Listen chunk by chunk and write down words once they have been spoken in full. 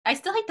I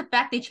still hate the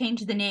fact they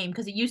changed the name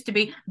because it used to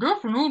be.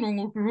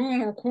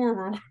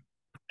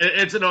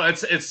 It's no,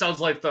 it sounds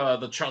like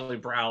the Charlie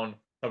Brown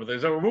type of thing.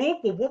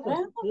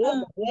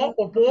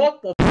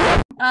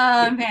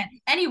 Man.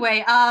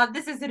 Anyway,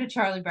 this isn't a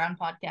Charlie Brown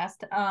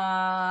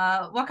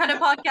podcast. What kind of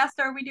podcast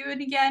are we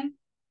doing again?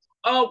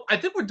 Oh, I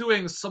think we're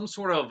doing some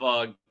sort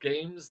of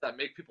games that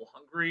make people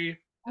hungry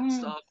and Mm.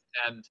 stuff,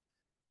 and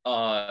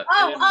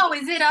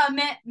Is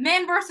it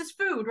man versus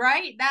food,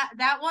 right?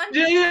 That one?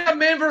 yeah, yeah,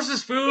 Man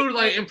versus Food,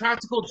 like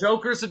Impractical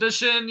Jokers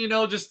edition,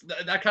 just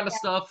that kind of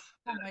stuff.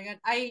 Oh my god,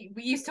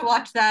 we used to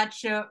watch that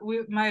show.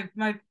 My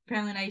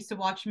family and I used to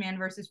watch Man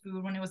versus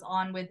Food when it was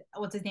on with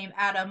what's his name,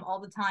 Adam, all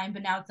the time.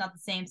 But now it's not the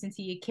same since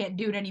he can't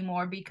do it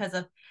anymore because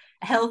of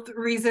health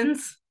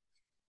reasons.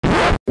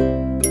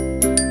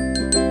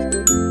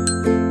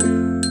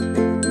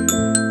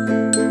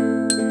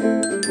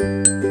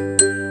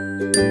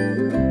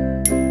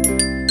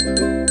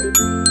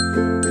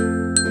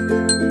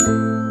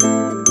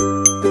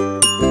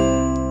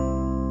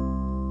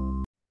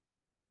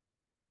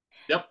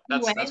 Yep,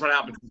 Anyway, that's what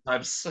happens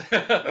sometimes.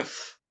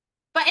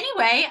 but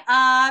anyway,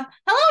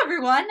 hello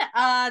everyone.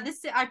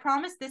 This I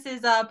promise this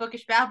is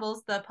Bookish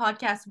Babbles, the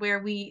podcast where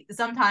we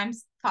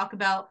sometimes talk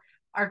about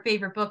our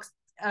favorite books,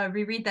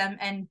 reread them,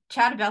 and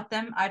chat about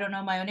them. I don't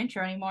know my own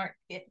intro anymore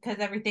because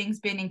everything's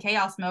been in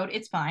chaos mode.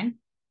 It's fine,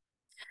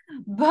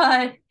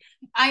 but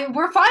I told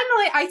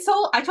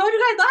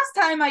you guys last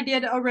time I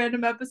did a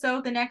random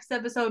episode. The next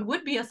episode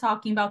would be us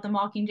talking about the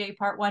Mockingjay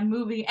Part One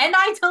movie, and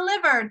I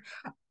delivered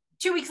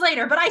 2 weeks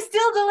later, but I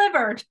still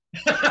delivered.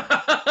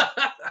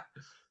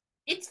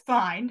 It's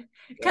fine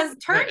because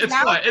turns it's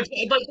out fine.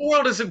 The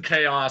world is in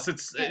chaos.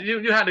 It's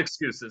you had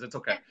excuses. It's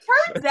okay.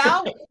 it turns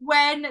out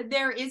when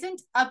there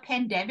isn't a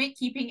pandemic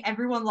keeping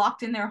everyone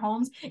locked in their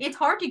homes, it's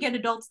hard to get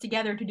adults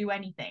together to do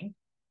anything.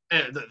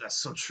 That's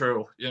so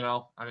true. I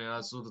mean,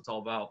 that's what it's all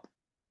about.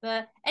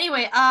 But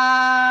anyway,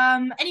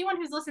 anyone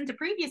who's listened to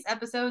previous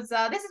episodes,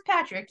 this is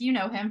Patrick. You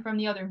know him from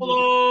the other movie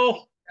Hello,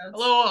 episodes.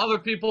 hello, other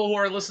people who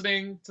are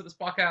listening to this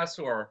podcast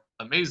who are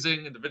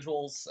amazing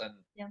individuals, and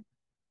Yeah,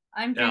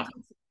 I'm yeah,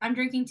 drinking. I'm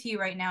drinking tea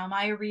right now. Am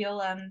I a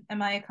real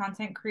Am I a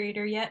content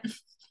creator yet?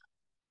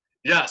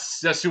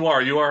 yes, you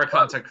are. You are a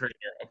content creator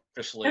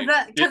officially.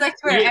 Because I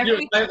swear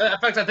every. In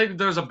fact, I think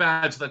there's a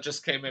badge that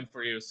just came in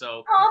for you.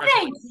 So Oh,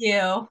 thank congratulations.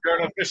 you. You're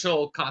an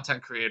official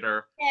content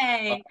creator, uh,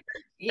 Yay. and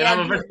Yeah.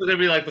 I'm eventually gonna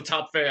be like the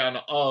top fan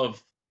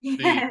of the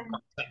Yeah.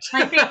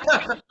 My favorite,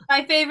 content.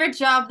 my favorite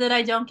job that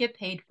I don't get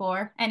paid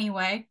for.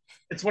 Anyway,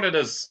 It's what it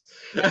is.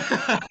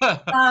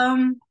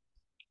 um,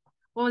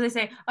 what was I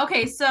saying?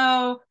 Okay, so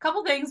a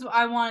couple things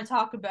I want to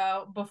talk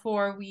about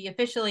before we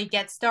officially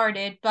get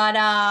started. But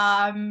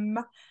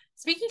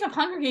speaking of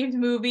Hunger Games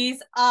movies,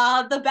 the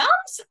Battle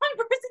of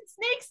Songbirds and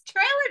Snakes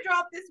trailer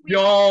dropped this week.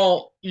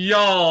 Y'all.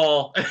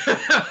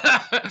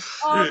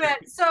 Oh man,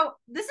 so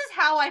this is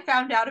how I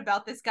found out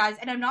about this, guys,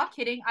 and I'm not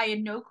kidding. I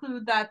had no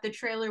clue that the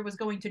trailer was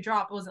going to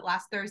drop. Was it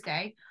last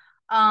Thursday?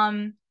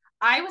 Um,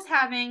 I was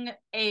having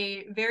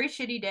a very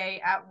shitty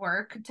day at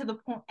work to the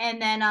point,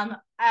 and then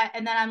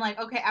I'm like,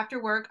 okay,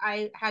 after work,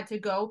 I had to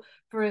go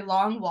for a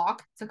long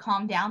walk to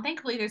calm down.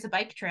 Thankfully, there's a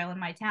bike trail in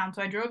my town,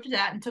 so I drove to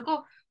that and took a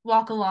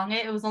walk along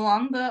it. It was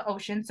along the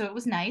ocean, so it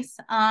was nice.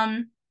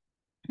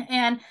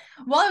 And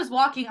while I was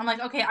walking, I'm like,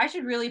 okay, I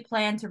should really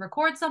plan to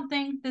record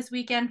something this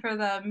weekend for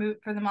the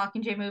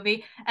Mockingjay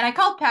movie. And I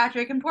called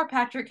Patrick, and poor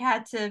Patrick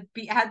had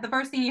the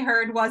first thing he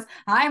heard was,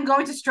 "I am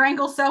going to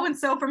strangle so and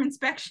so from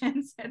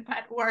inspections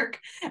at work."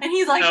 And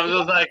he's like, I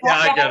was like, yeah,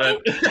 I get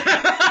it.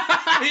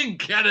 I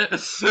get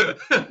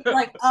it.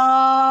 like,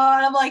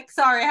 and I'm like,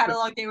 sorry, I had a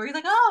long day. Where he's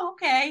like, oh,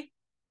 okay,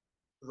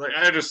 Like,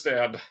 I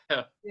understand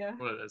yeah.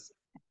 what it is.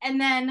 And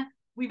then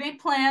we made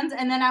plans,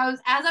 and then as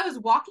I was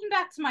walking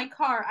back to my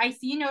car, I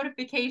see a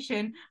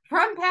notification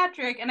from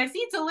Patrick, and I see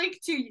it's a link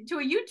to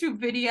a YouTube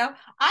video.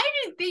 I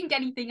didn't think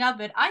anything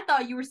of it. I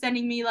thought you were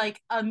sending me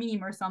like a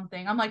meme or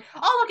something. I'm like,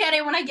 I'll look at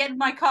it when I get in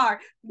my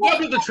car. Well, I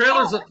mean,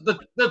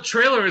 the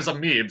trailer is a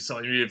meme,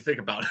 so you need to think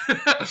about it.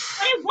 But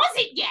it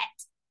wasn't yet.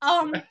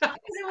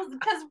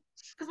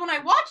 Because when I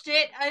watched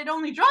it, it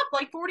only dropped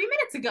like 40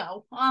 minutes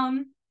ago.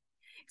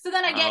 So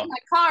then I get in my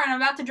car and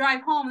I'm about to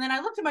drive home, and then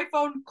I looked at my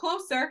phone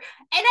closer, and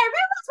I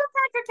realized what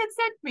Patrick had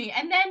sent me,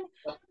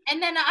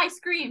 and then I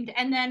screamed,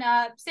 and then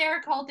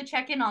Sarah called to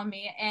check in on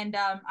me, and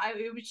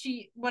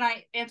when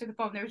I answered the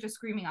phone, there was just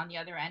screaming on the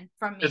other end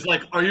from me. It's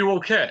like, are you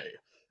okay?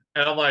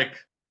 And I'm like,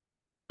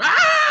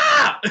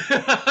 ah!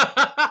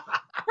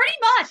 Pretty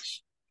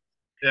much.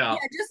 Yeah. Yeah,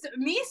 just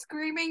me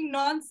screaming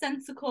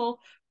nonsensical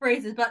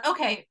phrases. But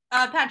okay,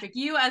 Patrick,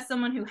 you as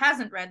someone who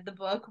hasn't read the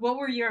book, what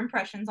were your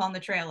impressions on the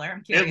trailer? I'm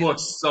It curious.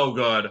 looks so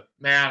good,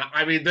 man.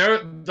 I mean,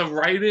 the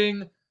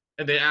writing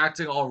and the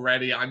acting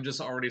already. I'm just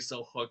already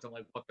so hooked on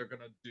like what they're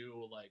gonna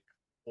do, like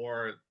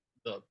for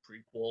the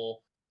prequel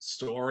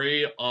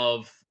story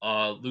of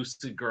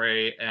Lucy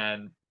Gray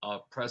and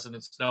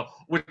President Snow,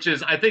 which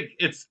is I think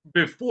it's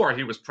before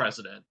he was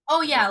president.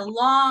 Oh yeah,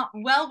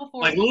 well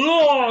before Like he.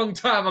 long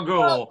time Well,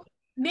 ago.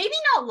 maybe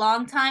not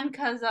long time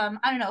because I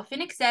don't know.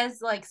 Finnick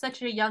says like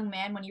such a young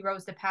man when he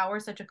rose to power,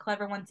 such a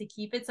clever one to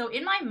keep it. So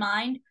in my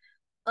mind,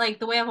 like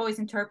the way I've always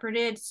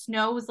interpreted,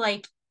 Snow was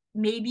like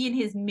maybe in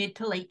his mid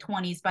to late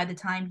 20s by the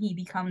time he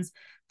becomes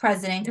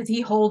president because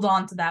he holds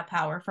on to that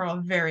power for a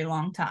very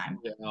long time.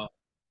 Yeah.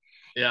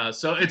 Yeah,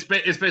 so it's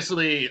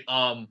basically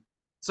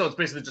so it's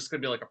basically just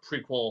gonna be like a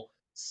prequel.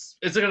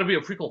 Is it gonna be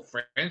a prequel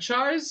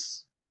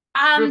franchise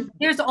with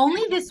There's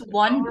only this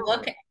one power?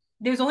 book. Or?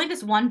 There's only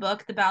this one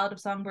book, The Ballad of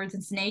Songbirds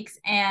and Snakes,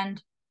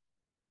 and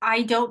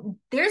I don't.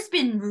 There's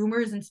been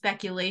rumors and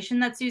speculation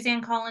that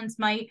Suzanne Collins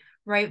might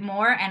write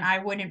more, and I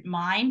wouldn't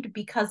mind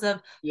because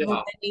of the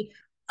Yeah,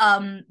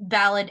 way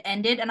Ballad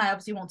ended, and I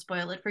obviously won't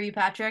spoil it for you,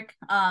 Patrick.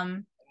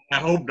 I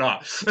hope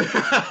not.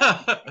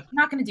 I'm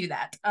not gonna do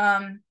that.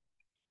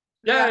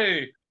 But,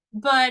 Yay!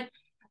 but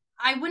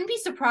I wouldn't be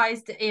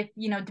surprised if,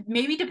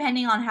 maybe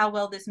depending on how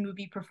well this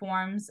movie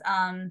performs,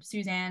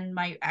 Suzanne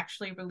might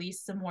actually release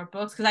some more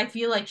books because I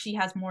feel like she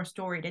has more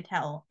story to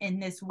tell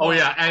in this Oh one.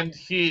 yeah, and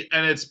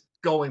it's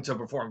going to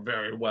perform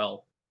very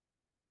well.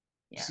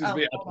 Yeah. It's going to Oh,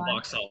 be at hold the on.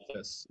 box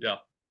office. Yeah.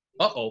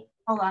 Uh-oh.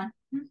 Hold on.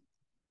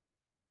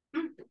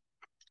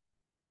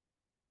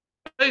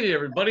 Hey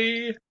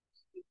everybody.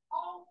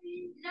 Oh,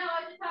 no, I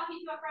was just talking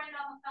to a friend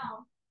on the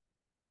phone.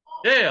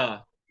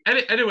 Yeah.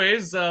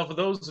 Anyways, for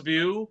those of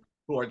you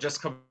who are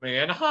just coming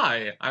in,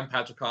 hi, I'm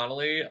Patrick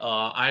Connolly.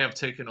 I have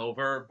taken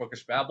over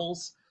Bookish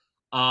Babbles.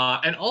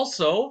 And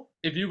also,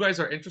 if you guys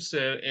are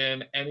interested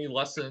in any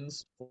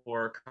lessons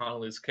for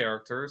Connolly's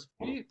characters,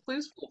 please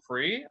feel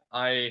free.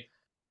 I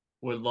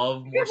would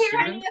love Did more you hear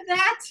any students. of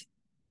that?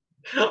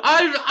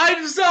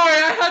 I'm sorry,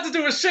 I had to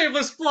do a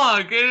shameless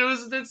plug.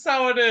 It's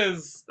how it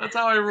is. That's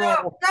how I No,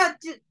 roll.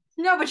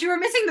 no, but you were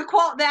missing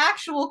the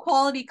actual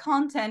quality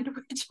content,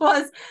 which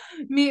was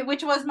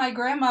my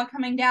grandma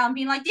coming down,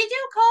 being like, "Did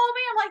you call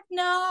me?" I'm like,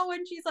 "No,"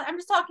 and she's like, "I'm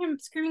just talking,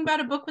 screaming about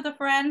a book with a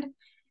friend,"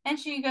 and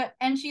she's like,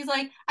 "I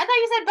thought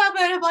you said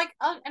Bubba," and I'm like,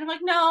 "Oh," and I'm like,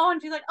 "No," and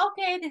she's like,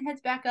 "Okay," then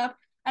heads back up,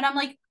 and I'm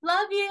like,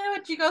 "Love you,"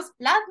 and she goes,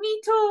 "Love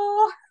me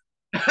too."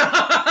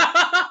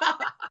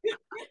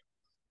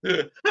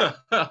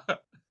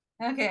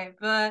 Okay,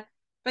 but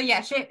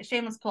yeah,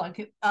 shameless plug.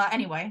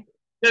 Anyway,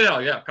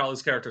 Yeah,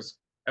 Connolly's characters.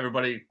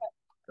 Everybody,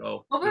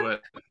 go what do were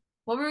it.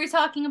 what were we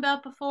talking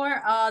about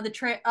before? The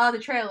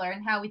trailer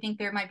and how we think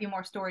there might be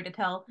more story to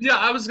tell. Yeah,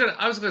 I was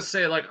gonna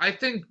say like I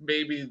think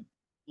maybe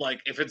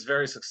like if it's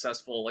very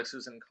successful, like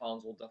Susan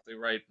Collins will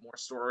definitely write more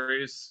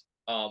stories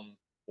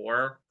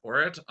for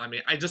it. I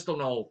mean, I just don't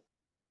know.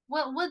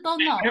 What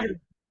don't I know.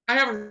 haven't I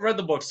haven't read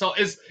the book. So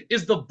is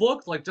the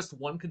book like just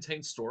one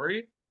contained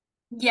story?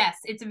 Yes,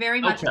 it's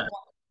very much Okay.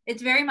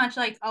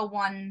 like a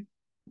one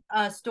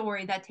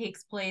story that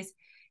takes place,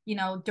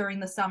 during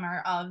the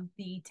summer of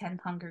the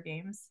 10th Hunger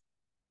Games.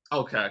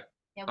 Okay.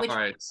 Yeah, All which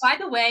right. by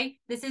the way,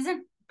 this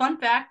isn't fun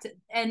fact,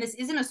 and this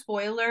isn't a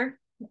spoiler.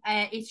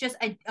 It's just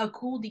a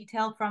cool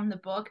detail from the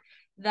book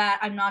that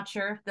I'm not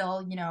sure if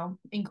they'll,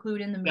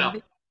 include in the Yeah.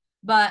 movie.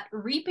 But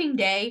Reaping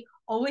Day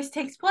always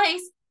takes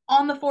place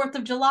on the 4th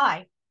of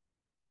July.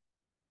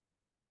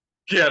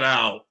 Get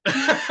out.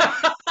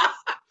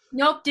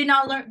 Nope, did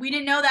not learn. We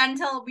didn't know that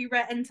until we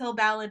read until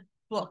Ballad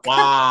book.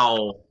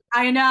 Wow.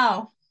 I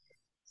know.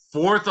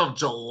 4th of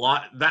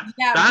July.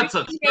 Yeah, That's a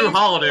Reaping Day true is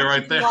holiday 4th of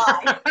right there.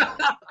 July.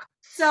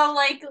 So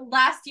like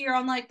last year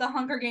on like the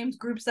Hunger Games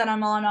groups that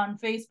I'm on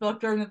Facebook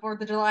during the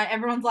 4th of July,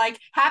 everyone's like,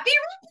 "Happy."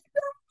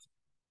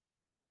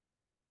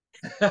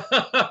 So,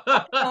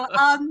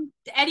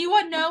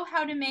 anyone know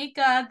how to make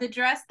the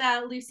dress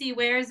that Lucy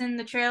wears in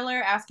the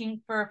trailer,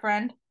 asking for a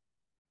friend?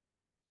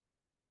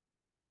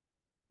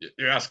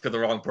 You're asking the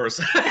wrong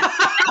person.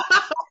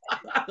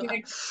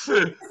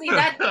 See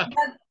that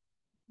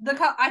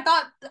I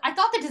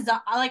thought the design,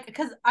 like,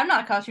 because I'm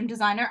not a costume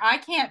designer, I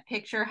can't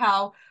picture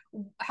how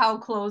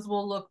clothes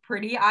will look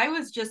pretty. I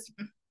was just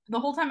the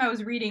whole time I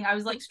was reading, I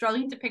was like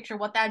struggling to picture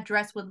what that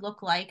dress would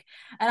look like,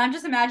 and I'm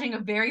just imagining a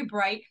very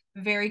bright,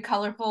 very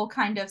colorful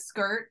kind of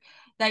skirt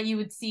that you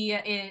would see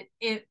it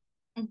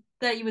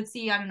that you would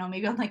see, I don't know,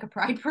 maybe on like a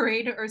pride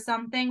parade or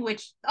something,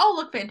 which all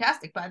look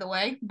fantastic, by the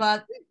way.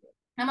 But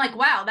I'm like,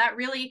 wow, that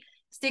really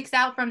sticks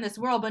out from this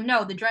world. But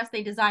no, the dress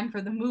they designed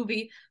for the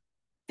movie,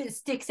 it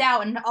sticks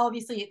out, and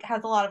obviously it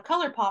has a lot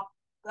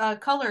of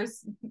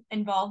colors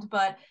involved,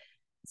 but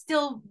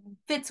still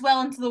fits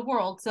well into the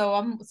world.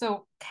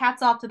 So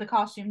hats off to the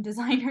costume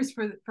designers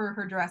for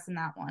her dress in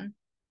that one.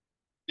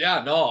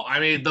 Yeah, no, I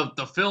mean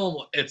the film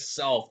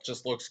itself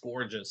just looks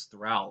gorgeous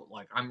throughout.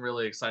 Like I'm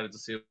really excited to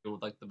see it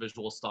with like the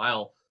visual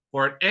style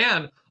for it.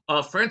 And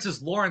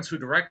Francis Lawrence, who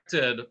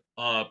directed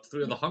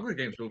three of the Hunger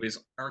Games movies,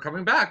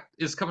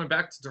 is coming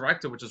back to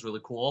direct it, which is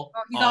really cool.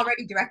 Well, he's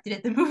already directed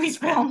it. The movie's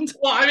filmed.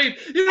 Well, I mean,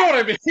 you know what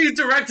I mean. He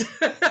directed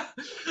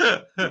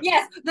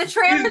Yes, the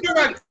trailer he's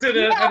directed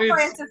it now and it's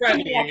Francis can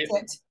direct ready,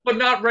 it. but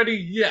not ready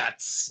yet.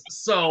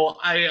 So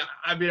I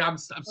mean I'm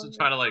still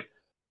trying to like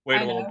wait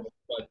I a little know. bit.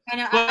 But I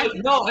know. but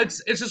no,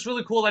 it's just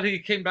really cool that he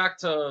came back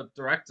to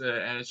direct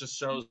it, and it just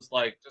shows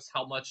like just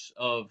how much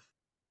of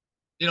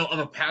of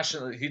a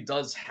passion that he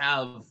does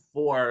have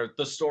for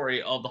the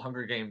story of the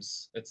Hunger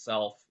Games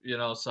itself.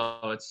 So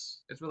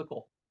it's really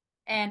cool.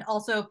 And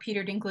also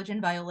Peter Dinklage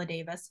and Viola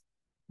Davis.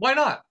 Why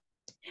not?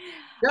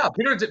 Yeah,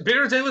 Peter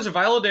Dinklage and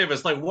Viola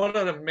Davis. Like, what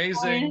an I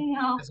amazing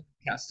know.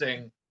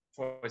 casting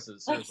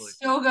choices. Like Seriously.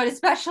 so good,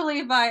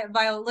 especially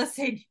Viola.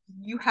 Listen,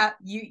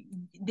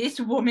 this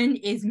woman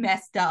is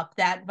messed up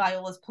that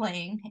Viola's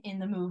playing in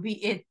the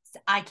movie.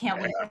 I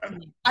can't wait to see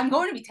it. I'm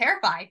going to be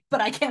terrified,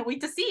 but I can't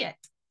wait to see it.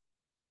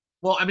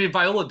 Well, I mean,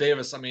 Viola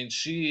Davis. I mean,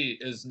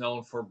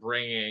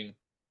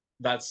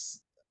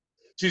 that's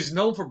she's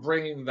known for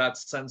bringing that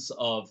sense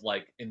of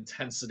like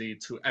intensity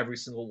to every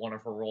single one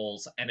of her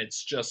roles, and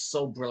it's just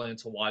so brilliant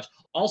to watch.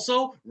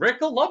 Also,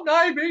 Rick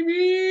alumni,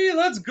 baby,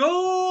 let's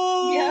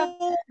Yeah.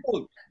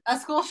 go! A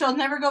school she'll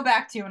never go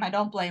back to, and I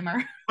don't blame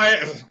her.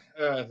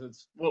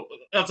 Well,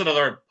 that's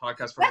another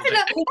podcast for That's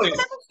another day.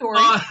 another story.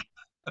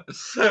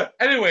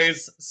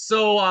 Anyways,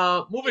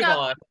 so Speaking moving of,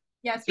 on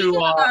yeah, to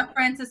speaking of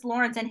Francis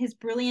Lawrence and his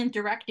brilliant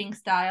directing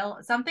style,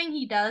 something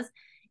he does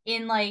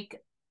in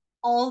like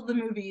all the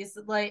movies,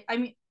 like I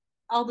mean,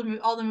 all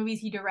the movies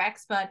he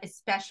directs, but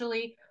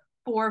especially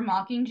for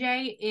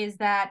Mockingjay, is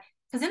that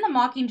because in the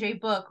Mockingjay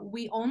book,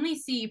 we only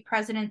see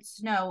President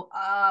Snow,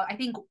 I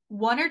think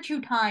one or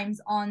two times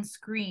on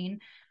screen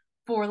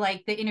for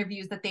like the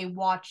interviews that they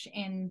watch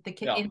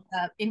yeah.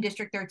 in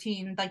District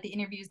 13, like the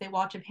interviews they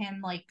watch of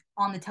him like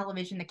on the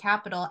television, the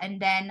Capitol,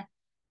 and then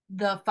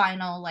the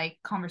final like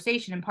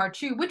conversation in part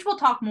two, which we'll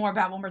talk more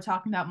about when we're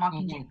talking about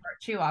Mockingjay Mhm. part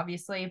two,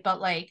 obviously.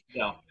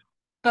 Yeah.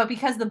 But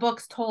because the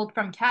book's told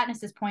from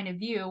Katniss's point of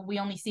view, we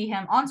only see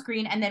him on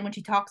screen, and then when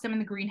she talks to him in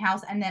the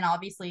greenhouse, and then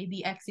obviously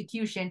the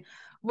execution.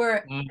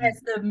 Whereas Mhm.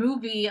 the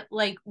movie,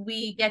 like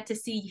we get to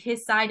see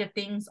his side of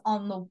things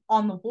on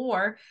the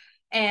war,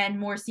 and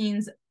more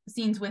scenes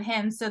with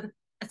him. So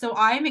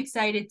I'm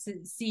excited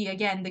to see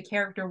again the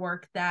character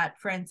work that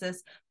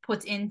Francis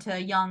puts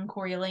into young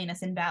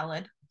Coriolanus in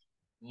Ballad.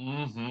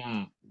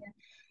 Mhm.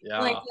 Like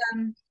Yeah.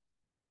 um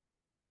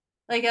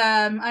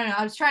I don't know.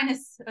 I was trying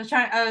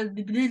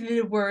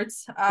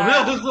words. It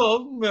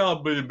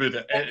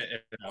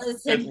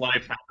Listen,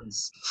 life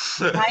happens.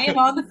 I am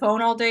on the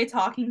phone all day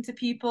talking to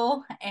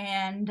people,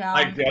 and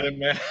I get it,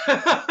 man.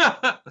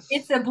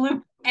 it's a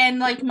bloop. And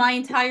like my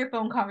entire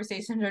phone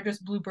conversations are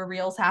just blooper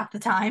reels half the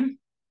time.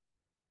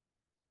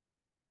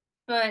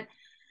 But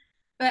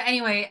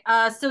anyway,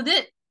 so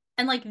this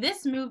and like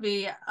this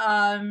movie,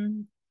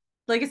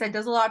 like I said,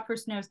 does a lot for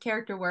Snow's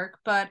character work.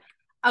 But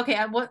okay,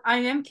 I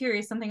am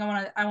curious. Something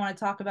I want to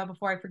talk about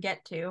before I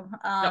forget to.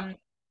 Yeah.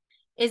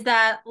 Is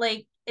that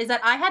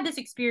I had this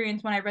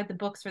experience when I read the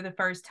books for the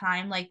first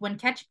time. Like when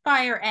Catch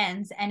Fire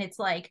ends and it's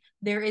like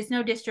there is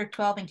no District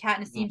 12 and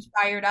Katniss Mhm. seems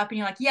fired up and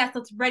you're like, yes,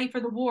 let's ready for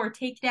the war,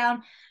 take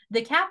down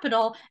the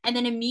Capitol. And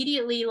then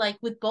immediately, like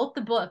with both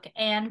the book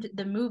and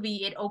the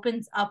movie, it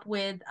opens up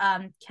with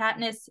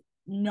Katniss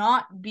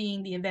not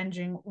being the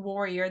avenging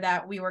warrior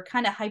that we were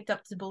kind of hyped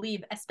up to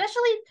believe,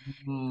 especially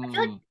I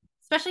feel like Mhm.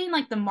 especially in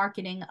like the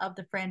marketing of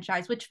the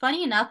franchise, which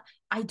funny enough,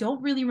 I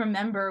don't really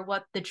remember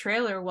what the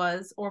trailer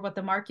was or what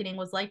the marketing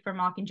was like for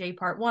Mockingjay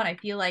Part 1. I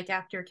feel like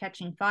after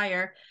Catching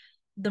Fire,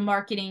 the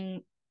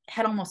marketing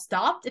had almost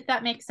stopped, if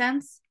that makes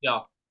sense.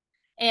 Yeah.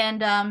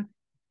 And and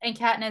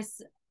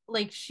Katniss,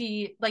 like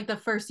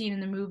the first scene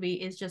in the movie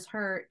is just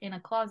her in a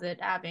closet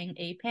having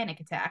a panic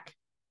attack.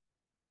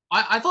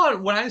 I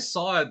thought when I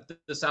saw it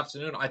this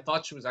afternoon, I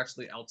thought she was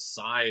actually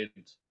outside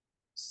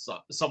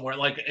somewhere,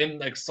 like in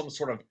like some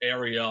sort of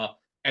area,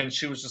 and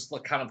she was just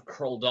like kind of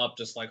curled up,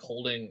 just like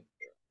holding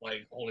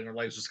her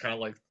legs, just kind of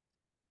like,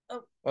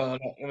 Oh,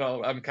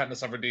 no, I'm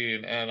Katniss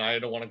Everdeen, and I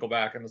don't want to go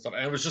back and stuff.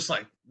 And it was just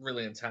like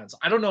really intense.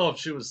 I don't know if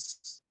she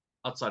was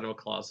outside of a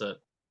closet,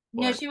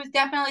 no, but she was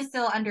definitely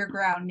still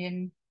underground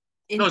in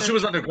no, she 30.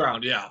 was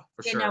underground. Yeah,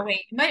 for Yeah, no, sure.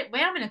 wait,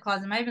 I'm in a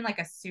closet. It might have been like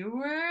a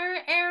sewer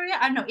area.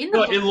 I don't know. In the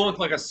No, book, it looked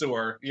like a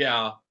sewer.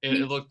 Yeah, I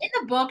mean, it looked in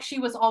the book, she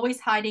was always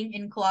hiding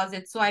in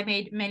closets, so I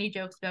made many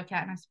jokes about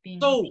Katniss being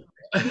in. so.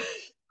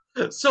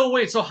 So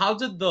wait, so how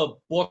did the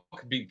book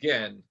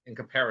begin in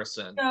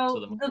comparison to So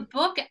the the movie?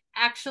 book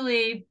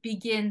actually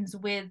begins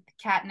with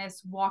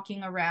Katniss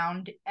walking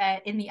around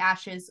in the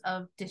ashes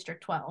of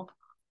District 12,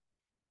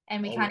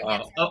 and we Oh kind of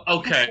get wow.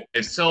 Okay,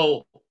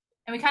 so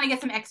and we kind of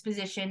get some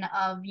exposition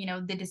of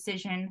the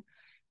decision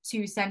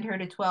to send her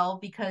to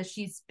 12 because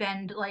she's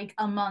spent like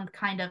a month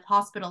kind of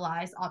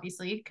hospitalized,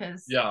 obviously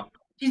because yeah,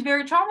 she's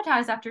very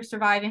traumatized after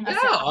surviving yeah. a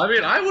second. I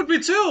mean, I would be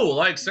too.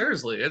 Like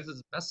seriously, it's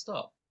messed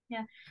up.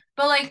 Yeah.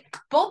 But like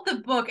both the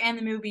book and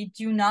the movie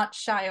do not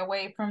shy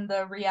away from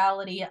the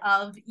reality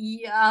of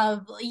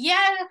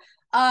yeah,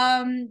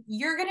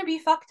 you're going to be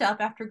fucked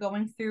up after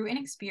going through an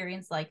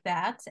experience like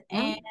that,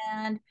 Mhm.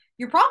 and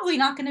you're probably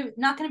not going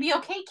to be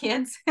okay,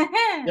 kids.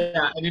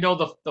 Yeah, and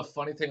the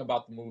funny thing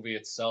about the movie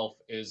itself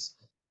is,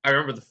 I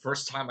remember the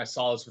first time I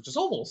saw this, which is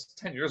almost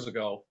 10 years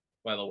ago,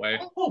 by the way.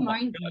 Oh, Oh my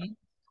mind me.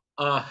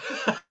 god.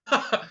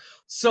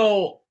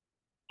 So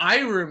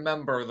I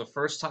remember the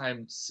first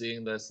time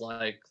seeing this,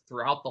 like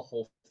throughout the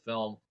whole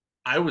film.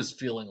 I was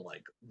feeling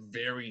like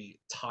very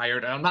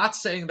tired. And I'm not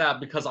saying that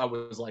because I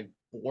was like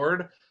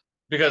bored,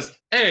 because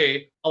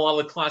a lot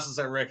of the classes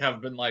at Rick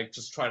have been like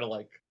just trying to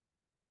like,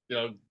 you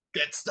know,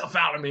 get stuff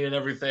out of me and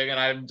everything. And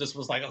I just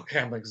was like, okay,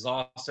 I'm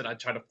exhausted. I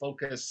try to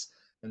focus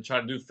and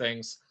try to do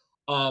things.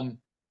 Um,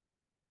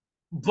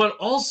 but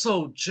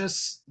also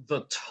just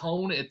the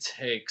tone it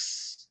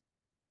takes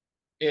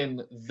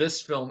in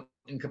this film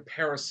in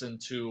comparison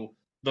to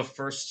the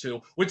first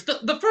two, which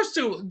the first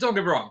two, don't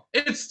get me wrong,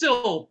 it's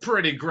still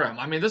pretty grim.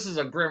 I mean, this is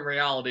a grim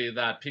reality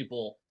that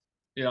people,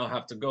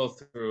 have to go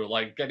through,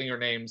 like getting your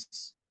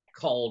names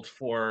called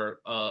for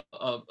a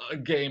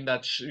game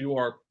that you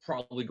are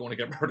probably going to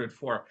get murdered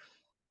for.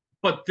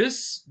 But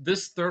this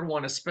third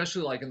one,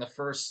 especially like in the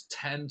first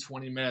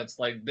 10-20 minutes,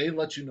 like they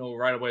let you know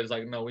right away, it's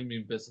like, no, we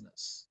mean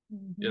business.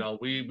 Mm-hmm.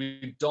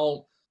 We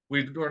don't,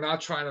 we're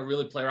not trying to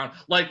really play around.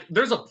 Like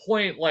there's a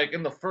point like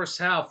in the first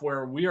half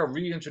where we are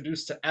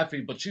reintroduced to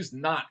Effie, but she's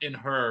not in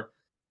her,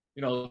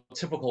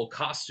 typical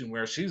costume,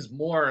 where she's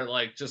more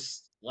like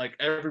just like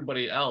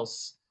everybody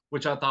else,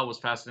 which I thought was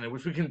fascinating,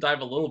 which we can dive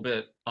a little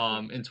bit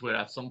into it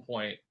at some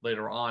point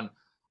later on.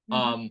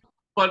 Mm-hmm. Um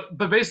but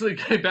basically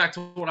getting back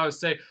to what I was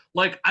saying,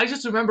 like I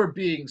just remember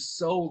being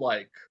so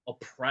like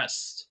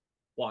oppressed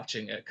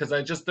watching it, because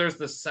I just there's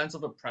this sense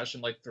of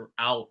oppression like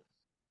throughout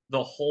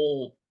the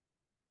whole,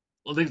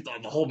 at least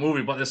the whole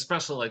movie, but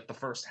especially like the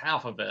first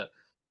half of it.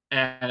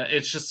 And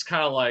it's just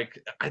kind of like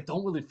I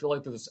don't really feel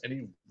like there's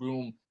any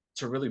room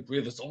to really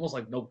breathe. There's almost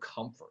like no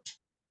comfort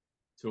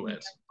to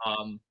it,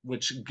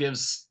 which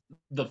gives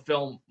the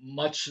film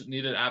much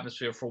needed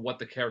atmosphere for what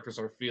the characters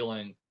are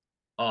feeling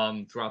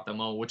throughout the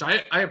moment, which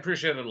I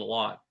appreciated a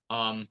lot.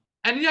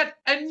 And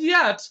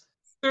yet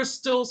there's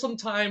still some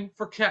time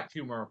for cat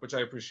humor, which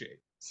I appreciate.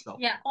 So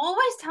Yeah,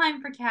 always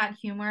time for cat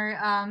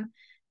humor.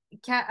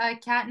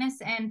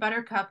 Katniss and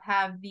Buttercup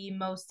have the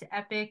most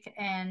epic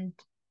and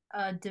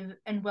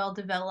and well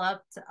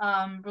developed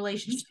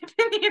relationship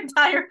in the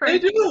entire they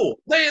franchise. do,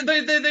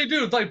 they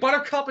do, like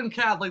Buttercup and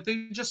Cat, like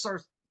they just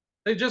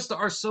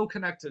are so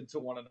connected to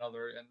one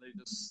another, and they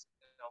just,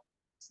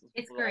 that's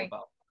It's what it's all great,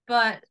 about.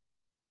 but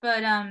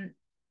but um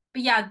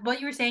but yeah, what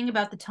you were saying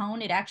about the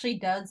tone, it actually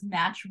does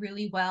match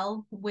really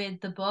well with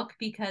the book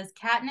because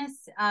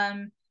Katniss,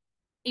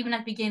 even at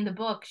the beginning of the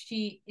book,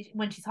 she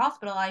when she's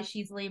hospitalized,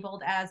 she's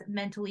labeled as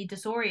mentally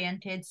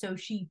disoriented, so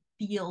she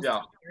feels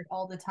Yeah, tired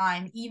all the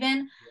time.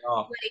 Even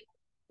yeah,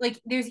 like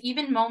there's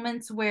even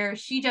moments where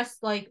she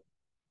just like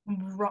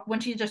when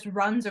she just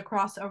runs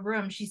across a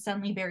room, she's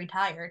suddenly very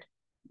tired.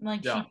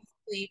 Like yeah. she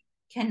basically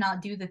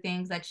cannot do the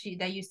things that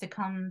used to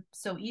come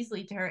so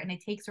easily to her, and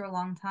it takes her a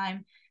long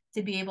time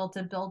to be able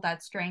to build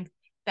that strength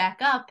back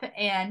up.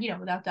 And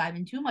without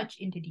diving too much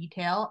into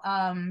detail,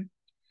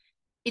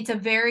 it's a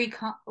very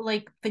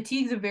like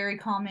fatigue's a very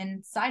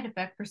common side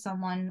effect for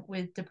someone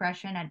with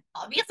depression, and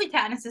obviously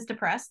Katniss is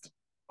depressed.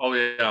 Oh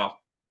yeah.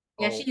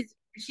 Yeah, Oh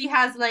she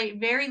has like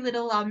very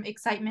little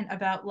excitement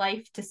about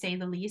life, to say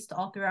the least,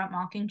 all throughout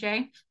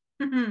Mockingjay.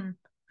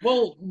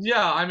 well,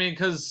 yeah. I mean,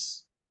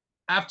 because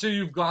after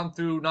you've gone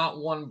through not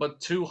one but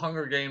two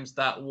Hunger Games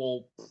that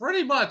will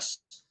pretty much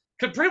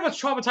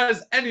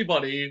traumatize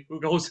anybody who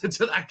goes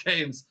into that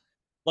games,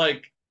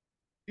 like,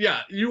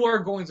 yeah, you are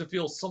going to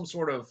feel some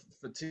sort of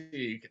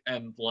fatigue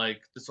and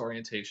like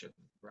disorientation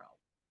throughout.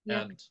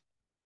 Yep. And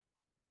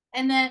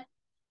And then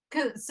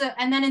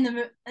and then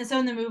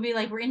in the movie,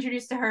 like, we're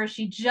introduced to her,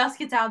 she just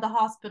gets out of the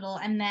hospital,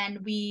 and then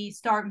we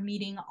start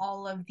meeting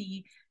all of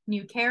the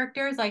new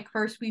characters. Like,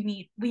 first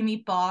we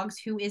meet Boggs,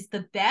 who is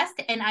the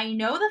best, and I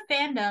know the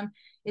fandom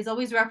is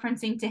always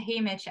referencing to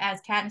Haymitch as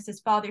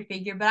Katniss's father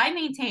figure, but I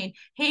maintain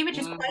Haymitch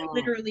is quite mm,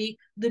 literally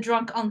the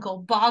drunk uncle.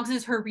 Boggs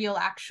is her real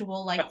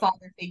actual like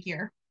father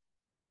figure.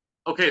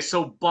 okay,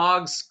 so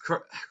Boggs,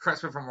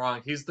 correct me if I'm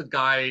wrong. He's the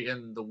guy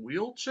in the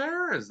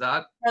wheelchair. Is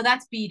that No,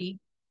 that's Beatty.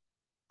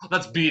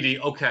 that's Beatty?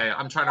 Okay,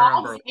 I'm trying to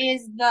Boggs remember.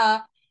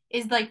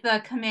 is like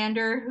the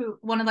commander, who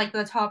one of like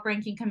the top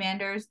ranking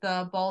commanders,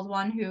 the bald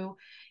one who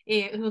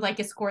like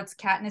escorts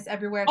Katniss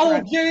everywhere Oh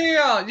throughout. yeah,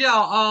 yeah,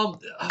 yeah,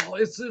 yeah.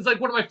 It's like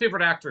one of my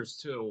favorite actors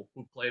too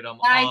who played him.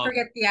 I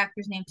forget the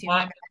actor's name too. My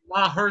Ma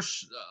bad.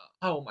 Mahersh.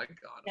 Oh my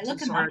God, Yeah, I'm so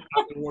look him sorry, up.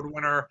 Academy Award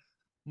winner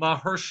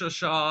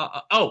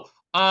Mahershala.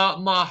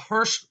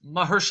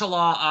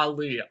 Mahershala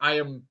Ali.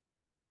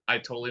 I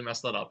totally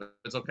messed that up.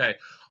 It's okay.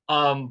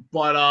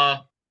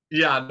 But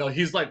yeah, no,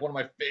 he's like one of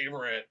my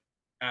favorite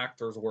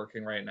actors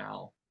working right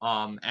now.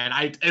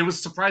 And it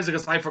was surprising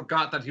because I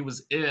forgot that he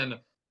was in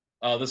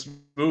this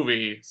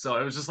movie, so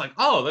it was just like,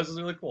 oh, this is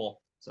really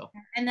cool. So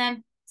And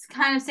then it's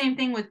kind of same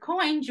thing with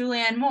Coin,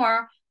 Julianne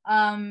Moore.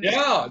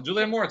 yeah,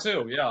 Julianne Moore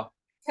too. Yeah.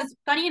 Because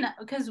funny enough,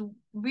 because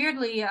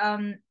weirdly,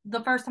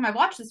 the first time I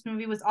watched this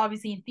movie was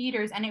obviously in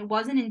theaters, and it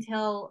wasn't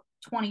until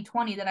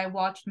 2020 that I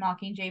watched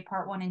Mockingjay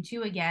Part One and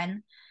Two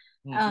again.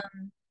 Hmm.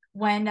 Um,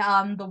 when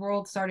the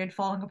world started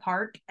falling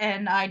apart,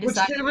 and I Which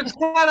decided, which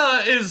kind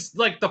of is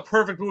like the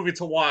perfect movie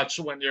to watch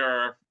when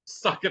you're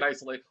stuck in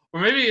isolation,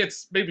 or maybe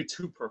it's maybe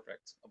too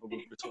perfect of a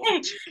movie to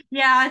watch.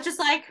 Yeah, it's just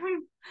like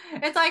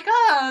it's like,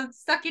 oh,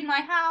 stuck in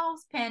my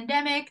house,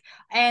 pandemic,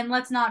 and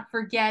let's not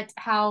forget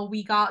how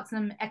we got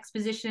some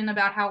exposition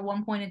about how at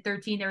one point in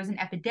 13 there was an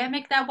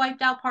epidemic that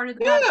wiped out part of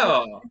the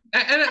population.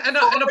 Yeah, and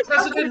a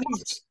president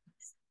who's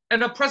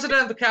and a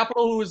president of the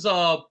Capitol who's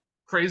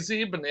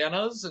crazy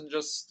bananas and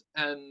just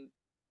and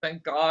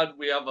thank God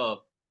we have a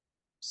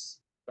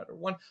better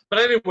one. But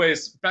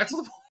anyways, back to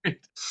the point.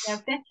 Yeah.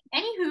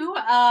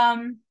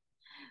 Anywho,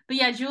 but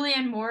yeah,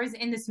 Julianne Moore is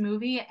in this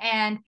movie,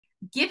 and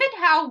given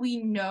how we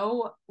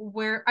know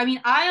where, I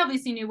mean, I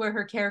obviously knew where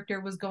her character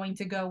was going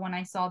to go when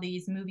I saw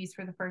these movies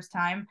for the first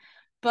time.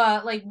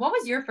 But like, what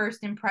was your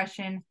first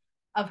impression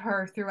of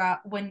her throughout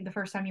when the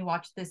first time you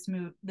watched this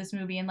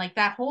movie, and like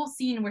that whole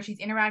scene where she's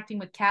interacting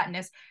with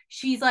Katniss,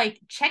 she's like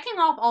checking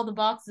off all the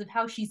boxes of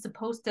how she's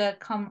supposed to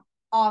come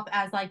off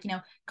as like,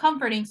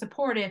 comforting,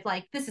 supportive,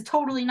 like this is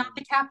totally not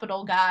the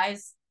Capitol,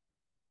 guys.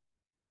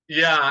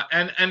 Yeah,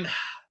 and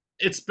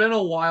it's been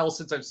a while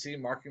since I've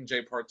seen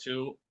Mockingjay Part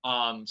 2.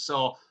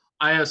 So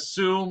I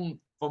assume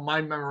from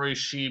my memory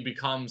she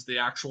becomes the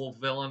actual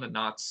villain and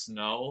not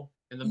Snow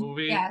in the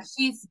movie. Yeah,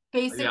 she's Yeah.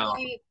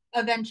 basically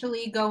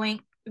eventually going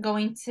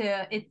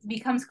to, it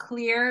becomes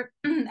clear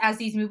as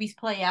these movies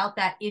play out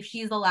that if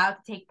she's allowed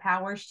to take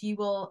power, she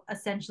will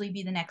essentially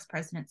be the next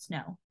President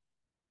Snow.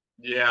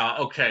 Yeah,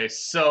 okay.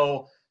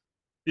 So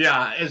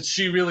yeah, and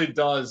she really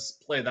does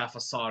play that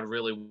facade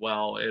really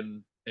well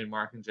in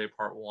Mockingjay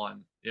Part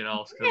 1,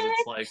 because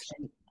it's like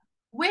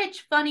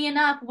Which, funny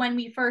enough, when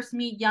we first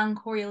meet young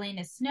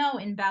Coriolanus Snow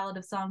in Ballad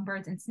of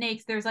Songbirds and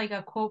Snakes, there's like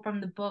a quote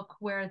from the book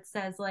where it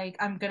says, like,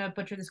 I'm gonna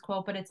butcher this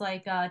quote, but it's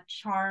like,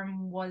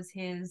 charm was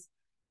his,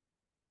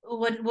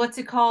 what's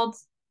it called?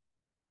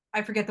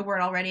 I forget the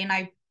word already, and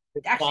I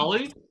actually,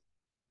 Folly? Is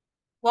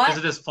what?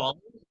 it his folly?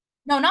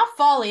 No, not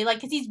folly. Like,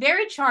 because he's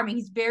very charming.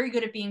 He's very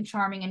good at being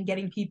charming and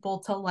getting people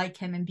to like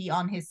him and be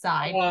on his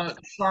side.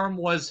 Charm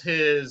was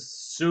his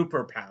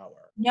superpower.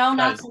 No, That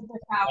not is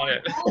superpower. on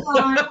it. Hold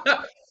on. Hold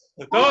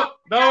on.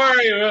 Don't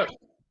worry.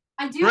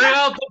 I do Bring have.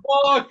 out the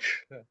book.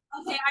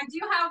 Okay, I do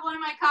have one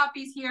of my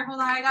copies here.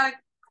 Hold on. I gotta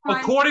climb.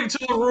 According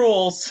to the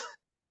rules.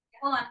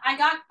 Hold on. I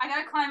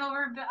gotta climb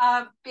over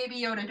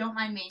Baby Yoda. Don't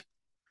mind me.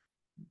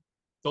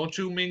 Don't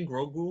you mean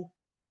Grogu?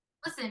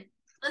 Listen,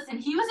 listen.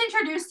 He was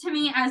introduced to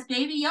me as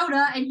Baby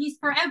Yoda, and he's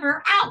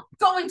forever out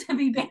going to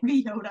be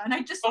Baby Yoda. And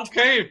I just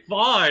Okay,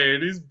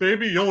 fine. He's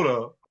Baby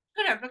Yoda.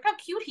 look how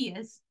cute he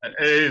is.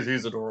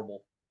 He's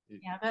adorable.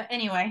 Yeah, but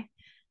anyway,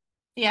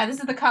 yeah, this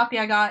is the copy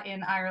I got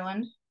in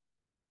Ireland.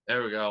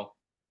 There we go.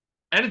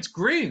 And it's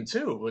green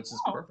too, which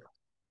is Oh. perfect.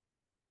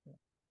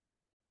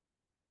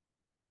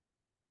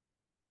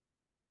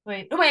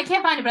 Wait, oh, wait, I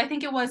can't find it, but I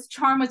think it was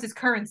charm was his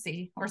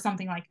currency or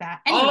something like that.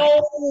 Anyway,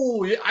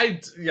 Oh,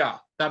 yeah,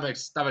 that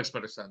makes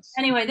better sense.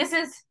 anyway, this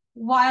is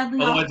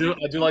wildly Although off.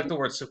 I do like the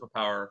word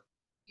superpower.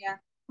 Yeah,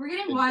 we're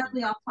getting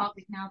wildly off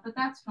topic now, but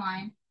that's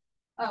fine.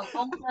 Oh,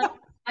 also,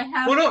 I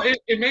have. Well, no,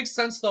 it makes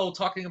sense though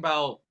talking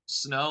about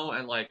snow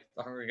and like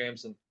the Hunger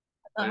Games and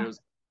it Uh, was.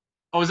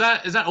 Oh, is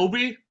that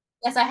Obi?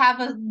 yes, I have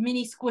a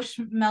mini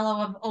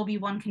squishmallow of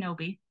Obi-Wan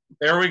Kenobi.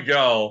 There we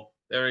go.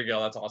 There we go.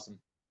 That's awesome.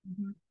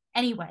 Mhm.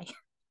 Anyway,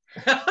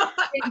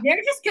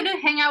 they're just gonna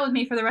hang out with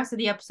me for the rest of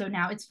the episode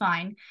now. It's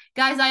fine.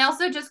 Guys, I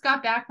also just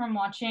got back from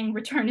watching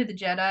Return to the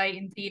Jedi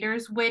in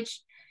theaters,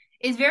 which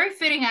is very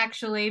fitting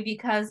actually,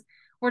 because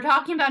we're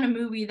talking about a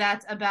movie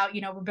that's about,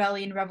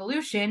 rebellion,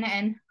 revolution,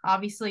 and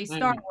obviously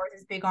Star Mhm. Wars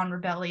is big on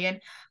rebellion.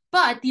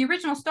 But the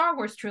original Star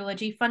Wars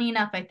trilogy, funny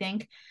enough, I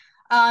think,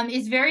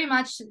 is very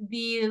much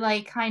the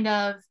like kind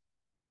of,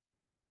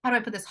 how do I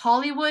put this,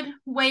 Hollywood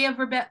way of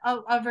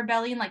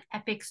rebellion, like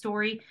epic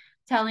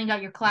storytelling,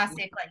 got your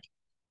classic like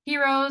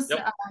heroes,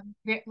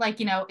 Yep. like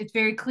it's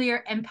very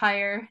clear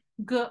empire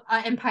good,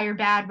 empire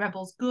bad,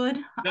 rebels good,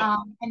 Yep.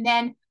 and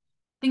then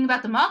thing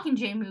about the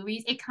Mockingjay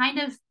movies, it kind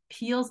of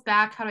peels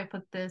back, how do I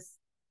put this,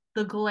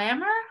 the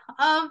glamour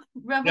of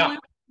Yeah. revolution,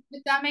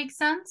 if that makes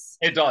sense.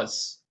 It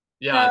does.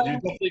 Yeah, you So,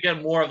 definitely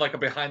get more of like a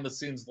behind the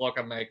scenes look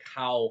on like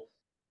how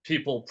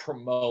people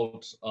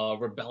promote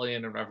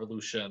rebellion and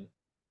revolution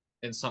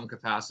in some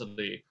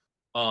capacity.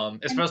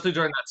 and Especially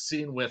during that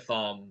scene with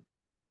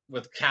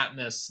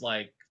Katniss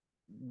like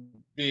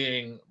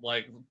being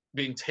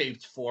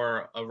taped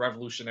for a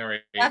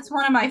revolutionary. that's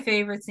one of my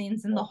favorite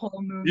scenes in the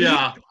whole movie.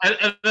 Yeah,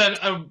 and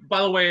then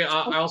by the way,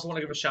 I also want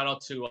to give a shout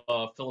out to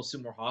Phyllis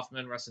Seymour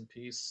Hoffman, rest in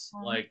peace.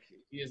 Like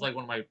he's like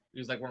one of my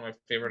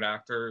favorite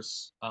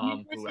actors This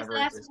who his ever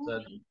last existed,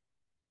 movie.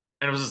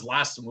 and it was his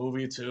last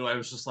movie too. I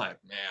was just like,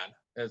 man,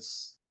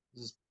 it's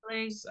just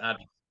Like, sad.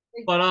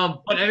 like,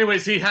 But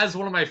anyways, he has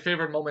one of my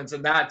favorite moments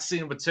in that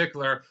scene in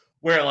particular,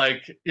 where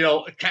like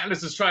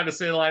Katniss is trying to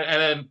say the line,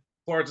 and then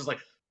Forrest is like,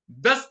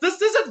 this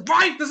isn't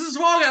right. This is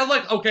wrong. And I'm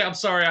like, okay, I'm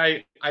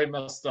sorry, I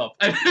messed up.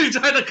 And he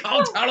tried to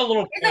calm down a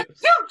little it's like, bit.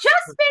 you've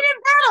just been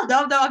in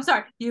battle. No, no, I'm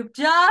sorry. You've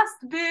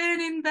just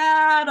been in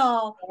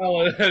battle.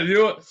 Oh,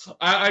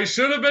 I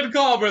should have been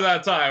calmer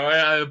that time.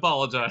 I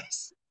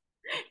apologize.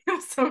 It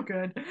was so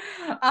good.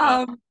 Yeah.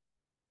 Um,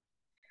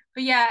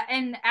 But yeah,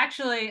 and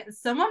actually,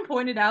 someone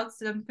pointed out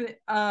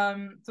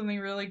something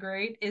really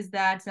great is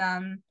that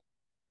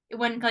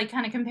when like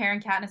kind of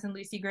comparing Katniss and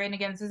Lucy Gray, and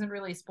again, this isn't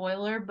really a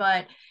spoiler,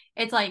 but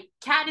it's like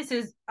Katniss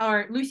is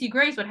or Lucy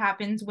Gray is what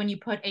happens when you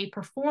put a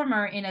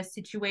performer in a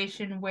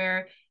situation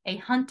where a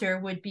hunter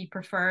would be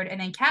preferred, and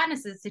then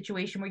Katniss's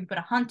situation where you put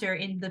a hunter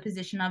in the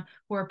position of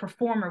where a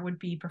performer would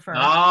be preferred.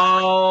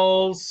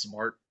 Oh,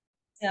 smart.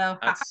 So,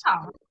 That's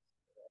haha.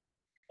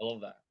 I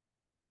love that.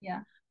 Yeah.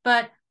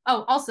 But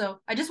oh,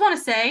 also, I just want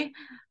to say,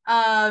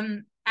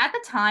 at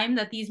the time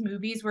that these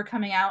movies were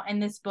coming out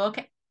and this book,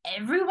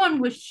 everyone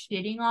was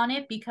shitting on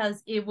it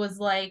because it was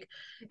like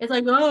it's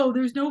like, oh,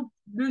 there's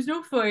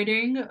no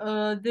fighting.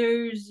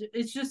 There's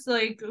it's just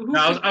like who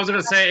cares? I was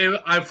gonna say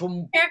I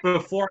from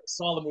before I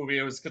saw the movie,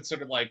 it was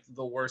considered like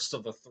the worst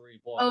of the three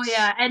Oh books.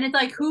 yeah, and it's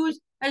like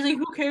I was like,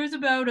 who cares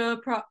about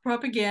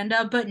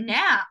propaganda? But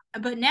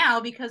now,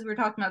 because we were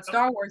talking about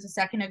Star Wars a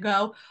second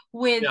ago,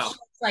 with Yeah, shows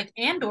like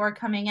Andor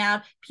coming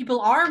out, people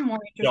are more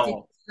interested in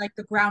no, like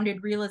the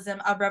grounded realism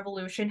of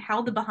Revolution,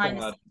 how the behind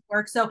the God. scenes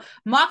work. So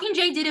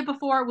Mockingjay did it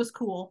before it was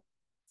cool.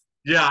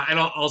 Yeah, and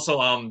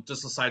also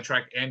just a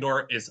sidetrack.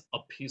 Andor is a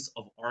piece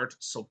of art,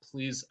 so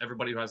please,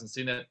 everybody who hasn't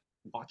seen it,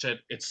 watch it.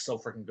 It's so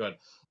freaking good.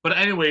 But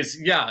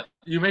anyways, yeah,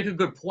 you make a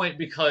good point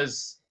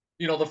because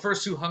the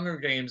first two Hunger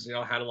Games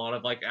had a lot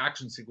of like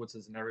action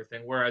sequences and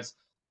everything, whereas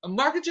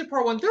Mockingjay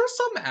Part One, there's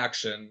some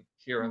action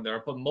here and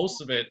there, but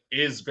most of it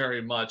is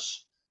very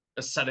much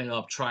a setting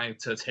up, trying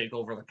to take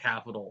over the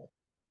capital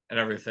and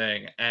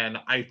everything. And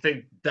I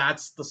think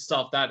that's the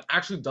stuff that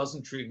actually does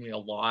intrigue me a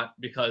lot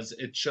because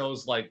it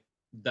shows like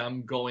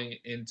them going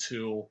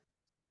into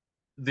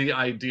the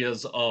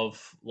ideas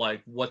of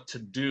like what to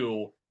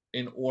do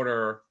in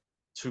order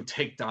to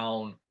take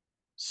down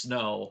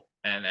Snow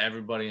and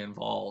everybody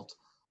involved.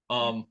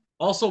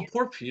 Also,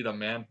 poor PETA,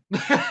 man.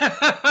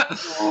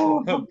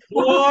 Oh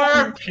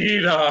Poor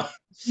PETA.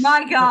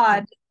 my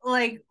God!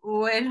 Like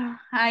when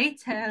I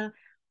tell,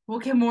 we'll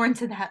get more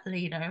into that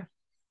later.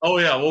 Oh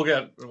yeah, we'll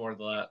get more of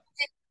that.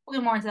 We'll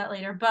get more into that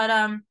later. But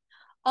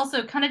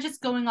also kind of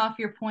just going off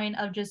your point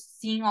of just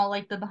seeing all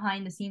like the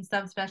behind the scenes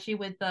stuff, especially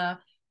with the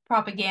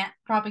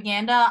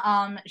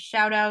propaganda.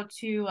 Shout out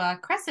to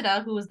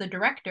Cressida, who was the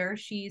director.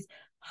 She's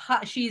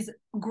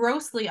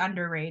grossly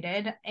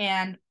underrated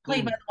and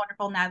played by Hmm. the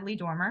wonderful Natalie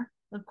Dormer,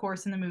 of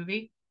course, in the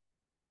movie.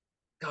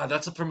 God,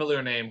 that's a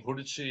familiar name. Who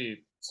did she?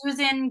 She was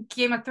in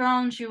Game of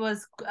Thrones. She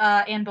was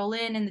Anne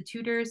Boleyn in the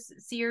Tudors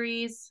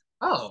series.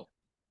 Oh,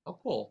 oh,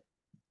 cool.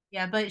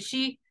 Yeah, but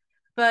she's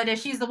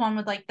the one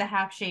with like the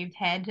half shaved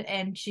head,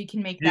 and she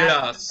can make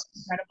that Yes.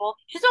 incredible.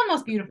 She's the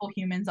most beautiful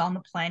humans on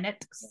the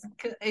planet.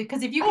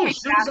 Because if you can Oh, make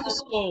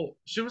that look,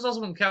 she was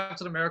also in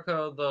Captain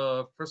America: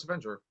 The First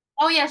Avenger.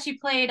 oh yeah, she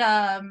played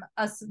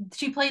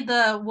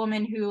the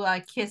woman who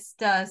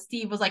kissed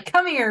Steve. Was like,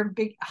 come here,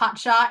 big hot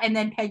shot, and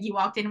then Peggy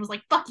walked in and was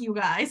like, fuck you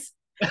guys.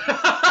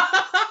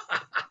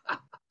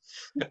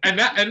 And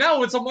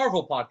now it's a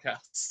Marvel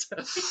podcast.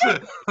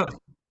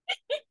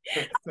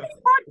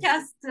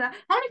 Podcast. How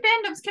many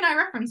fandoms can I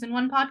reference in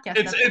one podcast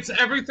episode? It's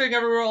everything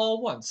everywhere all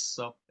at once.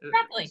 So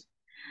Exactly.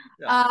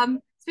 yeah.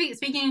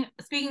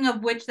 Speaking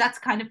of which, that's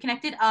kind of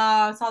connected.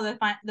 Saw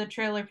the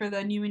trailer for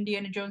the new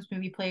Indiana Jones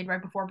movie played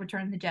right before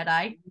Return of the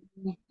Jedi.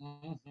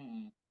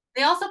 Mm-hmm.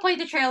 They also played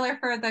the trailer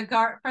for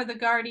the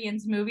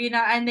Guardians movie,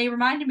 and they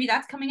reminded me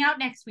that's coming out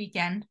next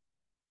weekend.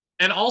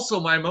 And also,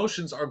 my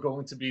emotions are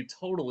going to be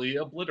totally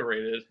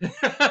obliterated.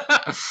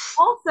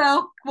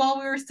 Also, while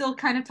we were still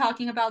kind of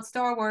talking about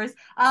Star Wars,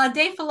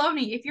 Dave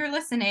Filoni, if you're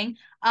listening,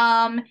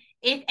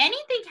 if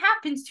anything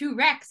happens to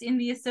Rex in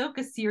the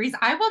Ahsoka series,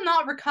 I will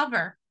not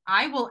recover.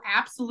 I will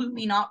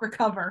absolutely not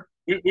recover.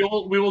 We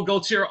will go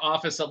to your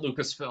office at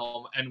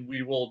Lucasfilm and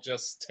we will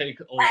just take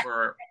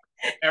over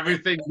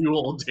everything you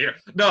will do.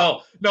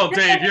 No, no, No,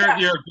 Dave, no,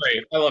 you're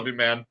great. I love you,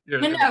 man. no,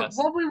 You're the no. best.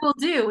 What we will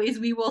do is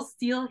we will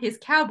steal his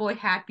cowboy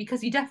hat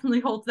because he definitely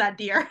holds that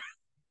deer.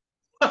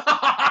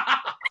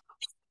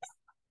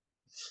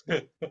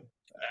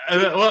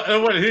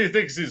 What he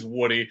thinks he's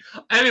Woody.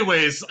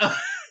 Anyways,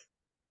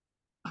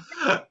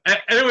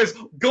 anyways,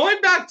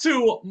 going back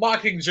to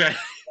Mockingjay.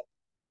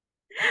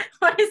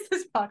 What is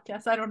this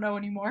podcast? I don't know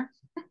anymore.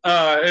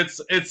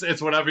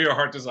 It's whatever your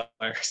heart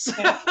desires.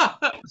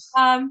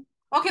 Okay.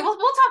 Okay, we'll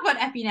talk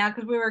about Effie now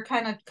because we were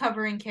kind of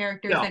covering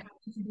characters Yeah. that got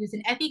introduced,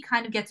 and Effie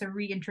kind of gets a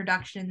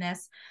reintroduction in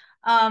this.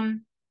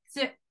 Um,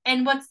 so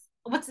and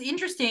what's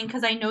interesting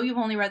because I know you've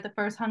only read the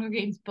first Hunger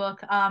Games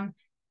book.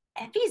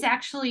 Effie's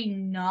actually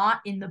not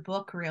in the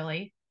book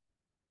really.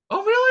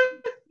 Oh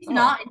really? He's Oh.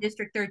 not in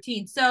District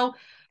 13. So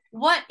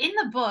what in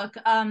the book,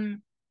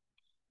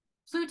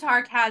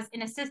 Plutarch has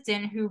an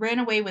assistant who ran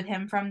away with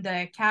him from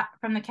the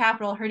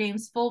capital. Her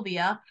name's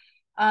Fulvia.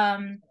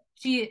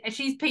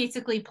 She's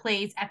basically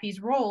plays Effie's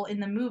role in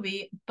the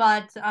movie,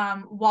 but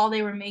while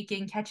they were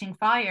making Catching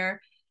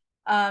Fire,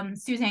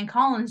 Suzanne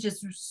Collins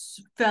just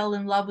fell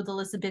in love with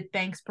Elizabeth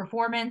Banks'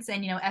 performance,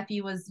 and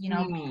Effie was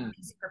Hmm.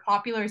 super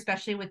popular,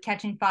 especially with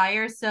Catching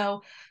Fire.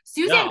 So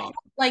Suzanne, Yeah.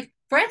 like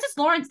Francis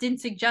Lawrence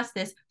didn't suggest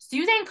this.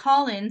 Suzanne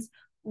Collins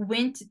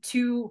went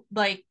to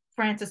like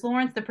Francis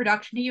Lawrence, the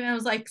production team, and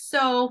was like,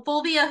 "So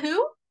Fulvia,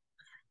 who?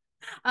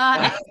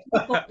 Effie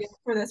Fulvia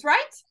for this,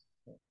 right?"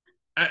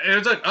 And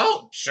it's like,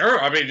 oh, sure.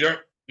 I mean,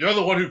 you're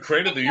the one who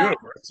created And, the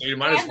universe, so you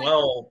might as and like,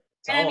 well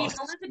and I tell mean, us.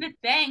 Elizabeth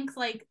Banks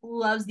like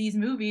loves these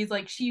movies.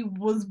 Like she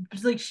was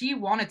like she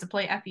wanted to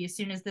play Effie as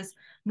soon as this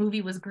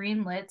movie was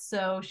greenlit,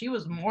 so she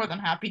was more than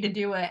happy to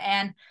do it.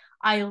 And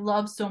I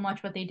love so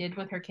much what they did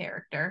with her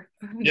character.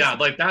 Yeah,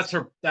 like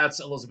that's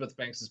Elizabeth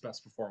Banks'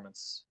 best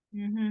performance.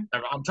 Mm-hmm.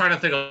 I'm trying to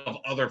think of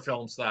other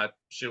films that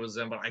she was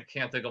in, but I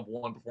can't think of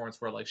one performance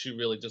where like she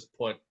really just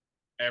put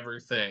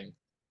everything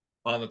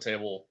on the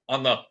table,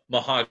 on the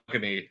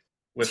mahogany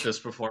with this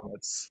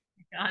performance.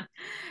 God.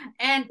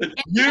 And even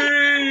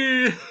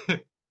Yay!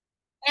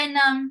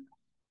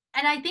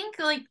 and I think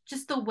like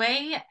just the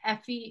way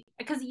Effie,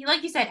 because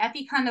like you said,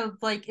 Effie kind of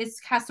like is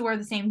has to wear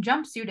the same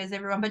jumpsuit as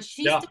everyone, but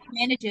she Yeah, still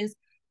manages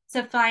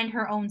to find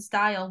her own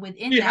style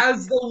within he that.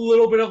 has a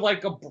little bit of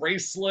like a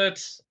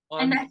bracelet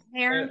And on. the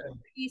hair Uh,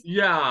 piece,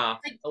 yeah,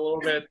 like, a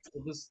little bit,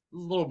 just a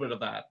little bit of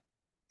that.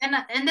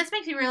 and this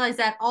makes me realize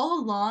that all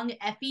along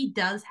Effie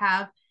does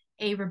have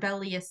a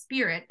rebellious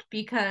spirit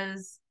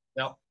because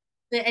Yep.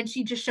 and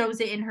she just shows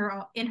it in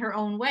her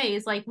own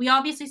ways. Like we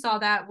obviously saw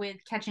that with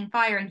Catching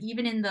Fire, and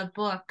even in the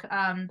book,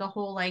 the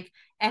whole like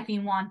Effie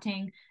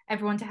wanting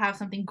everyone to have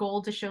something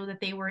gold to show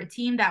that they were a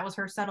team. That was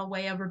her subtle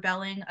way of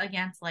rebelling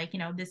against like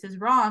this is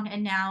wrong.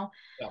 And now,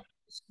 Yeah.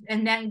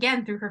 and then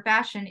again through her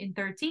fashion in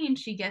 13,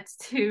 she gets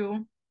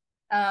to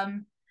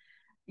um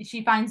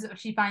she finds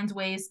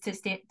ways to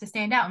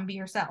stand out and be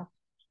herself,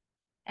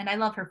 and I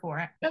love her for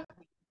it. Yeah.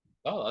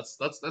 Oh,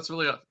 that's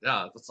really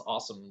yeah, that's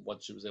awesome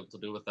what she was able to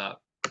do with that.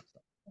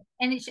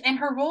 And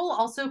her role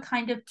also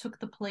kind of took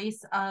the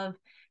place of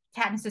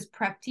Katniss's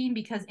prep team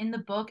because in the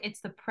book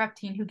it's the prep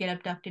team who get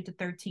abducted to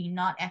 13,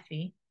 not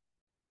Effie.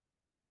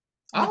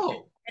 And the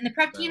Oh, and the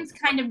prep no. team's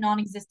kind of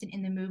non-existent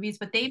in the movies,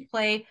 but they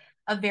play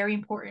a very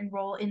important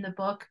role in the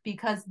book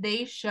because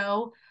they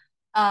show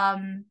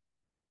um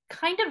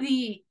kind of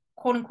the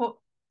quote unquote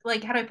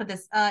like how do I put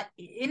this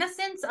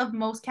innocence of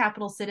most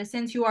capital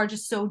citizens who are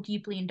just so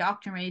deeply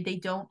indoctrinated they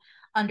don't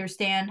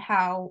understand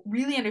how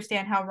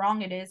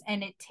wrong it is,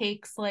 and it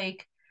takes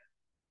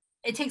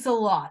a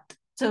lot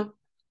to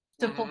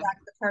pull Mm-hmm. back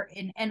the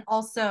curtain. And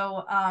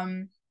also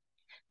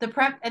the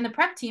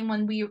prep team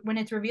when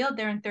it's revealed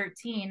there in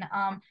 13,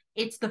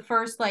 it's the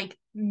first like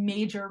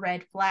major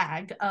red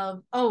flag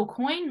of, oh,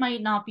 Coin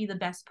might not be the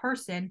best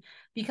person,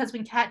 because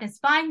when Katniss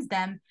finds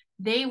them,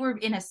 they were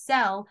in a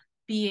cell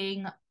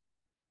being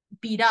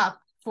beat up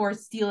for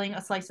stealing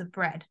a slice of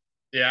bread.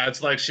 Yeah,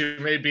 it's like she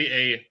may be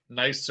a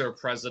nicer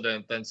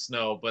president than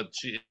Snow, but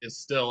she is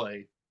still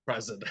a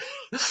president.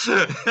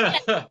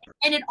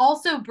 And it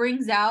also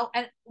brings out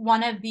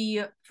one of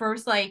the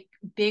first like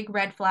big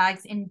red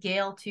flags in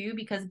Gale too,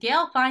 because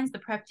Gale finds the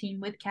prep team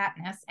with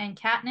Katniss, and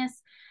Katniss,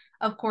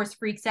 of course,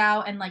 freaks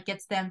out and like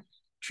gets them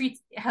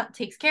treats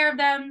takes care of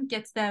them,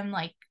 gets them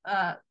like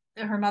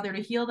her mother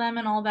to heal them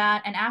and all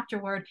that. And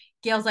afterward,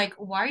 Gale's like,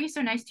 "Why are you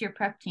so nice to your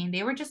prep team?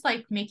 They were just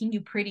like making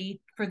you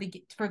pretty for the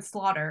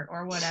slaughter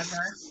or whatever."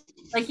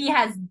 Like he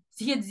had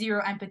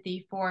zero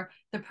empathy for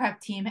the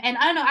prep team. And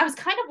I don't know, I was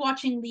kind of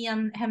watching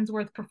Liam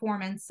Hemsworth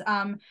performance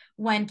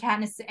when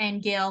Katniss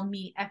and Gale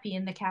meet Effie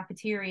in the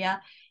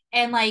cafeteria.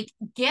 And like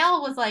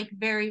Gale was like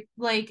very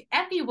like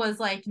Effie was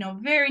like,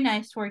 very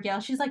nice toward Gale.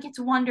 She's like, "It's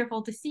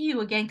wonderful to see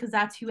you again," because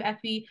that's who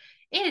Effie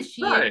is.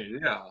 She is Right,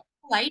 yeah.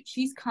 polite.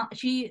 She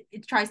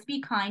tries to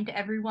be kind to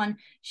everyone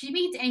she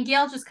meets, and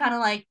Gale's just kind of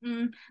like,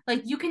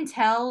 like you can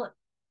tell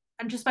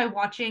just by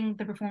watching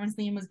the performance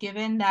Liam was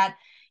given that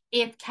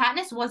if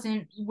Katniss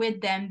wasn't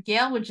with them,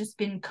 Gale would just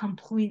been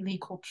completely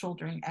cold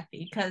shouldering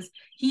Effie because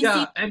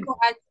Yeah, and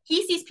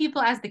he sees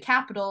people as the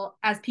capital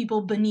as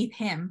people beneath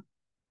him.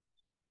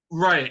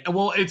 right.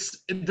 Well,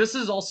 this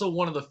is also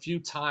one of the few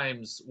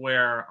times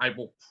where I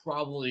will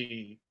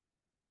probably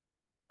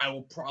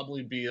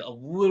be a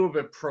little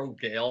bit pro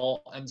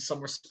Gale in some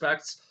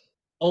respects,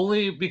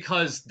 only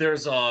because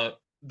there's a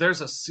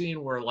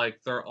scene where like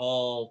they're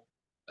all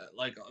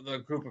like the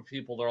group of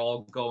people they're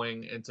all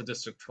going into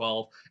District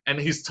 12, and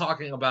he's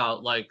talking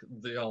about like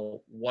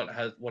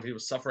what he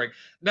was suffering.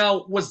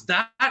 Now, was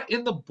that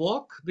in the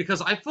book?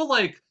 Because I feel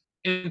like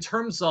in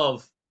terms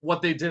of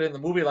what they did in the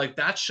movie, like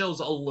that shows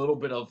a little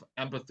bit of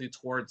empathy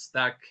towards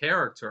that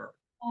character.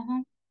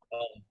 Uh-huh.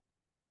 Um,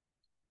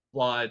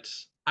 but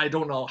I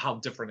don't know how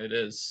different it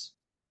is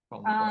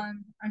from the book.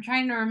 I'm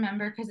trying to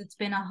remember because it's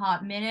been a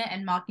hot minute,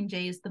 and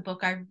Mockingjay is the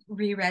book I've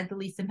reread the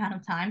least amount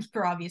of times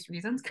for obvious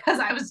reasons. Because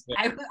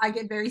Yeah. I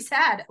get very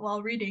sad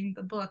while reading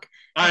the book.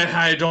 And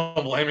I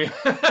don't blame you.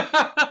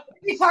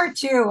 part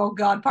two, oh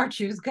god, part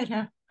two is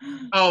gonna.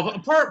 Oh,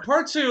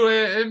 part two,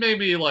 it made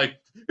me like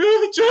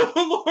Jennifer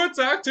Lawrence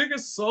acting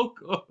is so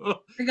good. My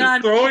Just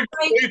god, throwing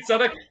like, plates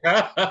at a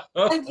cat.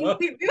 like we went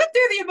through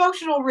the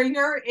emotional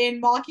ringer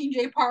in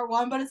Mockingjay Part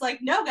One, but it's like,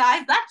 no,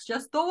 guys, that's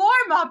just the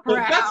warm up Well,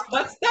 round.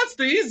 that's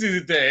the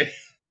easy day.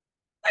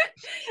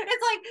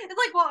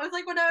 It's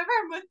like whenever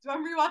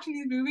I'm rewatching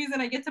these movies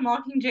and I get to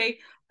Mockingjay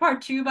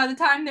Part Two, by the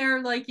time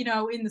they're like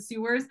in the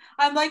sewers,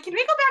 I'm like, can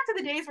we go back to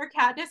the days where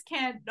Katniss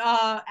can't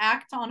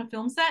act on a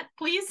film set,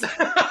 please?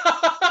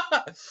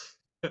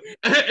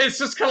 It's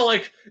just kind of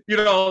like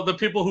the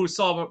people who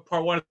saw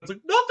part one. It's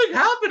like nothing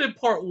happened in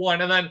part one,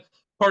 and then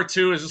part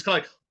two is just kind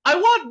of like I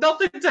want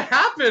nothing to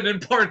happen in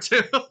part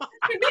two. Can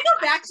we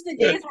go back to the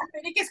days where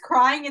Finnick is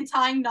crying and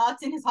tying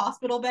knots in his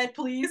hospital bed,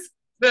 please?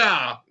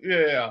 Yeah.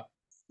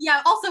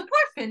 Yeah, also poor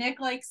Finnick,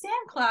 like Sam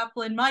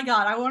Claflin, my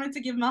god, I wanted to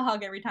give him a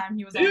hug every time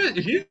he was on.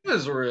 He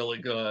was really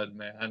good,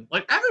 man.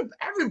 Like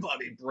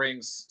everybody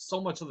brings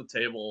so much to the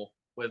table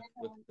with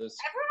this.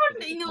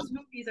 Everyone in those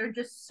movies are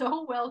just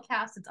so well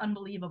cast, it's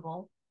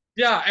unbelievable.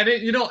 Yeah, and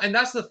and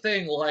that's the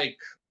thing. Like,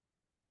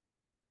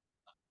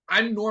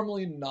 I'm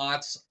normally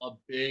not a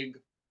big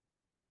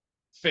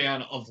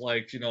fan of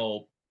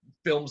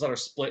films that are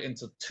split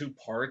into two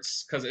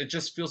parts because it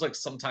just feels like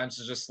sometimes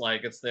it's just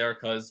like it's there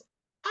because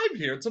I'm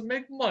here to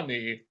make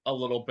money a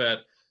little bit.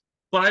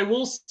 But I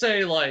will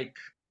say, like,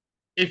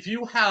 if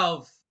you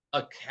have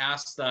a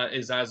cast that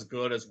is as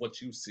good as what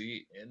you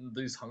see in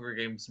these Hunger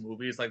Games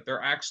movies, like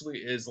there actually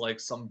is like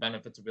some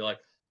benefit to be like,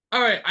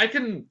 all right, I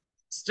can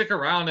stick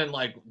around and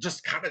like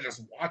just kind of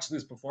just watch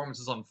these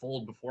performances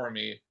unfold before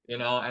me,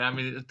 And I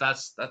mean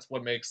that's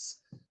what makes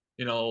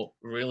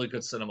really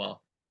good cinema,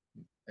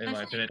 in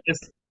my opinion.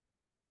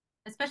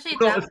 Especially at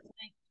that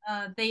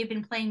point, they've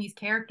been playing these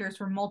characters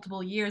for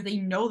multiple years. They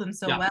know them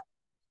so well.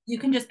 You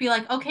can just be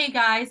like, okay,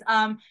 guys,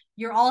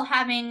 you're all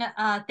having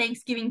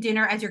Thanksgiving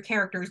dinner as your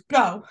characters.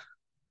 Go.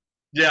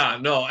 Yeah,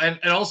 no, and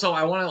also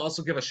I want to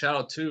also give a shout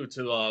out too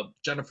to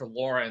Jennifer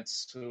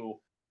Lawrence, who,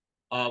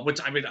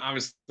 which I mean,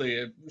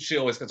 obviously she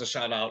always gets a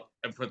shout out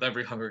with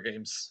every Hunger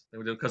Games that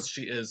we do because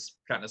she is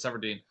Katniss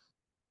Everdeen.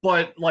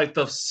 But like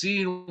the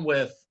scene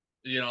with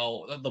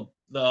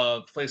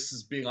the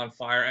places being on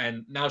fire,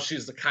 and now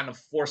she's the kind of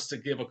forced to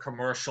give a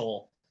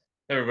commercial.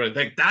 Everybody,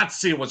 like that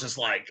scene was just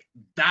like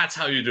that's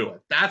how you do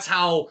it. That's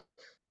how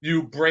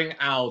you bring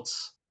out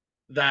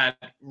that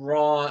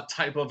raw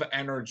type of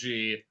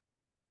energy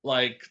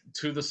like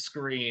to the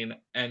screen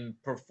and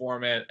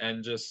perform it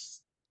and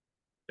just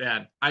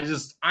yeah I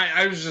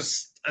was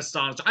just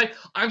astonished.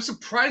 I'm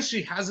surprised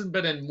she hasn't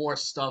been in more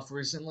stuff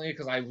recently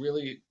because I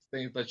really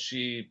think that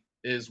she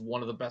is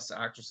one of the best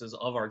actresses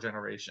of our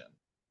generation.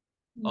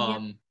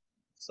 Yep.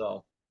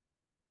 So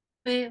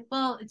But,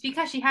 well, it's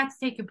because she had to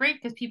take a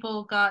break because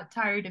people got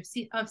tired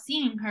of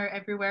seeing her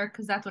everywhere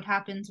because that's what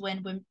happens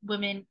when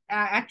women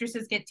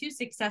actresses get too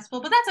successful.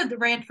 But that's a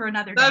rant for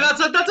another day. That's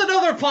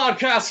another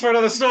podcast for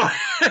another story.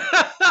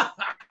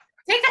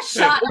 Take a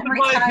shot every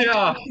time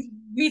yeah.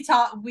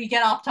 we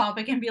get off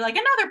topic and be like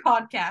another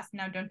podcast.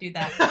 No, don't do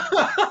that.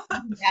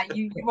 Yeah,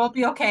 you won't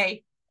be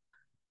okay.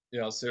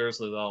 Yeah,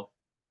 seriously though.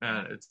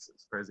 Man, it's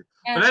crazy.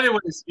 But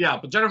anyways, yeah,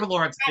 but Jennifer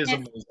Lawrence is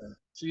amazing.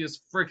 She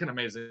is freaking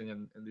amazing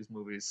in these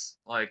movies.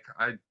 Like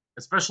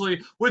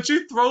especially when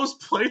she throws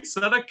plates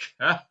at a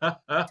cat.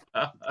 That's not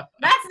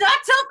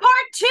till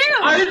part two.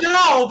 I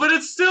know, but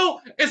it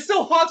still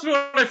haunts me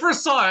when I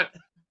first saw it.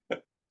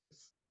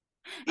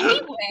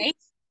 Anyway,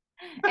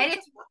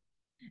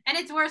 and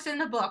it's worse in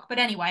the book. But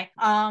anyway,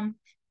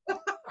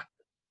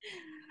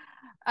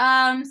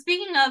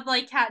 speaking of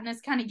like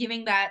Katniss kind of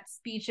giving that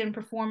speech and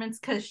performance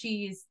because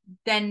she's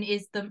then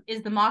is the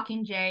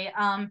Mockingjay.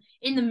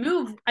 In the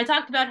move, I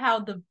talked about how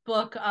the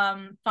book,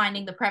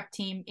 finding the prep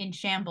team in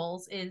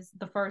shambles is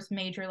the first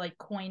major like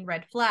coin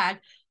red flag,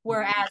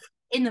 whereas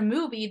in the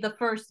movie, the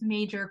first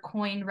major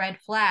coin red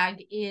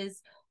flag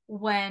is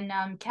when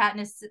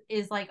Katniss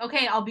is like,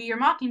 okay, I'll be your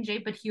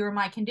Mockingjay, but here are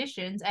my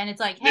conditions, and it's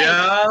like, hey,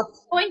 I'm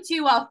going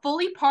to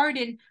fully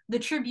pardon the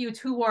tributes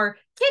who were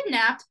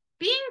kidnapped,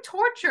 being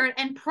tortured,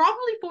 and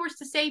probably forced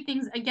to say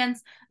things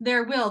against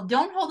their will.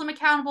 Don't hold them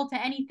accountable to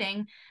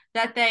anything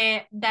that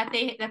they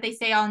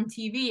say on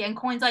TV. And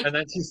Coin's like, and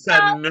then she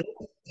said no.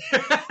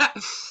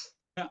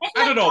 I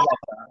don't know about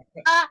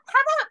that. How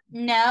about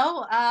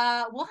no?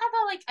 We'll have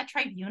a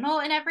tribunal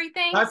and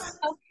everything.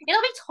 So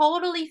it'll be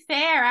totally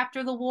fair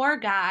after the war,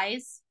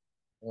 guys.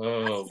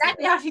 That's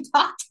exactly how she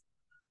talked.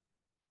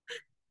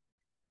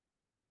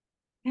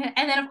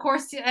 And then, of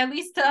course, at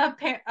least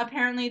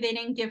apparently they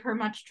didn't give her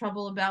much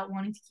trouble about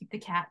wanting to keep the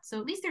cat. So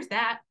at least there's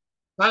that.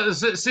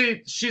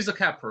 See, she's a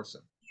cat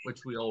person, which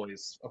we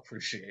always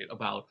appreciate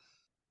about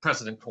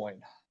President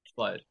Coin.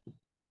 But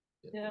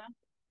yeah.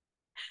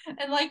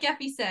 And like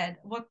Effie said,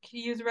 what could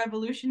use a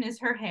revolution is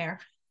her hair.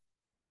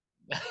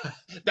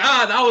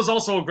 that was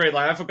also a great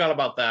line. I forgot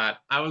about that.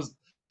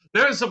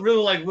 There's some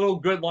really like little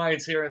good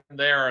lines here and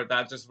there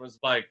that just was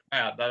like,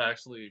 man, that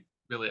actually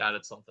really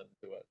added something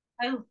to it.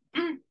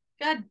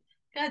 God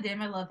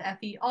damn, I love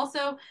Effie.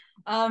 Also,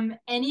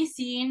 any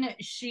scene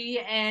she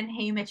and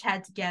Haymitch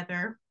had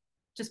together,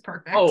 just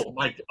perfect. Oh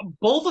my,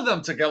 both of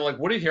them together, like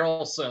Woody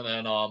Harrelson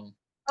and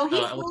Oh,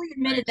 he fully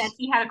admitted that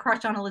he had a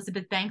crush on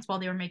Elizabeth Banks while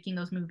they were making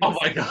those movies. Oh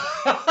my god.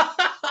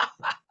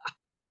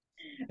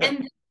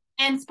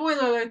 and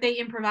spoiler alert, they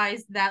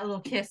improvised that little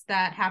kiss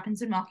that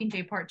happens in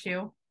Mockingjay Part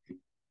 2.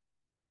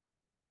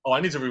 Oh,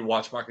 I need to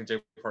rewatch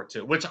Mockingjay Part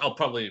 2, which I'll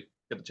probably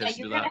get a Yeah, chance to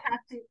you're do gonna that.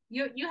 have to.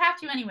 You have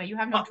to anyway. You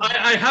have no I, choice.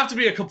 I have to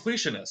be a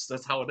completionist.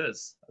 That's how it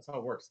is. That's how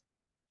it works.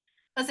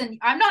 Listen,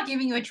 I'm not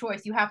giving you a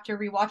choice. You have to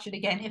rewatch it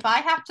again. If I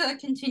have to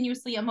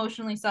continuously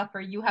emotionally suffer,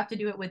 you have to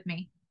do it with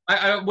me.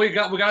 We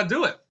gotta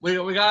do it. We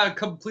gotta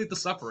complete the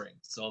suffering.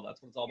 So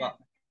that's what it's all Yeah, about.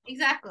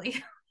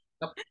 exactly.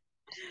 Yep.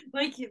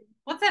 Like,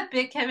 what's that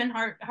bit Kevin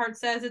Hart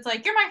says? It's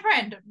like, you're my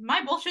friend.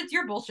 My bullshit's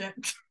your bullshit.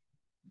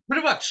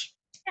 Pretty much.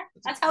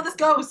 That's how this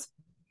goes.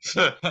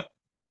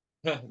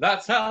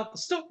 That's how the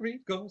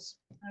story goes.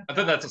 Oh, I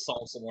think God. that's a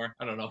song somewhere.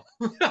 I don't know.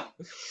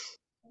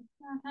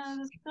 That's how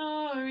the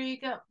story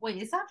goes.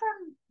 Wait, is that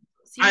from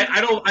I, series?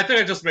 I don't. I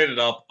think I just made it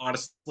up.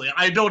 Honestly,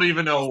 I don't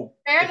even know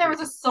There if was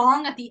a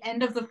song at the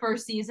end of the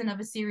first season of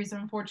a series of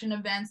unfortunate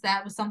events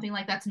that was something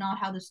like "That's not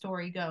how the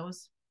story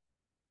goes."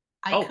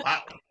 I Oh could,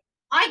 wow.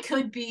 I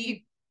could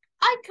be,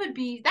 I could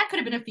be. That could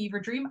have been a fever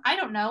dream. I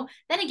don't know.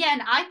 Then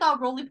again, I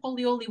thought Roly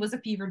Poly was a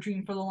fever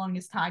dream for the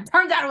longest time.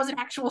 Turns out it was an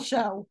actual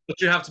show.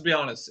 But you have to be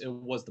honest. It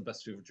was the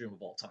best fever dream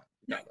of all time.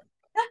 You got it.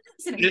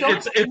 Listen, I It, don't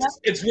it's remember.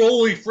 it's it's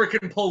roly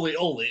freaking poly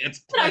oly.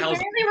 It's I Playhouse.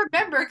 barely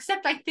remember,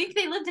 except I think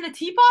they lived in a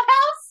teapot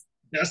house.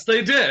 Yes,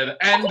 they did, I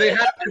and think they they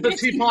had lived the in a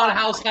teapot teapot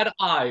house house. had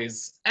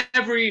eyes.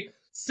 Every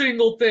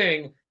single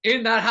thing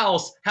in that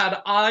house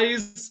had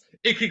eyes.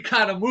 It could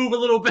kind of move a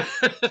little bit.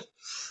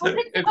 Was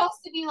it It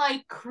supposed to be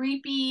like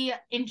creepy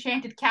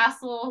enchanted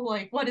castle?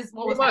 Like what pretty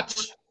was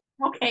much,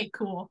 happening? Okay,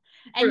 cool.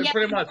 And yet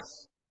pretty much.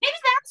 maybe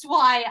that's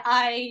why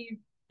I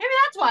maybe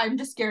that's why I'm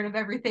just scared of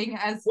everything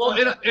as Well,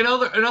 a in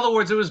other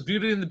words, it was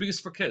Beauty and the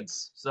Beast for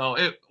kids. So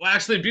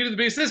actually Beauty and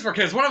the Beast is for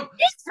kids. What?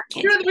 it's for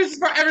kids. Beauty and the Beast is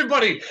for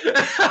everybody.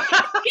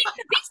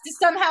 The Beast is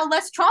somehow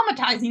less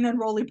traumatizing than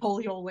Roly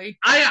Poly.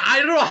 I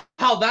don't know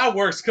how that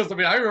works because I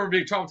mean I remember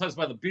being traumatized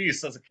by the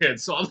Beast as a kid.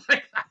 So I'm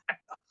like,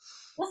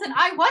 Listen,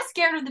 I was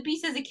scared of the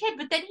Beast as a kid,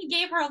 but then he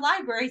gave her a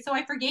library, so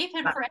I forgave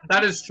him for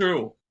that everything. is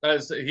true. That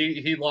is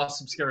he lost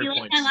some scary He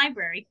liked my points.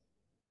 library.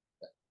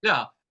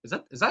 Yeah, is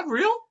that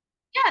real?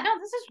 Yeah, no,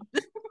 this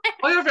is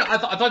Oh yeah,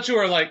 I thought you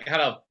were like had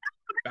a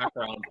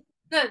background.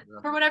 the Yeah.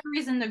 for whatever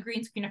reason the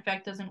green screen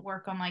effect doesn't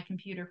work on my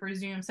computer for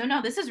Zoom. So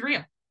no, this is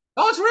real.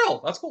 Oh, it's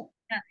real. That's cool.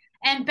 Yeah.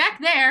 And back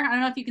there, I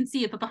don't know if you can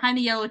see it, but behind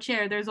the yellow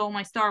chair, there's all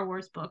my Star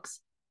Wars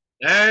books.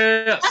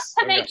 Yes. To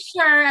There we go. make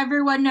sure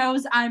everyone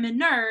knows I'm a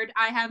nerd,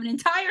 I have an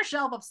entire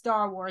shelf of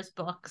Star Wars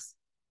books.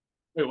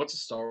 Wait, what's a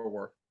Star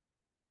Wars?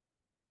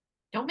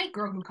 Don't make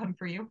Grogu come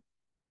for you.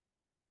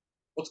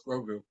 What's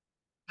Grogu?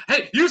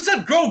 Hey, you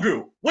said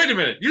Grogu. Wait a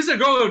minute. You said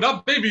Grogu,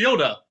 not Baby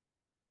Yoda.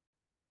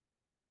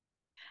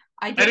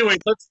 I did. Anyway,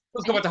 let's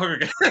I go did. back to Hunger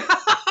Games.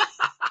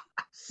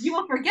 You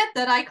will forget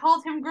that I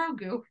called him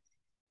Grogu.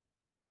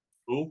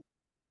 Who?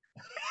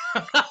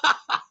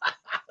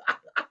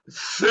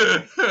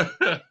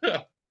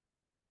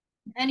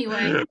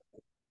 Anyway,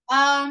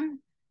 um,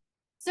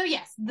 so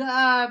yes,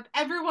 the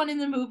everyone in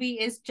the movie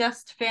is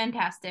just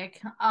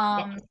fantastic.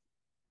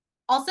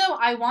 Also,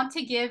 I want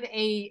to give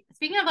a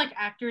speaking of like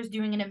actors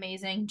doing an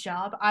amazing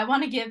job, I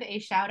want to give a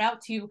shout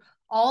out to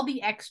all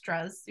the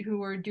extras who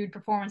were doing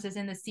performances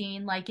in the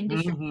scene, like in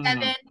District Mhm.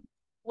 7,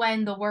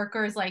 when the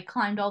workers like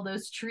climbed all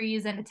those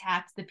trees and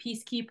attacked the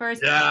peacekeepers.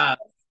 Yeah.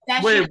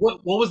 That shit, Wait,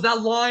 what was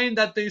that line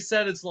that they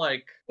said? It's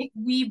like if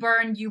we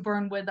burn, you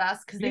burn with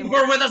us, because they you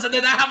were were with us, and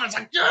then that happens.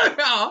 Like yeah,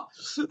 that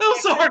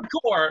was so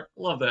hardcore.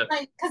 Love that.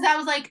 like, because that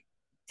was like,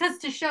 because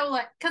to show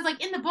like, because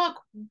like in the book,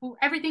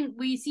 everything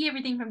we see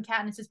everything from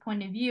Katniss's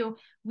point of view,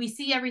 we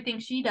see everything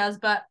she does,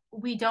 but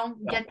we don't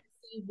Yeah. get to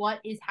see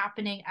what is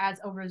happening as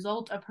a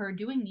result of her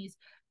doing these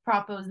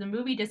propos. The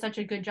movie does such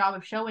a good job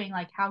of showing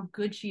like how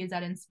good she is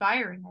at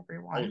inspiring Oh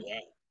everyone. yeah.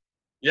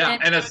 Yeah,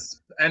 And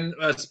and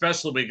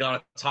especially we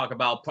gotta talk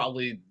about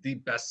probably the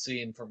best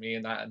scene for me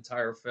in that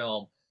entire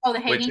film, oh, the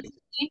which hanging is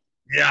scene.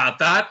 yeah,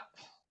 that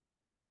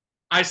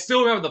I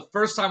still remember the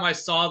first time I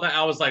saw that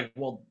I was like,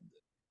 well,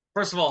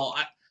 first of all,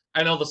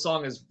 I know the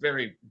song is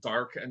very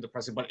dark and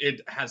depressing, but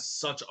it has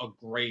such a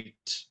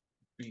great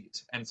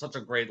beat and such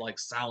a great like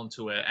sound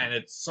to it, and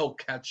it's so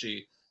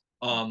catchy.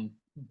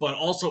 But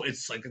also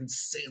it's like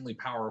insanely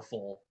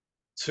powerful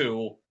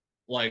to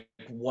like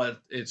what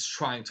it's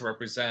trying to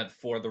represent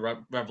for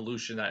the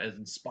revolution that it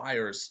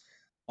inspires.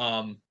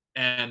 And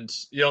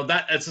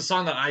that it's a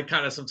song that I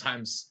kind of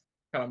sometimes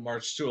kind of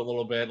march to a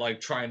little bit,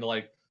 like trying to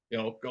like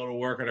go to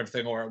work and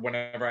everything, or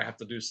whenever I have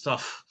to do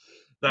stuff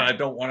that I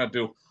don't want to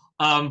do.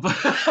 But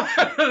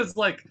it's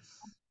like,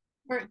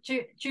 For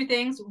two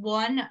things.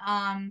 One,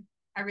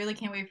 I really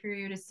can't wait for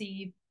you to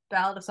see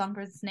Ballad of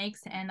Songbirds and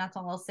Snakes, and that's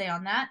all I'll say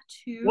on that.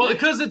 well, Two,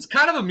 because it's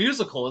kind of a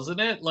musical, isn't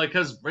it? Like,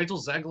 because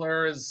Rachel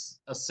Zegler is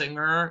a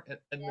singer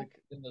in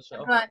the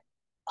show. but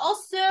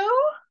also,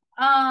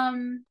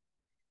 um,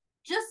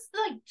 just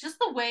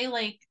the way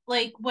like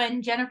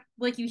when Jennifer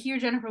like you hear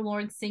Jennifer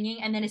Lawrence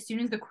singing, and then as soon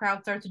as the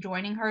crowd starts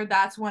joining her,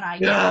 that's when I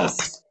get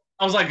Yes,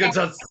 I was like, and, it's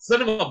a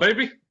cinema,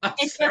 baby. and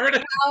There it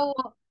is. how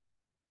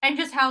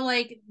just how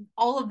like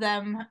all of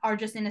them are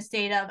just in a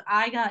state of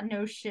I got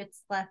no shits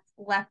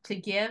left to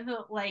give.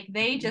 Like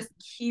they just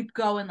keep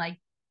going. Like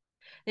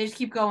They just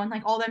keep going.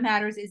 Like all that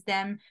matters is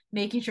them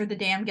making sure the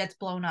dam gets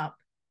blown up.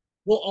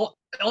 Well,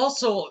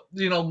 also,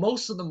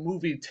 most of the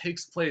movie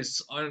takes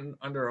place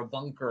under a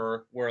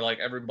bunker where like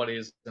everybody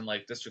is in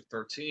like District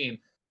 13.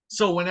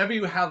 So whenever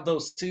you have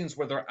those scenes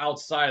where they're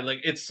outside, like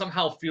it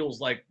somehow feels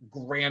like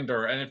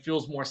grander and it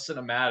feels more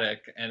cinematic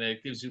and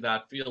it gives you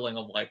that feeling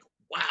of like,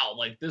 wow,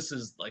 like this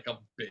is like a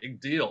big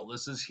deal.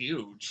 This is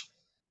huge.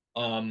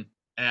 Um,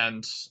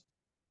 and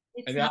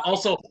It's and yeah, not.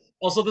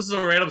 also this is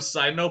a random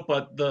side note,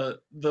 but the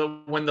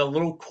when the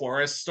little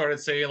chorus started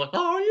saying like,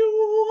 are you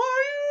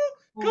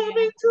Oh yeah.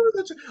 coming to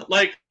the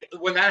like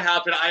when that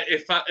happened,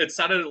 it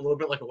sounded a little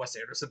bit like a Wes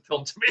Anderson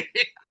film to me.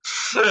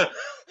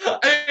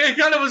 It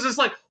kind of was just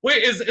like,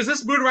 wait, is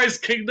this Moonrise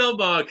Kingdom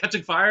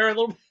catching fire a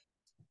little bit?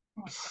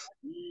 Oh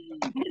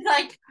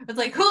my God. It's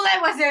like who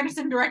let Wes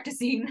Anderson direct a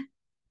scene?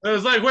 It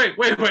was like, wait,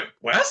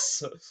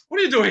 Wes, what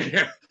are you doing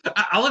here?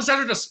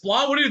 Alexander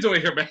Desplat, what are you doing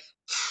here,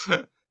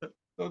 man?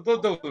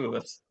 Don't do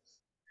this.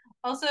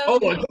 Also,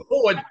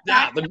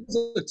 Yeah, the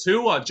music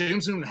too.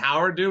 James Newton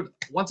Howard, dude.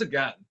 Once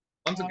again,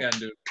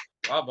 dude.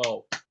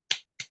 Bravo,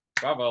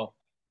 bravo.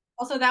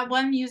 also that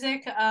one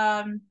music,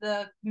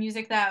 the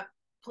music that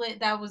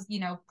was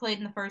played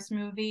in the first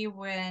movie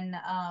when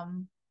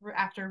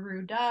after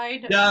Rue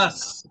died.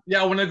 Yes,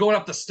 yeah. When they're going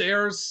up the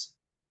stairs.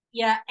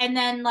 Yeah, and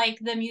then like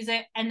the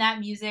music and that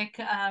music,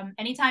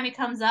 anytime it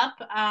comes up,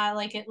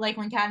 like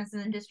when Katniss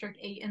is in District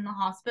 8 in the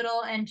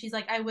hospital and she's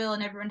like, I will,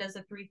 and everyone does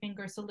a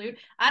three-finger salute.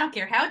 I don't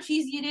care how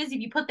cheesy it is,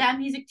 if you put that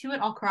music to it,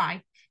 I'll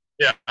cry.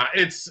 Yeah,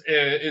 it's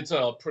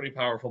a pretty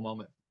powerful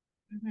moment.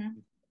 Mm-hmm.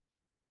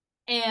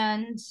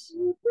 And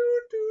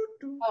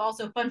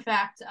also, fun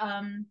fact,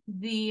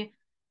 the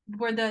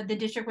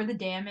district where the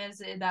dam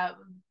is,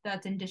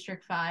 that's in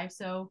District 5.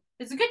 So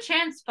there's a good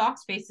chance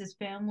Foxface's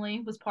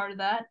family was part of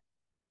that.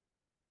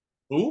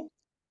 Who?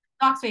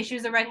 Foxface, she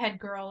was a redhead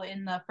girl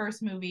in the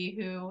first movie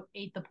who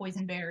ate the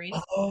poison berries.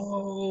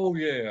 Oh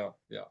yeah.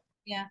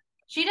 Yeah.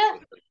 She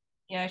does.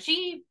 Yeah,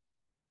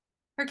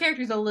 her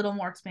character's a little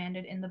more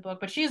expanded in the book,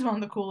 but she's one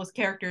of the coolest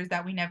characters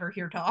that we never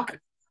hear talk.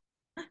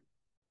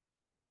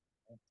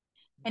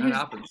 And That whose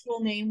happens.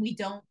 actual name we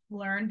don't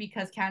learn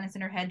because Katniss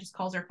in her head just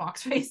calls her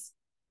Foxface.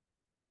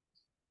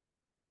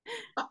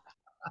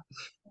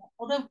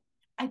 Although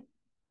I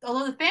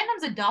although the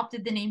fandoms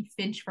adopted the name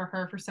Finch for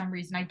her for some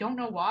reason. I don't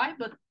know why,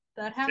 but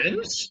that happened.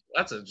 Finch?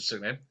 That's an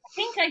interesting name.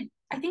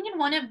 I think in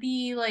one of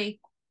the like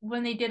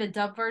when they did a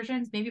dub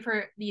versions, maybe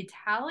for the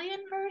Italian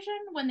version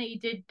when they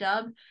did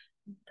dub,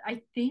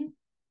 I think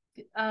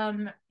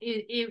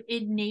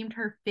it named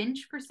her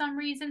Finch for some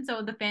reason.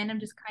 So the fandom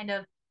just kind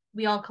of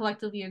we all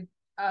collectively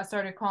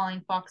started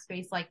calling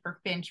Foxface like for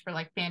Finch for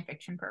like fan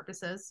fiction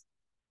purposes.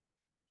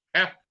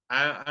 Yeah,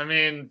 I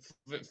mean,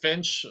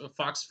 Finch,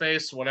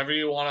 Foxface, whatever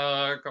you want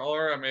to call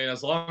her. I mean,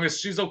 as long as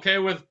she's okay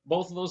with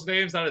both of those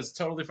names, that is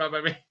totally fine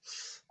by me.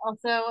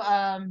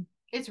 Also,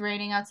 it's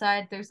raining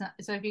outside. There's not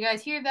so if you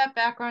guys hear that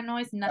background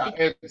noise, Yeah,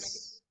 nothing.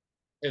 it's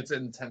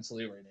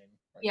intensely raining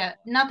right Yeah,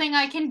 nothing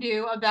I can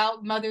do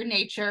about Mother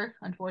Nature,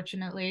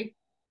 unfortunately.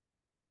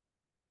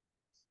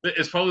 now.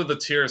 It's probably the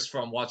tears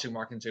from watching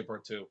Mockingjay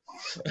Part 2.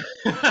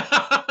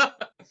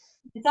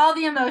 It's all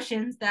the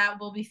emotions that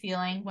we'll be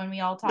feeling when we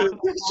all talk about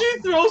She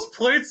throws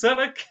plates at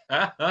a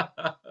cat.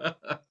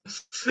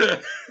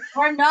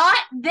 We're not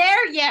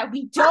there yet.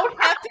 We don't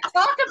have to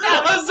talk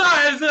about it. I'm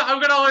sorry. I'm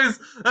gonna always.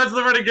 That's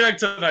the running gag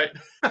tonight.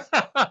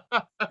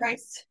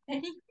 Christ.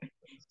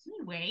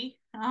 Anyway,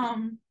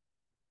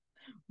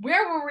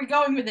 where were we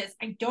going with this?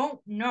 I don't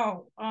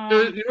know.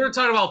 You were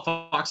talking about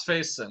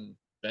Foxface and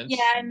Yeah, Bench.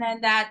 and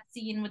then that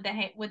scene with the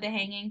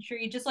hanging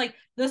tree, just like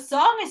the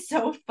song is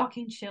so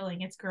fucking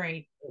chilling. It's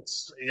great.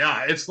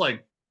 It's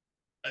like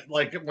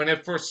when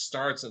it first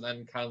starts and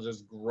then kind of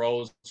just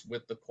grows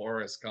with the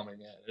chorus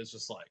coming in. It's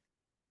just like,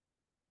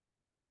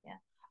 Yeah.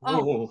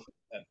 Oh,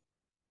 oh,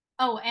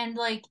 oh, and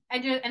like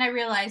I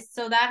realized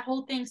so that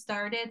whole thing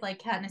started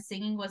like Katniss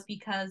singing was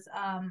because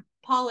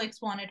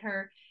Pollux wanted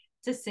her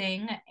to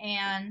sing.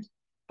 And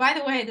by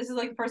the way, this is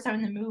like the first time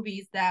in the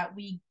movies that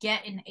we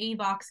get an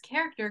Avox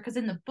character because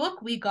in the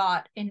book we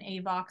got an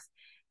Avox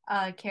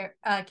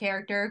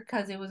character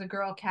because it was a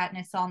girl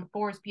Katniss saw in the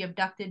forest be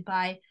abducted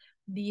by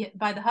the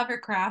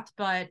hovercraft,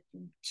 but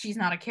she's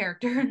not a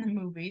character in the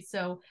movie.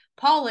 So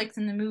Pollux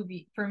in the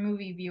movie for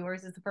movie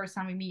viewers is the first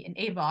time we meet an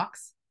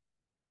Avox.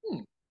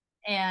 hmm.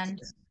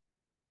 And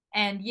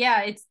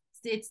yeah, it's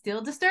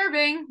still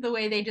disturbing the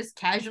way they just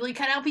casually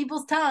cut out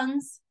people's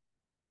tongues.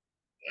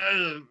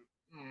 Mm,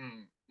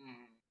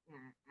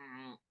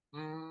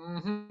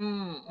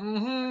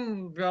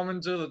 mm,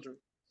 coming to the truth.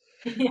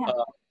 Yeah.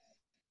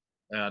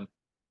 And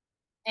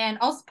And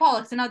also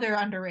Pollux, another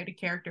underrated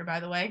character, by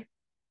the way.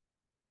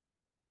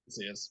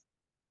 he is.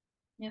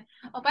 Yeah.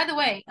 Oh, by the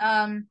way,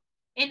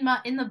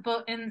 in the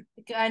book, and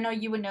I know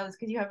you would know this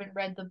because you haven't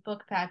read the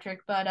book, Patrick,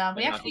 but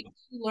we actually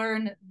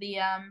learn the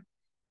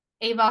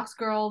Avox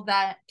girl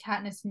that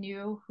Katniss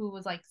knew who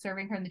was like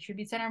serving her in the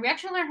tribute center. We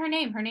actually learn her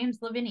name. Her name's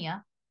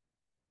Lavinia.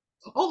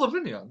 Oh,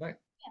 Lavinia, nice.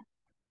 Yeah.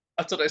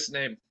 That's a nice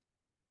name.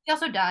 She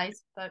also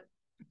dies, but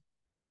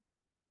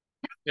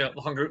Yeah,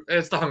 Hunger.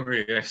 It's the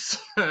Hungry Games.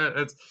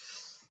 Uh,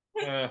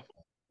 Yeah,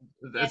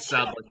 it's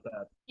sad like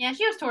that. yeah,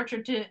 she was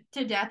tortured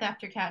to death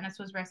after Katniss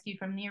was rescued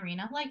from the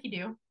arena, like you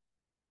do.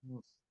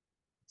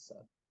 Sad.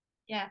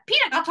 Yeah,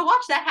 Peter got to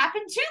watch that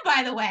happen too,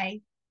 by the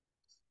way.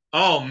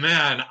 Oh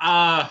man.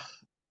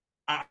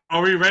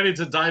 Are we ready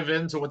to dive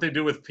into what they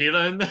do with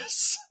PETA in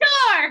this?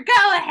 Sure,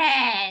 go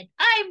ahead.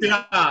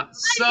 Yeah. I'm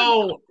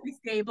So pretty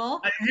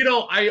stable. I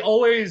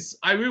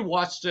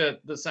rewatched it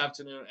this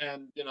afternoon,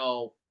 and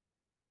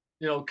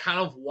kind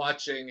of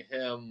watching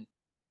him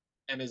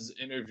and his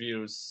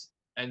interviews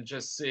and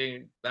just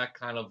seeing that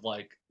kind of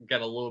like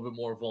get a little bit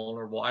more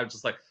vulnerable. I'm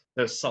just like,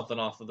 there's something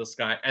off with this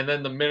guy. And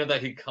then the minute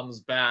that he comes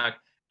back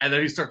and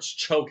then he starts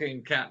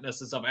choking Katniss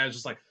and stuff, and it's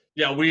just like,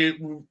 yeah, we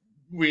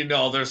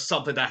know there's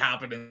something that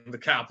happened in the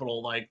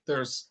Capitol. Like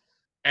there's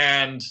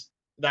and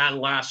that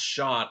last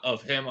shot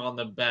of him on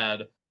the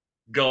bed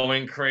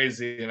going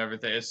crazy and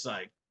everything. It's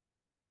like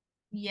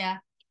Yeah.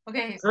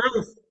 Okay.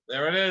 proof.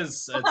 There it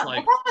is. It's We'll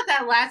like talk about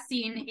that last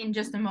scene in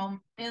just a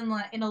moment, in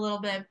a little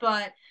bit,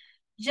 but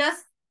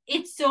just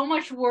it's so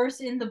much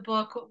worse in the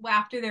book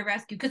after their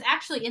rescue, because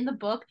actually in the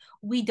book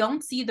we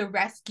don't see the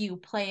rescue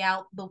play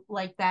out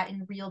like that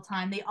in real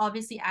time. They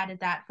obviously added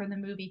that for the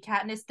movie.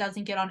 Katniss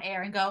doesn't get on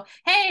air and go,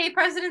 hey,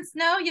 President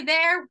Snow, you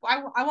there?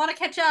 I want to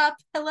catch up,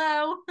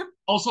 hello.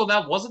 also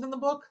that wasn't in the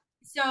book.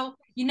 So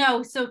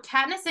so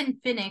Katniss and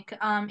Finnick,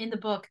 in the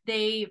book,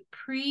 they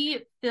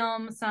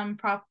pre-film some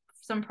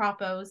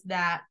propos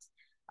that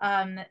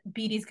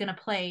Beatty's gonna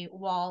play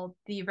while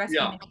the rescue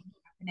Yeah. mission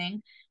is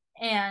happening,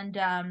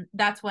 and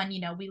that's when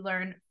we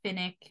learn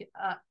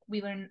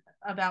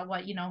about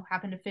what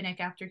happened to Finnick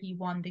after he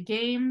won the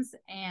games,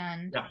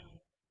 and Yeah.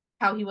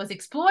 how he was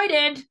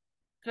exploited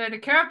by the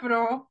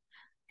Capitol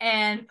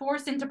and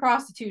forced into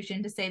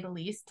prostitution, to say the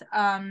least.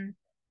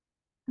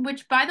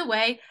 Which, by the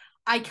way,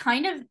 I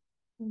kind of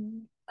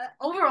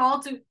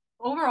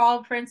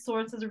overall Prince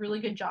Swords does a really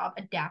good job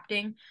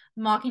adapting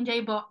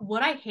Mockingjay, but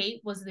what I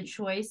hate was the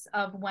choice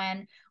of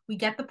when we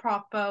get the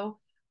propo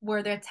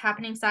where that's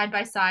happening side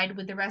by side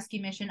with the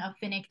rescue mission of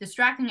Finnick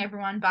distracting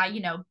everyone by,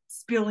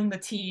 spilling the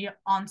tea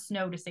on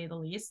Snow, to say the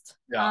least.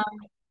 Yeah.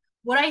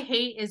 What I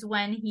hate is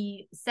when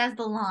he says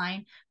the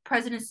line,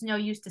 President Snow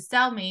used to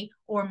sell me,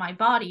 or my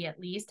body at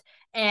least,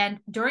 and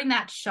during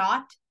that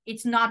shot,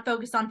 it's not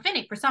focused on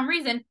Finnick. For some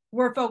reason,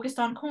 we're focused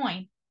on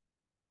Coin.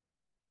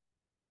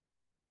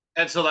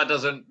 And so that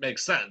doesn't make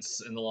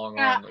sense in the long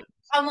Yeah, run.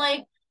 I'm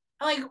like,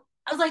 like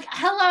I was like,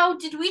 hello,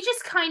 did we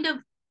just kind of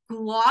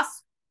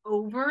gloss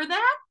over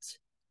that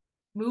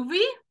movie?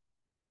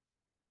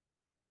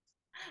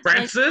 Like,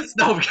 Francis?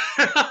 No.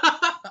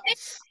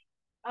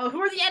 oh,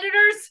 who are the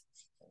editors?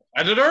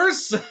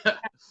 Editors?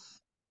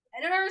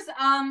 Editors,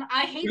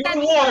 I hate Good that.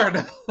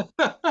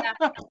 lord.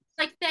 Yeah.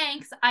 Like,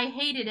 thanks, I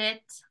hated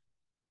it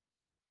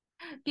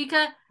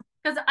because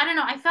I don't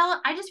know,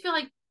 I just feel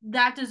like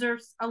that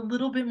deserves a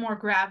little bit more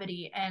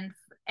gravity and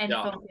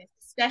Yeah. focus,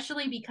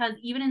 especially because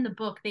even in the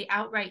book they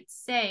outright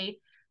say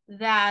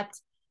that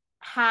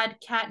had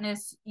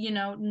Katniss,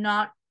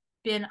 not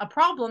been a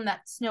problem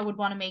that Snow would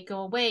want to make go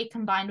away,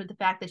 combined with the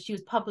fact that she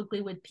was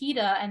publicly with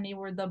PETA and they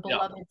were the Yeah.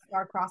 beloved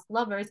star-crossed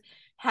lovers,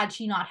 had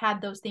she not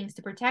had those things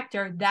to protect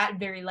her, that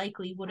very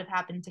likely would have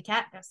happened to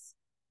Katniss.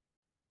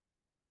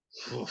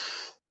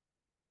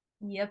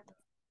 Yep.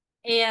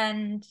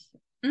 And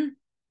mm,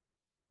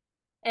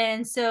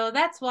 and so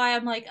that's why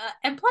I'm like,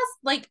 and plus,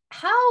 like,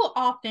 how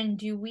often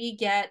do we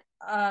get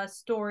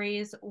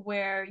stories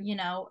where,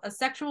 a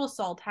sexual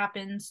assault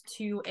happens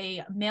to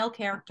a male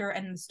character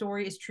and the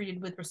story is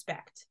treated with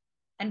respect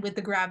and with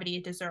the gravity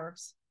it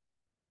deserves?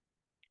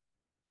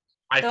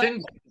 I So,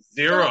 think so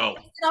zero.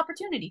 it's an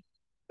opportunity.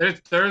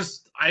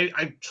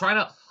 I try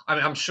to. I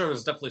mean, I'm sure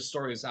there's definitely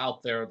stories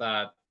out there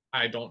that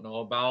I don't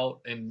know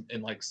about in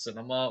like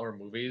cinema or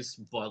movies,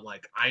 but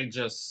like I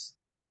just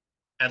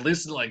at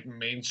least in like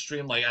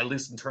mainstream, like at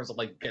least in terms of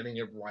like getting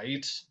it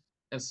right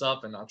and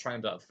stuff, and not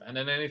trying to offend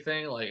in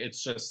anything. Like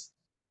it's just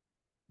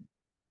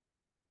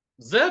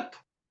zip,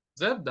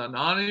 zip.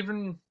 Not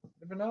even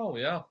know.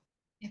 Yeah,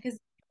 Because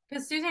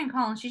Suzanne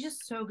Collins, she's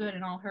just so good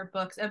in all her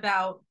books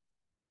about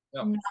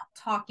yeah. not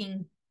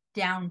talking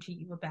down to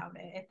you about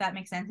it, if that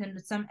makes sense,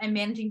 and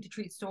managing to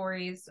treat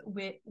stories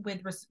with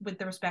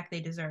the respect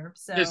they deserve.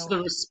 It's So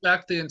the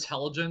respect, the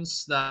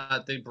intelligence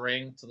that they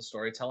bring to the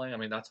storytelling. I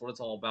mean, that's what it's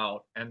all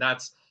about, and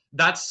that's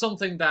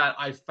something that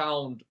I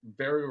found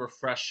very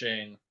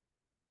refreshing,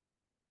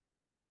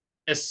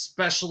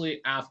 especially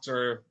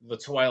after the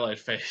Twilight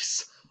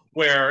phase,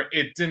 where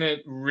it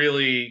didn't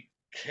really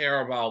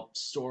care about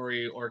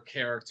story or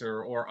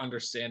character or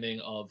understanding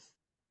of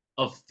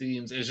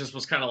themes. It just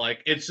was kind of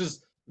like it's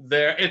just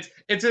there.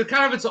 It's a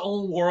kind of its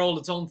own world,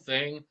 its own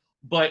thing.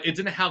 But it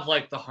didn't have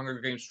like the Hunger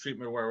Games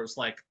treatment where it was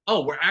like,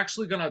 oh, we're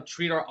actually gonna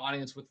treat our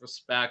audience with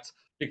respect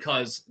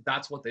because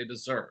that's what they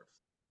deserve.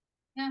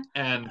 yeah,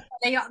 And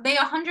they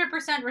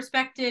 100%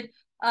 respected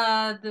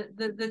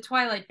the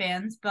Twilight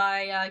fans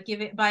by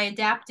by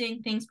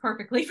adapting things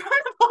perfectly from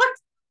the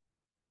books.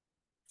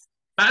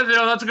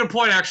 that's a good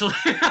point, actually.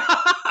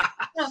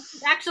 No,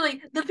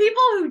 actually, the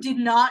people who did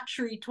not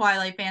treat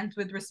Twilight fans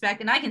with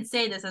respect, and I can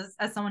say this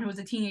as someone who was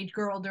a teenage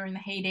girl during the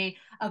heyday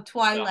of Yeah.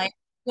 Twilight,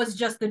 was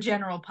just the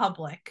general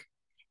public.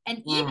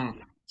 And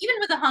Mm. even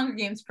with the Hunger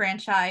Games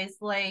franchise,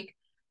 like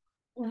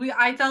we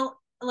I felt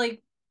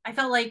like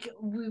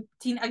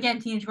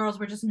teenage girls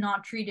were just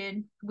not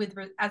treated with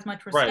as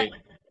much respect,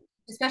 Right.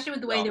 especially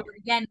with the way Yeah. they were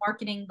again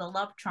marketing the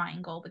love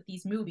triangle with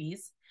these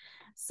movies.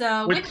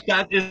 So, which Which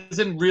that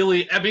isn't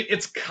really. I mean,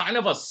 it's kind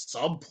of a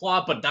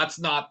subplot, but that's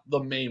not the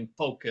main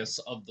focus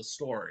of the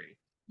story.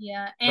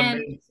 yeah, The and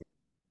main.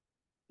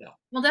 Yeah.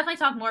 we'll definitely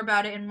talk more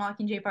about it in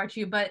Mockingjay Part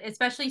 2, but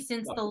especially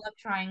since Yeah. the love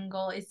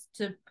triangle is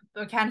to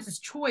Candace's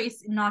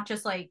choice, not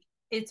just like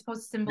it's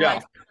supposed to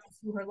symbolize Yeah.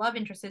 who her love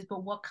interest is,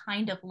 but what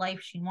kind of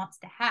life she wants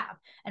to have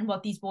and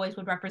what these boys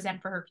would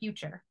represent for her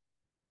future.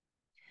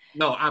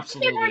 No, Get more into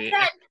absolutely.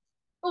 that.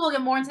 We'll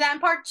get more into that in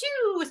part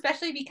two,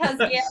 especially because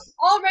Gail's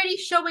already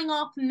showing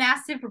off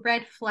massive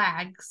red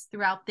flags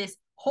throughout this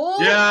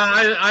Yeah,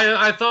 whole.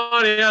 I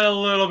thought he had a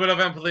little bit of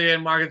empathy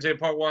in Mockingjay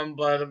Part 1,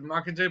 but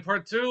Mockingjay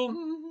Part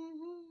 2.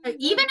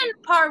 Even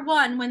in part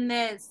one, when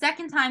the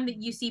second time that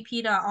you see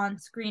Peta on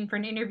screen for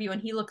an interview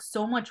and he looks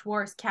so much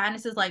worse,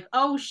 Katniss is like,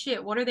 "Oh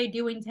shit, what are they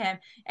doing to him?"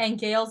 And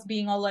Gail's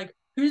being all like,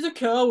 "He's a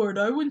coward.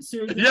 I wouldn't say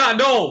anything." Yeah,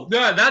 no,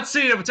 yeah, that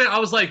scene in particular, I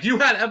was like, you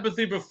had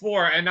empathy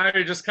before, and now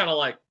you're just kind of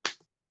like,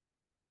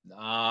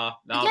 nah,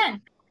 nah.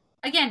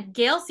 Again,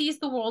 Gale sees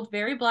the world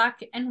very black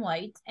and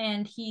white,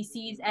 and he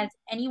sees as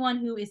anyone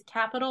who is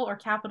capital or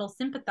capital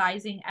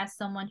sympathizing as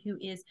someone who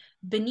is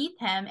beneath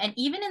him. And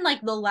even in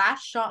like the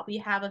last shot we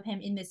have of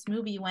him in this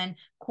movie, when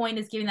Coin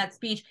is giving that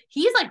speech,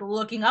 he's like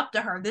looking up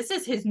to her. This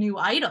is his new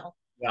idol,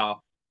 Yeah.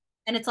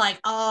 and it's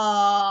like,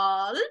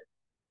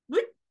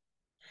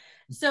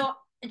 so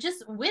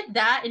just with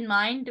that in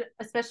mind,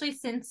 especially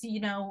since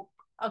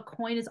a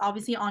Coin is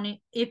obviously on it,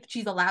 if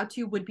she's allowed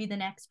to, would be the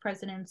next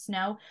President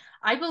Snow.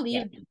 I Yeah.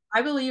 believe,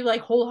 I believe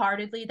like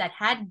wholeheartedly that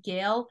had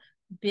Gale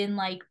been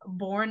like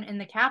born in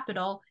the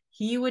capital,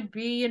 he would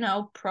be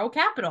pro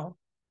capital.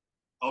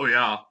 Oh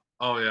yeah.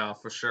 Oh yeah,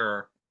 for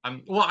sure.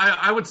 Well,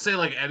 I would say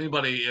like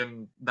anybody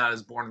in that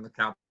is born in the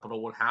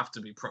capital would have to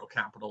be pro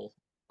capital.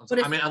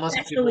 But I mean, unless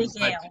people especially just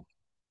like, Gale,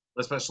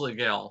 especially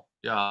Gail.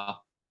 Yeah.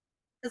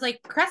 because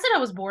like Cressida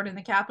was born in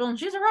the capital and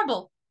she's a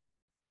rebel.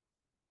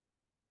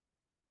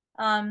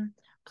 Um,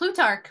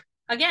 Plutarch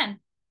again,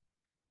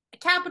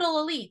 capital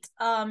elite.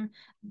 By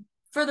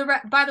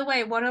the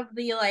way, one of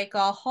the like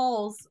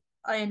halls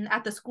in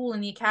at the school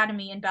in the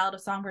academy in Ballad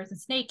of Songbirds and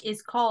Snake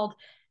is called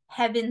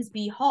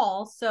Heavensby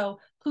Hall. So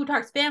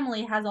Plutarch's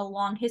family has a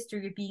long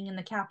history of being in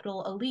the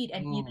capital elite,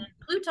 and even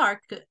Mm.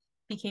 Plutarch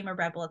became a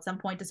rebel at some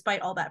point,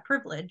 despite all that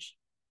privilege.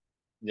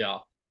 Yeah.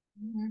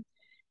 Mm-hmm.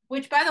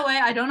 Which, by the way,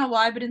 I don't know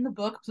why, but in the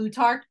book,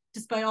 Plutarch,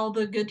 despite all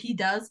the good he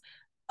does,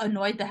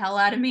 annoyed the hell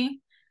out of me.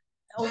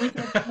 Only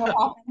more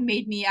often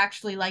made me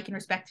actually like and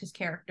respect his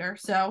character.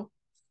 So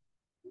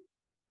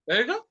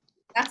There you go.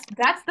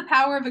 that's the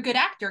power of a good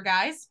actor,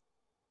 guys.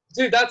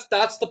 See, that's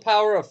the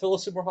power of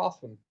Phyllis Super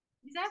Hoffman.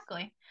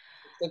 Exactly.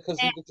 Because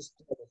And, he could just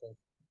do everything.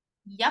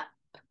 yep.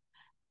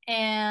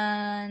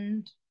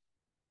 And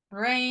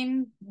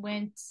brain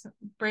went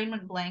brain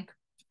went blank.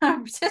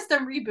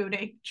 System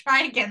rebooting.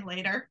 Try again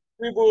later.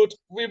 Reboot,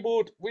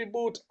 reboot,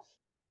 reboot.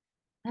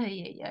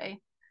 Ay, ay,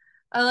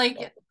 ay.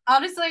 Like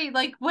honestly,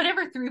 like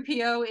whatever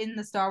 3PO in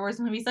the Star Wars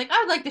movies, like I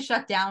would like to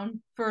shut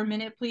down for a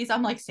minute, please.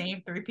 I'm like,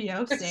 same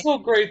 3PO, It's same. so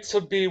great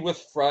to be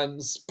with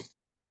friends.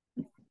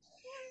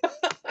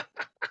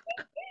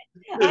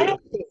 I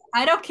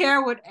I don't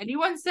care what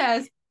anyone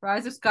says.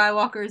 Rise of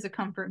Skywalker is a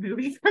comfort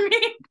movie for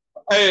me.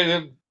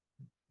 Hey,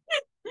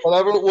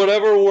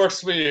 whatever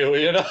works for you,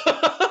 you know.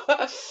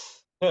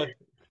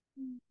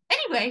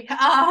 Anyway,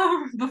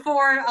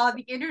 before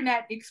the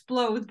internet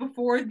explodes,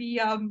 before the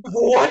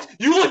What?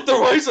 You like the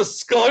Rise of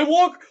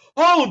Skywalker?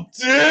 How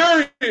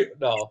dare you?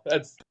 No,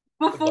 that's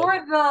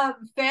before the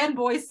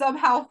fanboys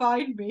somehow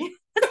find me.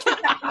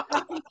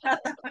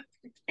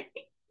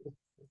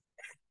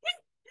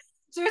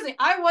 Seriously,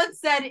 I once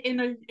said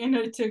in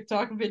a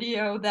TikTok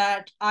video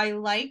that I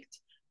liked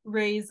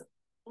Rey's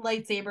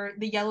lightsaber,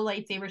 the yellow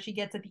lightsaber she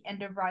gets at the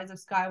end of Rise of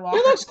it Skywalker.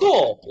 looks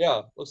cool.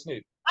 Yeah, looks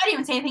neat. I didn't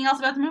even say anything else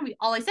about the movie.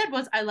 All I said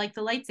was I liked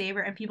the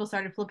lightsaber, and people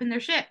started flipping their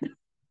shit.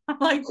 I'm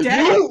like,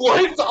 dang. You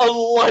liked a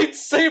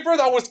lightsaber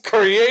that was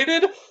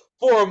created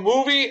for a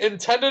movie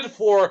intended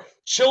for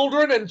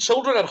children and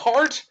children at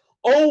heart?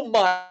 Oh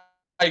my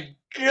god!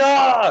 You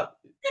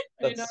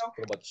know, That's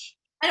pretty much.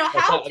 I know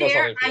That's how how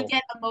dare I I feel.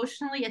 get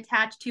emotionally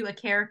attached to a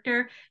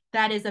character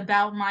that is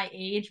about my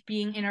age,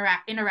 being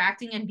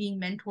interacting and being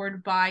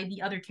mentored by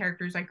the other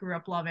characters I grew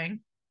up loving.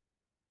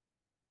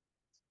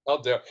 How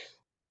dare?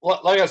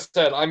 Like I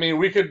said, I mean,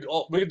 we could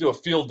do a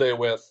field day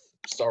with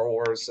Star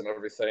Wars and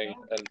everything,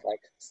 and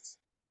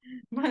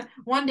like,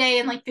 One day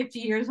in like 50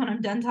 years when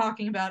I'm done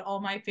talking about all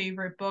my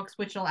favorite books,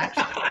 which will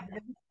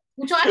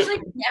actually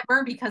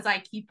never because I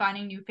keep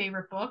finding new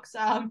favorite books.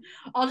 I'll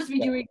just be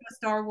yeah. doing a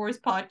Star Wars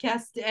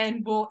podcast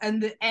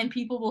and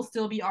people will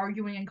still be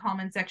arguing in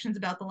comment sections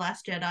about The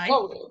Last Jedi.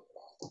 Oh,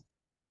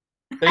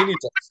 They need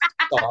to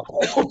stop.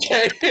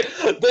 Okay,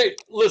 they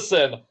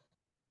listen.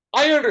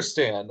 I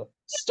understand.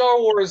 Star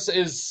Wars.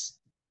 There's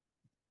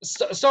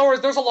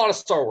a lot of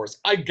Star Wars.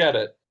 I get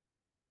it.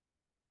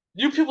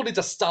 You people need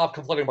to stop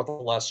complaining about the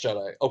Last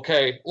Jedi.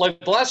 Okay, like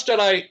the Last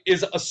Jedi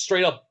is a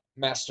straight up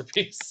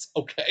masterpiece.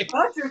 Okay,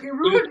 Patrick, it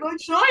ruined my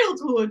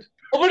childhood.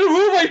 I'm gonna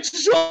ruin my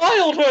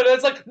childhood. And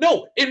it's like,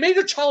 no, it made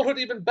your childhood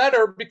even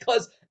better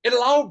because it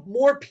allowed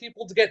more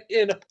people to get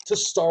into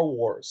Star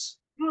Wars.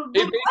 It But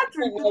made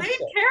Patrick, people the love main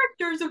stuff.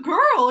 character is a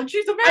girl, and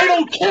she's I American.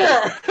 don't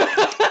care.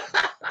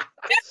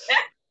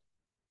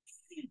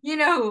 You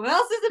know who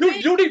else is a you,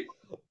 main you need,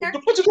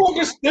 character? but you don't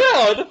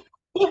understand.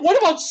 But what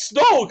about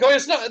Snoke? I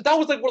mean, that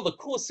was like one of the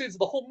coolest scenes of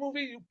the whole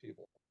movie. You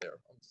people there.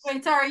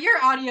 Wait, sorry,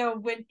 your audio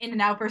went in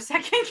and out for a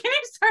second. Can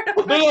you start No,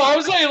 over? no, I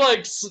was saying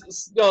like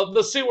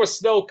the scene where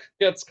Snoke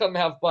gets cut in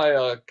half by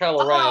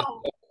Kylo Ren,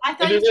 Oh, I and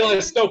thought you you said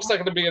realize Snoke's not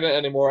going to be in it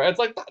anymore. It's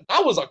like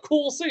that was a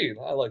cool scene.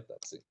 I like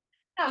that scene.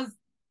 that was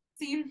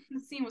scene. The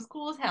scene was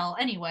cool as hell.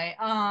 Anyway,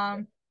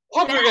 that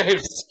Hunger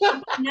Games.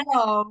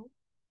 no,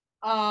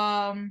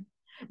 um,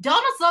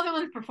 Donald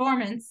Sutherland's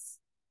performance.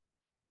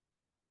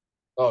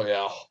 Oh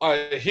yeah,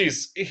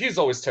 he's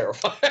always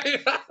terrifying.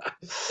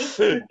 It's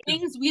the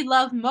things we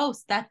love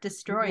most that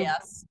destroy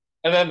us.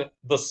 And then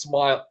the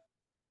smile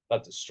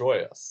that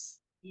destroy us.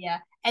 Yeah,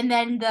 and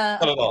then the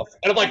Cut of it course, off.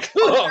 And I'm and, like,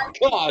 oh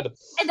god.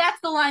 and that's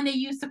the line they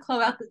used to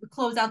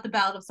close out the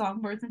Ballad of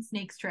Songbirds and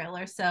Snakes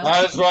trailer. So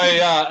That's right.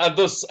 Yeah.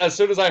 As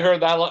soon as I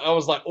heard that, I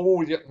was like,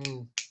 oh yeah,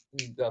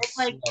 it's that's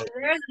like smart.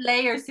 there's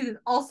layers to this.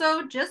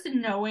 Also, just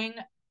knowing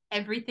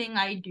everything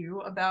I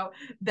do about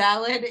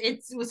Ballad,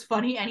 it was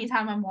funny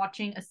anytime I'm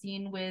watching a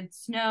scene with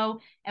Snow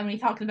and when he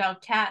talks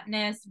about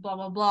Katniss, blah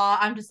blah blah.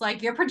 I'm just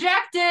like, you're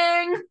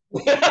projecting.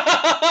 Go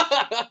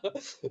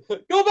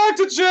back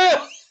to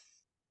jail.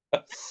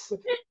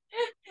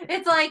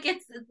 It's like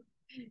it's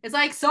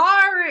like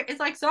sorry, it's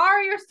like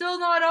sorry, you're still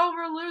not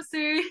over,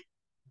 Lucy.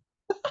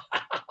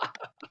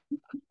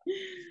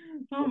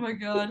 Oh my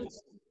god.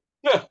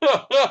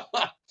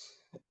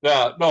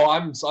 Yeah, no,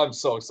 I'm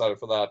so excited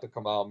for that to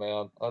come out,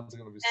 man. That's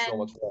gonna be so And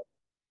much fun.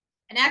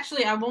 and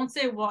actually, I won't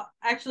say what.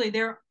 Actually,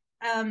 there.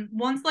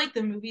 Once like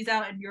the movie's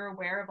out and you're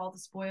aware of all the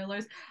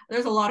spoilers,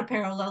 there's a lot of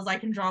parallels I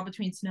can draw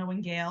between Snow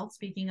and Gale.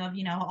 Speaking of,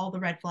 all the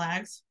red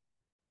flags.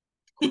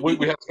 We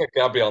have to get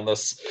Gabby on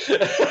this. That's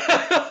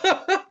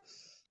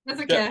Yeah.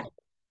 okay.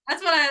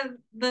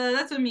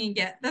 That's what me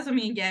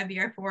and Gabby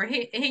are for.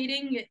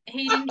 Hating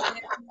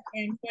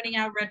and pointing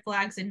out red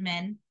flags in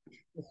men.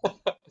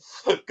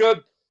 Good,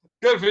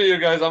 good for you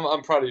guys.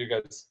 I'm proud of you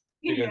guys.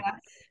 You guys,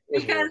 Yeah,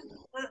 you guys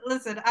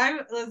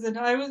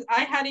because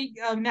I had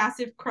a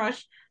massive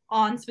crush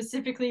on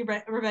specifically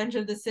Revenge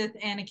of the Sith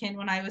Anakin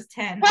when I was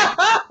 10.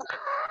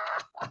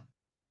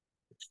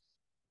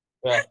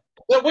 Yeah.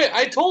 No, wait,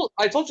 I told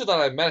you that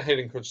I met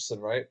Hayden Christensen,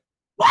 right?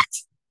 What?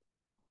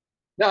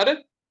 Yeah, I did.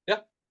 Yeah.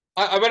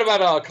 I met him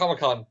at Comic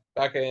Con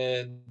back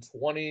in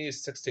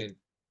 2016.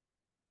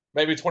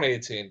 Maybe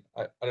 2018.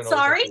 I don't know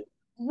Sorry? exactly.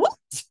 What?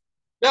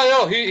 Yeah,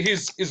 no,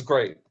 he's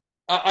great.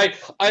 I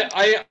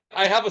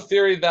have a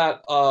theory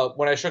that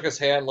when I shook his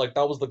hand, like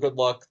that was the good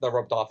luck that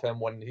rubbed off him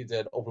when he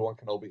did Obi-Wan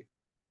Kenobi.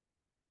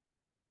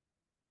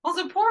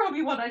 Also, poor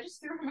Obi-Wan, I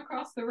just threw him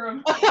across the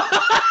room.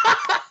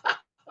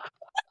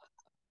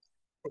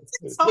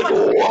 So Like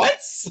much.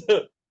 what?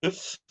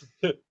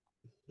 Sorry.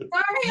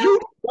 You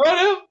heard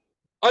him?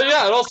 Oh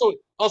yeah, and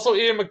also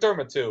Ian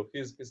McDermott too.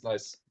 He's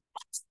nice.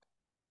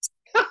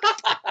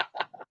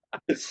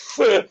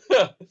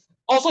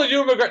 Also,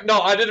 Ewan McGregor.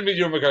 No, I didn't meet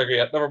Ewan McGregor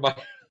yet. Never mind.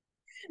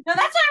 No,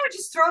 that's why I would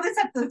just throw this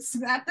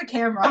at the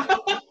camera.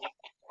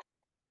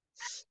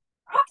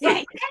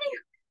 Okay.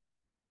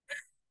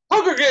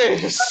 Hunger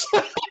Games.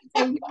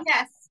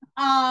 Yes.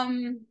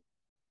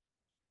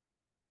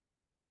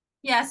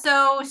 Yeah,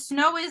 so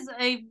Snow is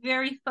a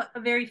very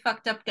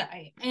fucked up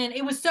guy, and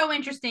it was so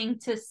interesting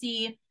to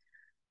see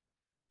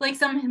like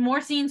some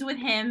more scenes with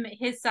him,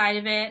 his side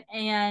of it,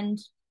 and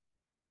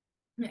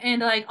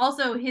like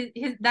also his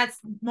that's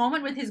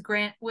moment with his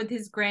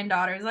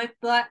granddaughters, like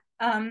where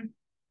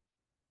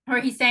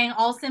he's saying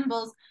all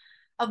symbols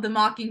of the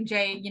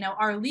Mockingjay,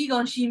 are illegal,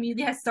 and she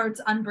immediately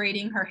starts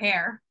unbraiding her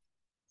hair.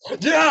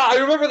 Yeah, I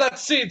remember that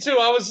scene too.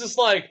 I was just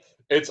like,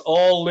 it's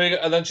all legal,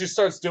 and then she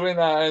starts doing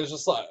that, and it's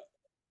just like,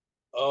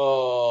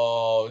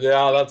 oh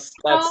yeah, So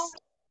that's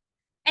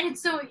and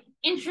it's so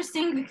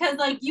interesting because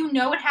like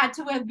it had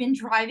to have been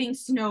driving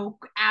Snow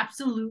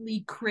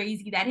absolutely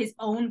crazy that his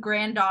own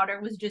granddaughter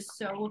was just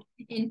so well,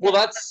 into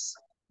that's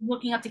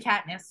looking up to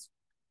Katniss.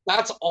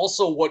 that's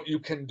also what you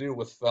can do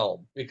with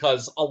film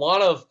because a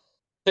lot of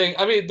thing.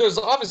 I mean, there's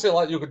obviously a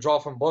lot you could draw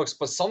from books,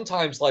 but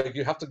sometimes like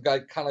you have to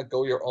kind of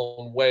go your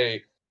own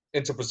way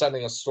into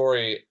presenting a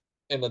story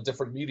in a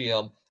different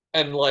medium.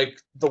 And like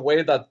the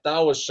way that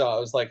was shot, I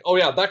was like, oh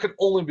yeah, that could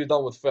only be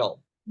done with film.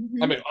 I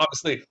Mm-hmm. mean,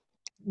 obviously,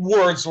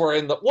 words were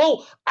in the.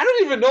 Well, I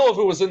don't even know if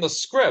it was in the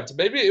script.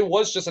 Maybe it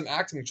was just an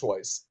acting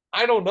choice.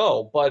 I don't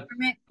know, but I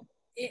mean,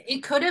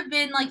 it could have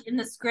been like in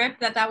the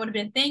script that would have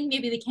been a thing.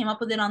 Maybe they came up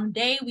with it on the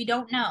day. We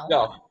don't know,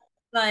 yeah,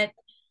 but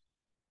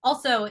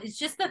Also, it's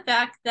just the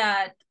fact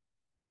that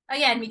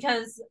again,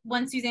 because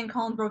when Suzanne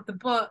Collins wrote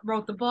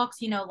the books,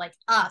 like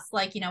us,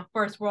 like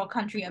first world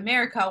country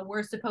America,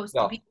 we're supposed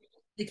to Yeah. be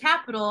the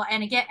capital.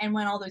 And again, and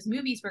when all those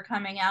movies were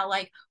coming out,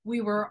 like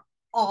we were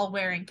all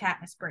wearing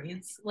Katniss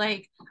braids.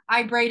 Like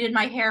I braided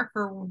my hair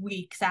for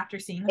weeks after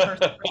seeing the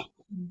first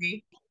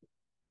movie.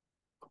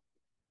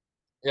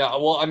 Yeah,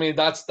 well, I mean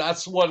that's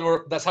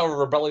how a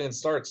rebellion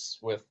starts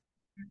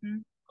Mm-hmm.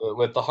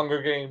 with the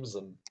Hunger Games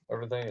and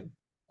everything. And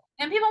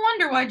And people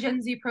wonder why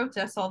Gen Z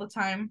protests all the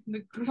time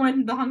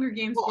when the Hunger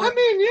Games well, I were.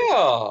 mean,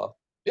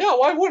 yeah.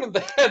 Why wouldn't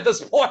they at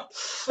this point?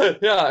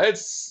 Yeah,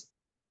 there's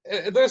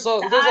a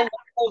lot In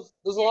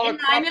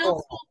of my crap middle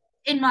going school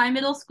in my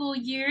middle school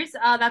years,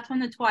 that's when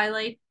the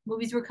Twilight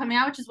movies were coming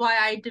out, which is why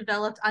I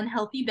developed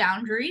unhealthy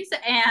boundaries.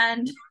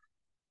 And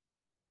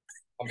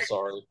on. I'm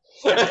sorry.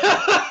 listen,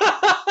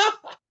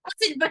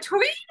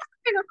 between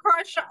having a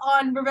crush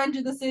on Revenge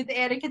of the Sith,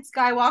 Anakin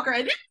Skywalker,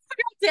 and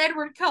then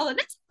Edward Cullen,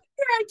 it's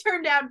where I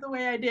turned out the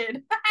way I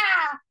did.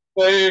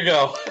 There you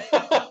go.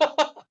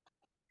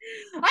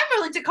 I'm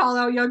willing to call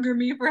out younger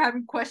me for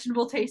having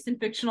questionable taste in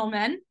fictional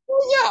men.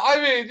 Yeah, I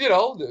mean,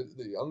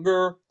 the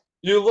younger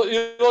you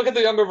look at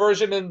the younger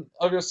version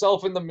of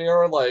yourself in the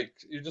mirror, like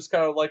you just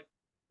kind of like,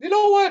 you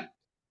know what?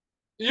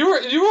 You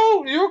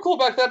were cool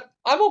back then.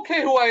 I'm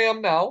okay who I am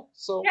now.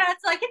 So Yeah,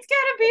 it's like it's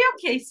gonna be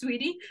okay,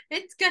 sweetie.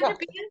 It's yeah. gonna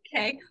be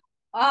okay.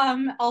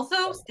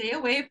 Also stay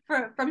away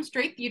from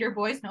straight theater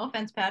boys. No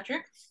offense,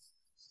 Patrick.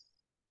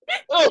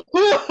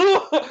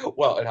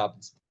 Well, it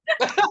happens.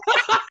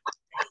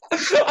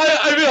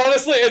 I mean,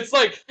 honestly, it's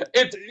like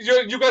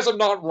you guys are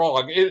not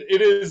wrong.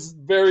 It is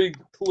very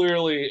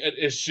clearly an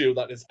issue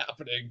that is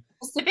happening.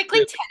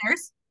 Specifically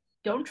tenors.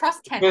 Don't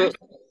trust tenors.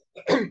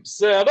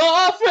 Set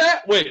off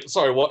it. Wait,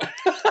 sorry, what?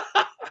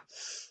 I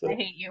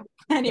hate you.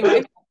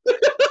 Anyway.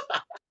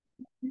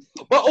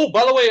 But oh,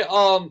 by the way,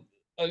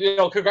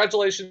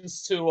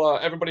 congratulations to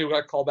everybody who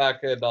got called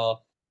back in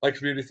my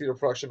community theater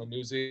production of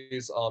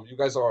Newsies. You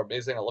guys are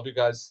amazing. I love you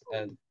guys,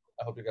 and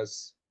I hope you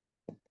guys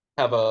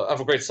have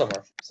a great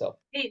summer. So,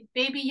 Hey,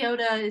 Baby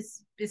Yoda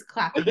is and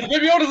clapping. then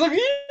Baby Yoda's like, yay!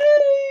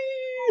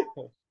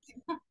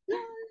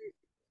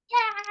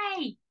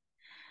 Yay!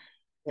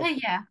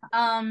 But yeah,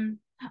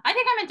 I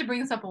think I meant to bring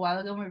this up a while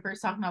ago when we were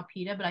first talking about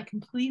PETA, but I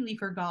completely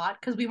forgot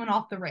because we went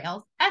off the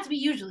rails, as we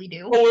usually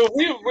do. Well,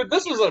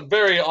 this was a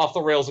very off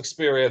the rails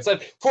experience,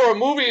 and for a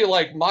movie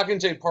like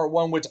Mockingjay Part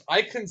One, which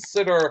I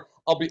consider,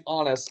 I'll be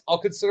honest, I'll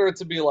consider it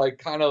to be like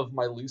kind of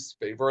my least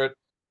favorite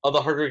of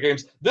the Hunger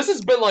Games. This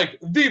has been like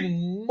the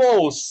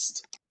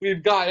most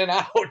we've gotten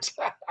out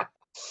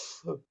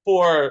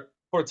for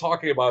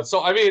talking about it.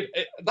 So I mean,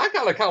 that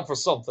gotta count for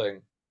something.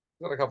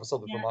 Gotta count for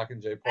something for Yeah.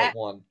 Mockingjay A- Part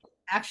One.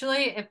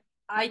 Actually, if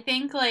I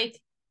think like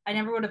I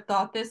never would have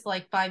thought this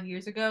like 5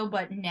 years ago,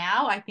 but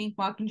now I think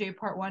Mockingjay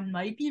Part One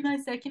might be my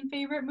second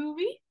favorite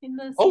movie in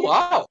the Oh series.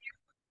 wow!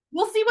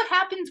 We'll see what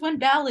happens when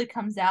Ballad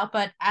comes out,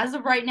 but as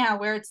of right now,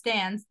 where it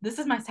stands, this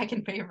is my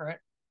second favorite.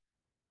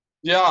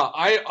 Yeah,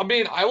 I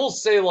mean, I will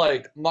say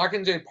like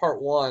Mockingjay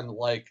Part One,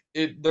 like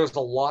there's a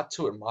lot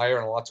to admire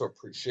and a lot to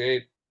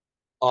appreciate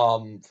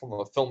from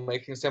a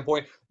filmmaking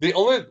standpoint. The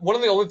only one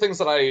of the only things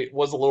that I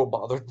was a little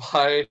bothered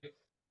by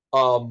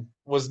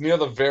was near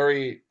the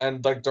very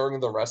end, like during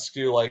the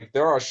rescue, like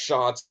there are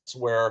shots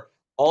where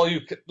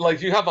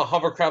like you have a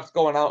hovercraft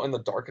going out in the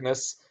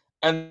darkness,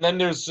 and then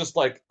there's just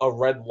like a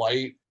red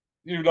light.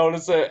 You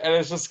notice it, and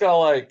it's just kind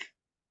of like,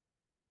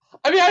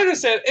 I mean, I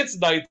understand it's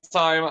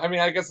nighttime. I mean,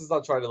 I guess it's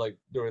not trying to like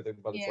do anything,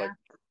 but it's like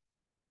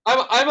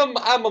Yeah,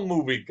 I'm a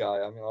movie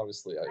guy. I mean,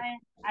 obviously,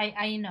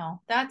 I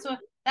know. That's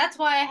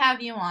why I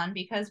have you on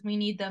because we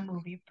need the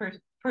movie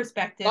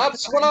perspective.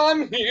 that's what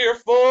I'm here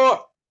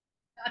for.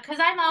 Because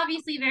I'm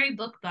obviously very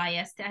book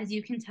biased, as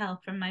you can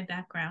tell from my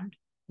background.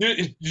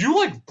 You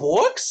like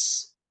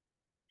books?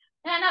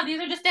 Yeah, no, these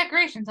are just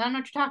decorations. I don't know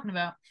what you're talking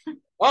about.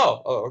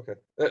 Oh,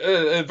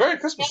 okay. Very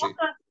Christmassy.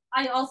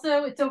 I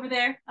also, it's over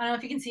there. I don't know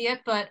if you can see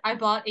it, but I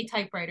bought a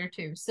typewriter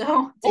too.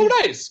 So, Oh,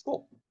 nice.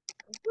 Cool.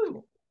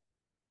 so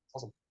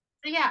Awesome.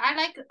 yeah, I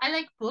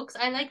like books.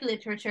 I like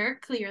literature.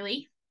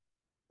 Clearly,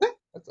 Yeah,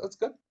 that's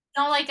good. it's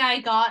not like I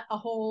got a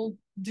whole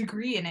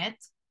degree in it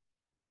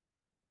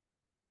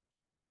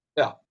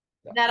Yeah,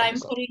 yeah, that I I'm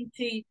understand. putting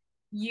to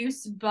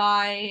use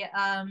by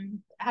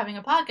having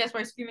a podcast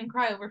where I scream and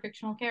cry over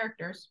fictional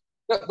characters.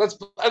 Yeah, that's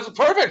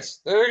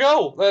perfect. There you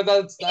go.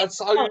 That's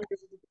how Oh, you.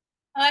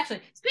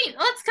 actually, speaking,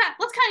 let's kind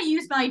of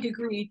use my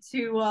degree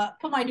to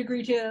put my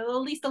degree to at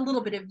least a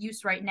little bit of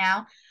use right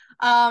now,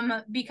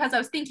 because I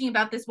was thinking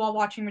about this while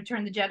watching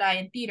Return of the Jedi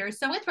in theaters,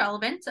 so it's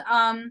relevant.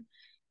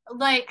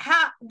 Like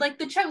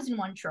the chosen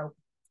one trope.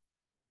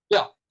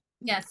 Yeah,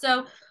 Yeah.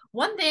 So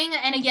one thing,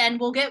 and again,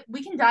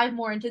 we can dive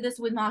more into this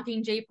with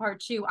Mockingjay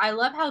Part Two. I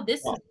love how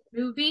this yeah,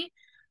 movie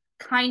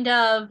kind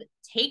of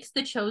takes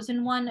the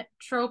chosen one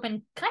trope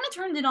and kind of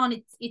turns it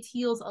on its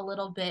heels a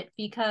little bit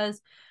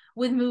because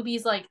with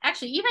movies like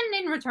actually even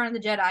in Return of the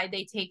Jedi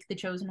they take the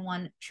chosen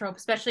one trope,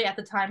 especially at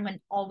the time when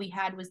all we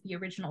had was the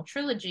original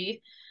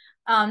trilogy.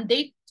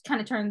 They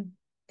kind of turned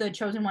the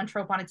chosen one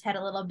trope on its head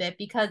a little bit,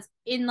 because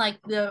in like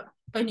the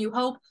A New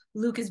Hope,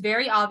 Luke is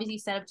very obviously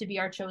set up to be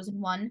our chosen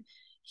one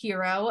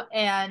hero,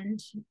 and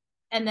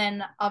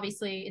then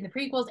obviously in the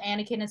prequels,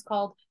 Anakin is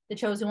called the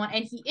chosen one,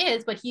 and he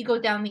is, but he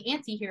goes down the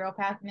anti-hero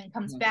path and then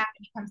comes back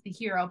and becomes the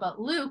hero. But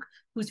Luke,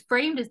 who's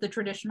framed as the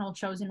traditional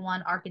chosen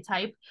one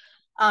archetype,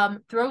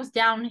 throws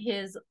down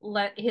his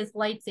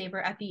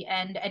lightsaber at the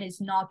end and is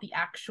not the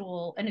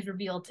actual, and is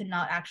revealed to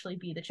not actually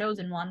be the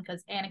chosen one,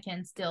 because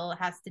Anakin still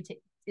has to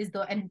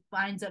and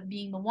winds up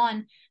being the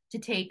one to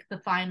take the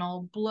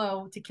final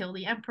blow to kill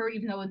the Emperor,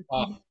 even though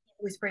he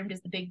was framed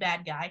as the big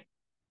bad guy.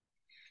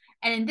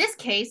 And in this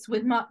case,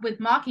 with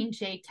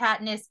Mockingjay,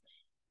 Katniss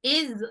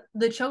is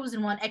the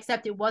chosen one,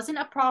 except it wasn't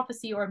a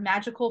prophecy or a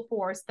magical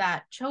force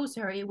that chose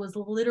her. It was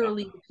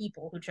literally the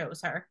people who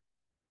chose her.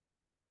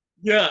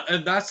 Yeah,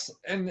 and that's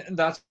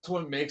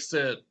what makes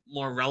it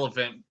more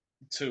relevant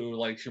to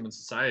like human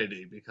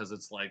society, because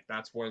it's like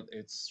that's what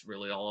it's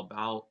really all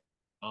about,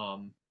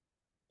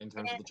 in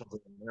terms of the chosen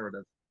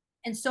narrative.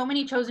 And so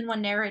many chosen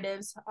one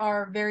narratives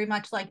are very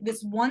much like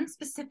this one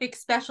specific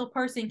special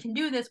person can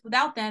do this.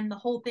 Without them, the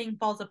whole thing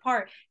falls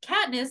apart.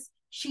 Katniss,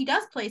 she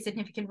does play a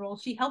significant role.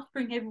 She helps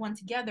bring everyone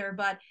together,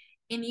 but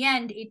in the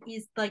end, it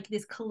is like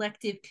this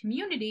collective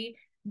community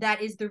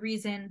that is the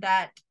reason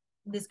that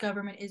this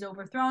government is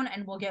overthrown,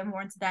 and we'll get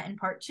more into that in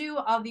part 2,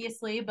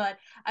 obviously. But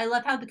I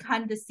love how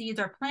the seeds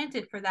are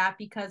planted for that,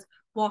 because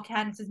while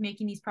Katniss is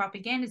making these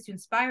propagandas to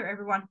inspire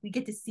everyone, we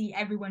get to see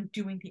everyone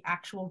doing the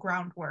actual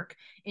groundwork.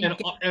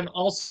 And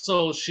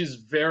also, she's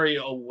very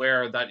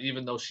aware that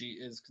even though she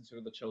is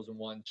considered the chosen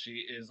one,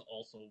 she is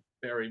also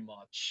very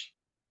much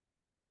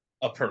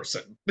a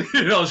person.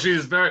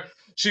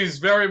 She's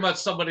very much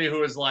somebody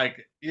who is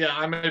like, yeah,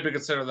 I may be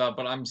considered that,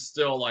 but I'm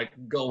still like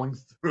going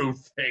through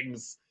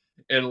things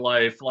in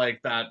life like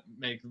that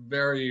make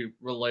very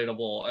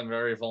relatable and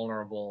very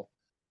vulnerable.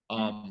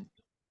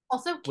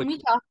 Also, can Which, we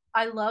talk?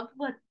 I love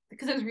what,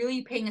 because I was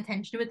really paying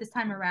attention to it this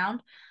time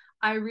around.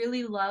 I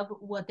really love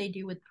what they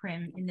do with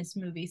Prim in this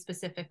movie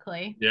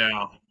specifically.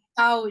 yeah,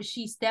 How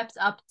she steps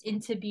up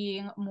into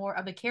being more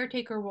of a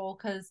caretaker role,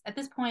 because at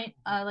this point,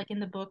 like in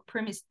the book,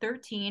 Prim is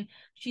 13.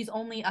 She's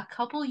only a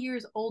couple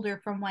years older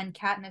from when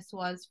Katniss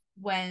was,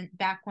 when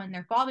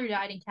their father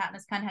died, and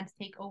Katniss kind of had to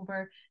take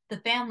over the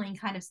family and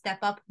kind of step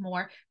up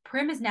more.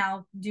 Prim is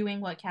now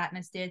doing what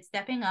Katniss did,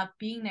 stepping up,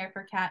 being there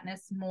for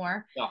Katniss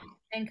more, yeah,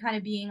 and kind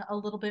of being a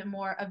little bit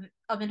more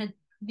of an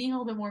being a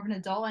little bit more of an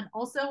adult. And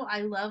also,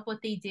 I love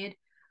what they did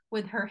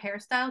with her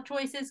hairstyle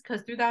choices,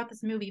 because throughout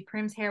this movie,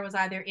 Prim's hair was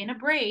either in a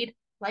braid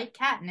like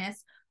Katniss,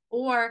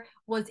 or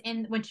was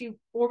in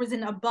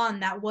a bun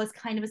that was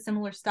kind of a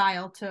similar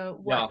style to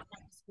what yeah,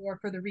 Katniss wore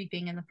for the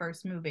Reaping in the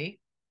first movie.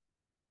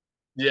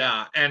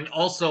 yeah. And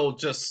also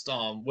just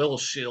Will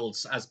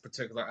Shields as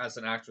particular as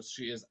an actress,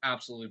 she is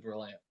absolutely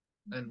brilliant,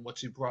 and what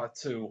she brought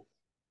to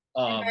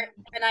And um I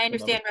the movie.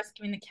 understand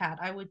rescuing the cat.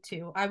 I would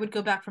too. I would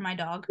go back for my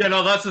dog. Yeah,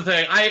 no, that's the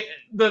thing.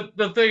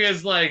 The thing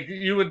is, like,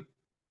 you would,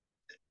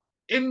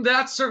 in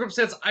that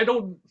circumstance, I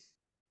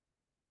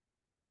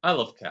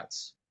love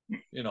cats,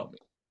 you know me.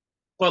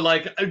 But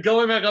like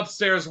going back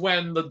upstairs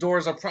when the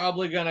doors are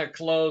probably gonna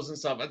close and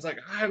stuff, it's like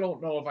I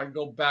don't know if I can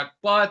go back,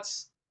 but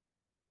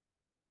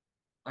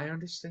I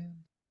understand.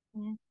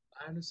 Mm.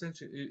 I understand.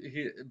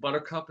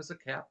 Buttercup is a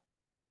cat.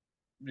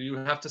 You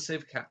have to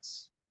save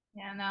cats.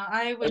 Yeah, no,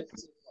 I would.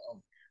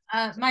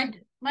 It's,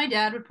 My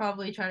dad would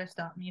probably try to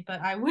stop me, but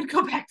I would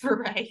go back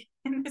for Ray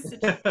in this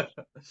situation.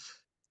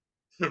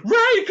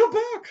 Ray, come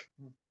back!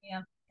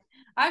 Yeah,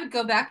 I would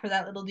go back for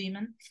that little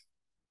demon.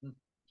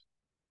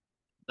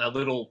 That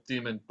little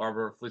demon,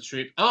 Barbara Fleet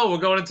Street. Oh, we're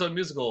going into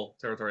musical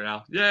territory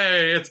now.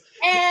 Yay! It's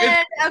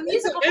And a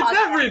musical it's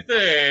podcast.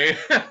 everything.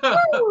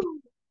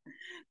 Woo!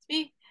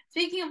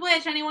 Speaking of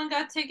which, anyone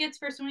got tickets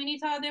for Sweeney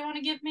Todd they want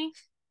to give me?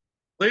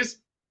 Please,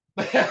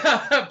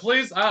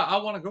 please. I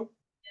want to go.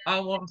 I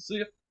want to see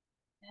it.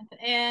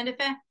 And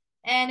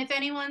if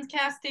anyone's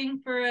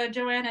casting for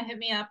Joanna, hit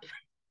me up.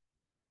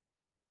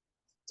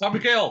 Tom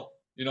McHale,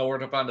 you know where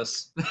to find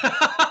us.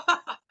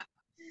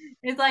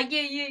 It's like,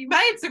 yeah,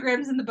 my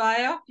Instagram's in the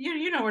bio.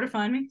 You know where to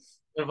find me.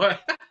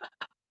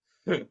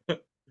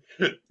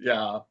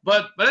 Yeah,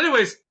 but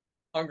anyways,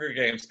 Hunger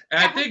Games, and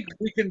I Yeah. think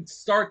we can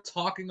start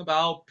talking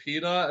about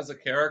Peta as a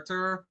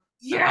character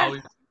and Yes. how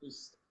he's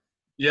just,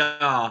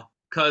 yeah,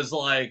 because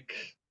like,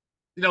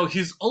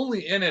 he's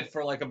only in it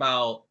for like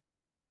about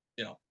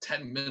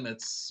 10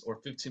 minutes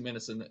or 15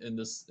 minutes in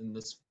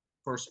this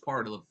first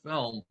part of the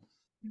film.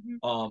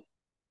 Mm-hmm. Um,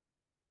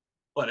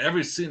 but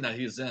every scene that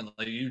he's in,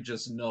 like you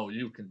just know,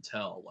 you can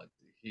tell, like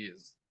he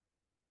is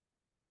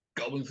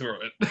going through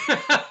it.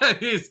 Josh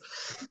He's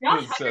just,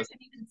 Hutcherson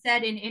even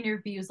said in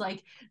interviews,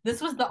 like,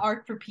 this was the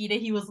arc for Peta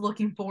he was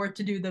looking forward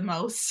to do the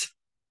most.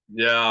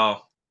 yeah,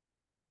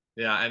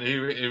 yeah, and he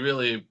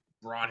really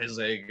brought his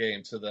A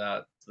game to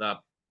that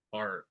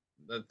part,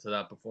 to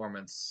that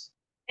performance.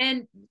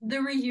 And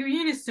the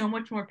reunion is so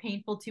much more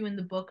painful too in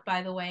the book,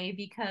 by the way,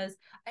 because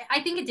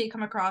I think it did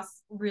come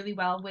across really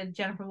well with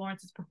Jennifer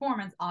Lawrence's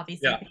performance,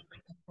 obviously. Yeah,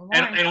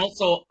 Jennifer and Lawrence.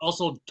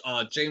 also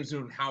James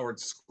Newton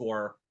Howard's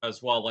score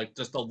as well, like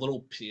just the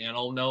little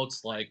piano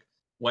notes, like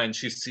when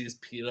she sees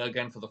Peta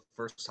again for the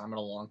first time in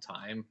a long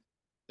time.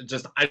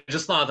 I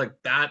just thought like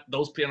that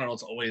those piano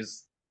notes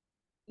always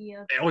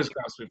Yeah. they always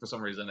grasp me for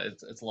some reason.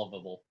 It's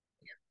lovable,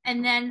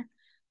 And then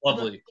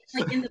lovely.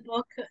 like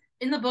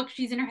in the book,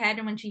 she's in her head,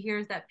 and when she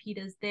hears that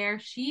Peta's there,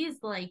 she's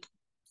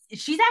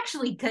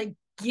actually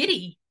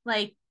giddy.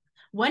 Like,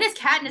 when is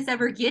Katniss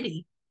ever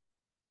giddy?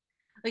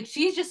 Like,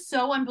 she's just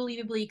so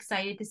unbelievably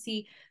excited to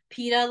see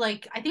Peta.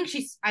 Like, I think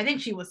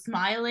she was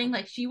smiling.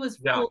 Like, she was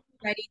Yeah, fully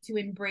ready to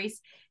embrace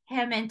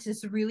him and to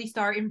really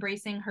start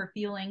embracing her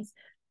feelings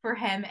for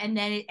him. And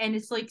then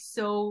it's like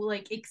so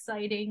like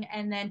exciting.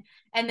 And then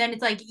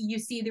it's like you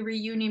see the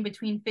reunion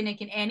between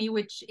Finnick and Annie,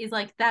 which is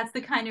like that's the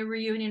kind of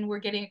reunion we're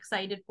getting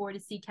excited for to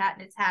see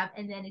Katniss have.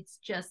 And then it's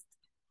just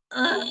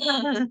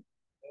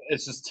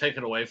it's just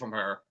taken away from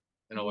her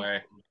in a yeah.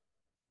 way.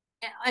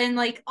 And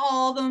like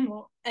all them,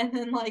 and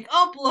then like,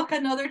 oh look,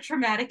 another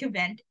traumatic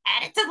event,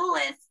 add it to the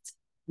list.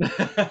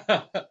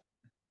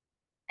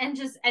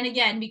 And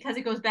again, because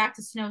it goes back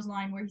to Snow's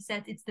line where he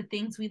says it's the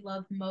things we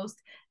love most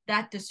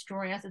that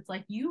destroy us. It's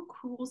like, you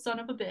cruel son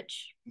of a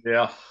bitch.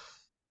 Yeah,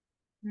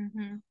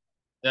 Mm-hmm.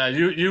 yeah.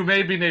 You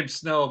may be named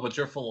Snow, but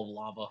you're full of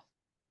lava.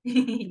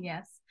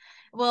 Yes.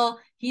 Well,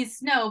 he's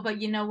snow, but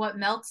you know what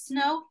melts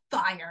snow?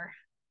 Fire.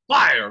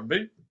 Fire,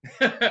 me.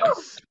 Uh,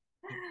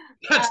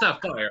 That's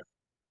not fire.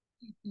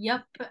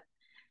 yep.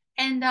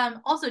 And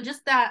also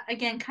just that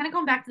again, kind of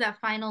going back to that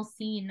final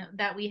scene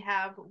that we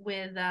have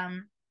with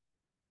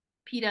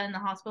Peta in the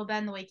hospital bed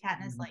and the way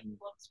Katniss like Mhm.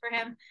 looks for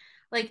him.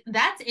 Like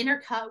that's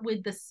intercut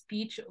with the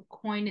speech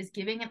Coin is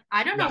giving. And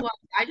I don't know Yeah. why.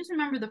 I just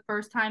remember the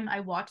first time I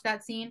watched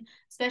that scene,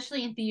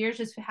 especially in theaters,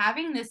 just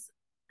having this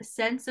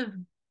sense of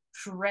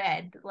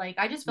dread. Like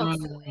I just felt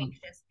so Mm.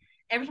 anxious.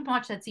 Every time I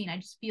watch that scene, I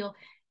just feel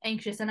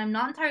anxious. And I'm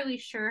not entirely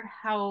sure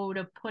how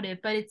to put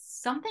it, but it's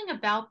something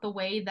about the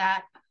way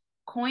that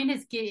Coin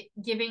is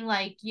giving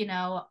like,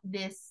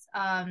 this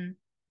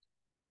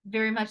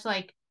very much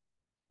like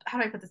how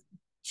do I put this?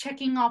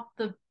 Checking off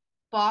the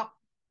box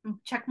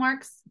check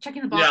marks,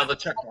 checking the Yeah, box the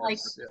check like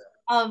marks.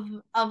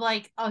 Yeah. of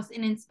like us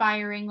an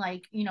inspiring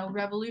like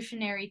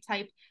revolutionary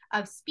type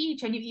of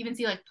speech, and you even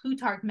see like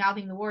Plutarch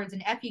mouthing the words,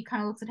 and Effie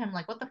kind of looks at him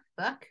like what the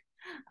fuck,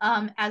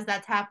 as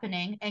that's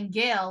happening, and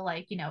Gale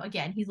like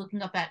again he's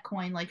looking up at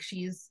Coin like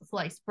she's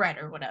sliced bread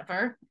or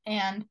whatever,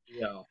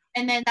 Yeah.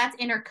 and then that's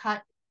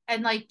intercut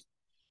and like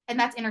and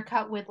that's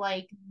intercut with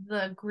like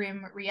the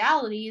grim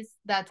realities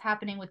that's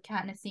happening with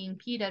Katniss seeing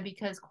Peta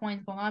because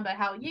Coin's going on about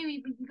how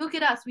look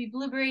at us, we've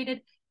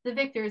liberated the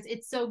victors,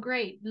 it's so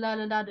great, la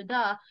da da da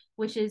da,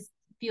 which is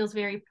feels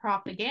very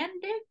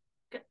propagandic.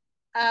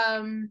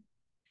 Um,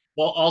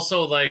 Well,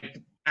 also like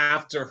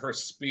after her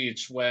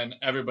speech, when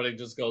everybody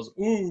just goes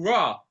 "ooh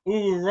rah,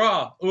 ooh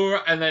rah, ooh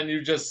rah," and then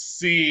you just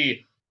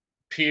see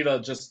Peta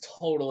just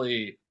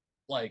totally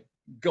like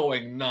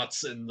going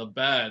nuts in the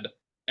bed,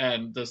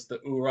 and just the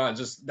ooh rah,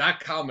 just that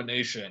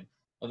combination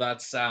of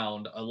that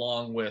sound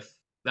along with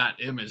that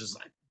image is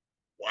like,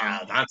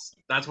 wow,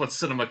 that's what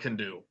cinema can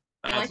do.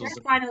 I like That's that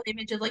what's final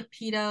image of like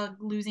Peta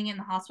losing it in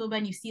the hospital bed,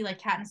 and you see like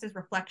Katniss's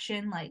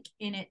reflection like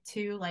in it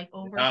too, like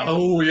over him.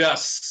 oh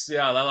yes,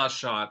 yeah, that last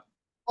shot.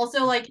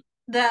 Also, like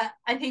that,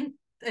 I think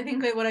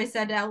like what I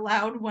said out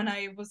loud when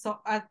I was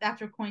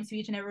after Coin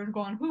speech and everyone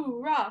going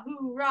hoorah,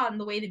 hoorah, and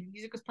the way the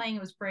music was playing, it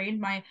was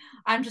framed.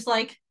 I'm just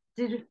like,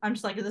 I'm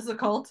just like, this is a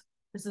cult.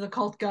 This is a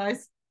cult,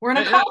 guys. We're in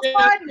a cult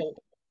one.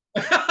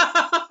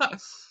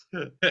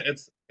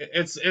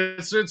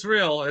 It's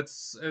real.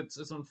 It's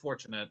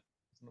unfortunate.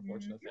 It's an Mm-hmm.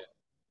 unfortunate thing.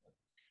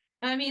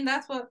 I mean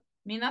that's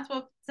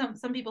what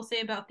some people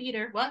say about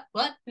theater. What?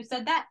 Who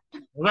said that?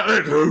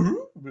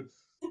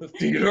 The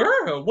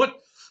theater? What?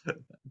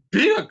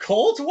 Being a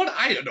cult? What?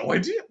 I had no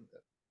idea.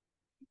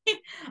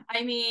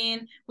 I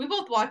mean, we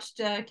both watched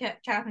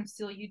Catherine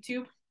Steele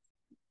YouTube.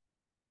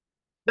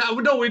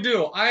 No, we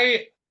do.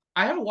 I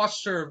haven't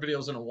watched her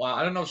videos in a while.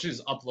 I don't know if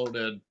she's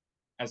uploaded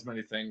as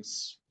many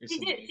things She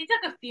did. recently. She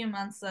took a few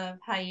months of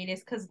hiatus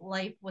because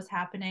life was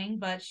happening,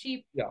 but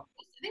Yeah.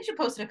 I think she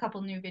posted a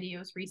couple new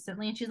videos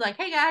recently, and she's like,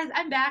 "Hey guys,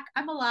 I'm back.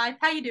 I'm alive.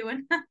 How you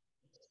doing?"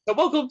 So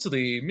welcome to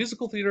the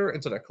musical theater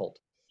internet cult.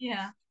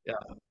 Yeah. Yeah,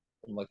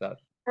 something like that.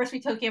 First we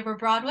took over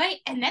Broadway,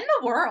 and then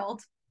the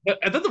world.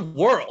 And then the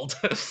world.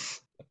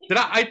 Did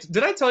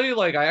I tell you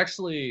like I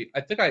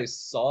think I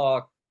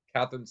saw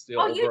Catherine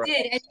Steele Oh, you over at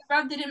did, and you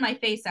rubbed it in my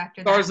face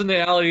after that. Stars in the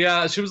Alley.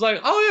 Yeah, she was like,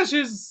 "Oh yeah,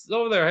 she's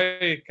over there.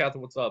 Hey,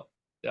 Catherine, what's up?"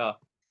 Yeah.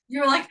 You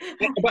were like,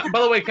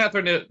 By the way,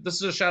 Catherine, this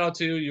is a shout out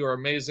to you. You are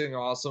amazing,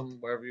 awesome,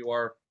 wherever you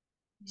are.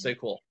 Stay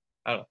cool.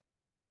 I don't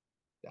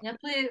know. "Yeah,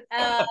 please."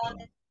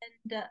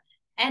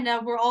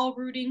 And we're all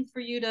rooting for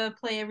you to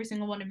play every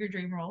single one of your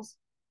dream roles.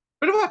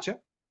 Pretty much, yeah.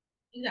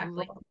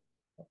 Exactly.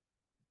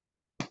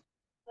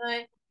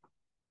 But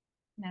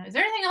no, is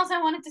there anything else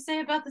I wanted to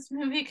say about this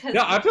movie? Yeah, Because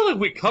I feel like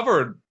we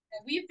covered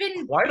We've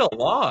been quite a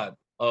lot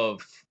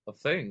of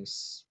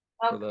things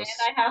for up, and this.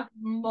 I have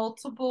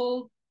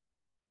multiple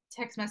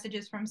text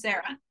messages from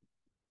Sarah.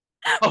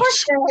 Oh, Poor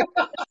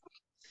Sarah.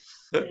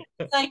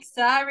 Like,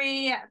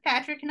 sorry,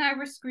 Patrick and I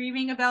were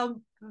screaming about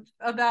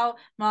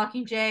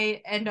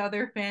Mockingjay and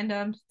other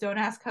fandoms. Don't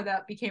ask how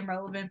that became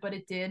relevant, but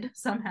it did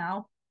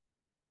somehow.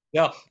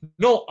 yeah.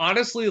 No,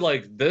 honestly,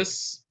 like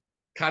this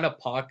kind of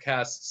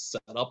podcast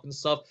setup and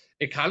stuff,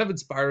 it kind of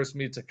inspires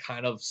me to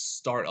kind of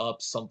start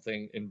up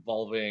something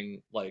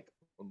involving like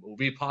a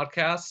movie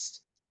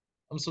podcast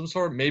of some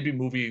sort, maybe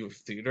movie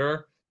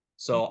theater.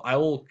 So I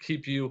will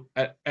keep you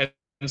at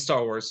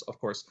Star Wars, of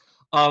course.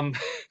 Um,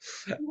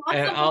 You want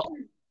and someone I'll,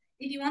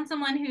 if you want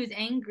someone who's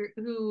angry,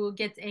 who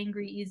gets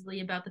angry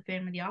easily about the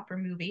Phantom of the Opera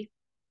movie.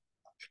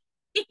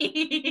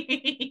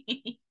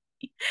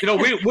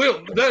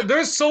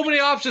 there's so many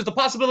options. The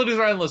possibilities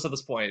are endless at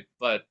this point.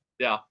 But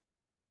yeah,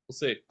 we'll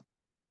see.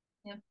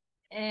 Yep.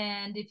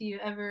 And if you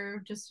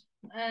ever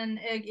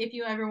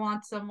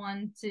want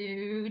someone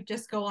to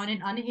just go on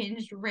an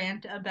unhinged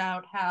rant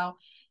about how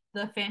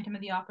the Phantom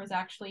of the Opera is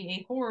actually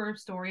a horror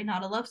story,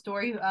 not a love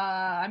story,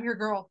 I'm your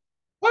girl.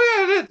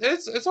 Oh yeah,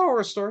 it's a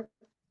horror story.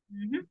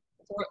 Mm-hmm.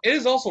 It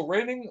is also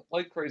raining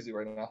like crazy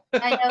right now.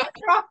 I know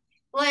it's rough.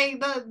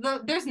 Like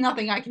there's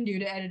nothing I can do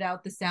to edit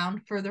out the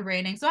sound for the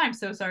raining, so I'm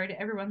so sorry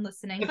to everyone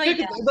listening. But Think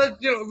yeah,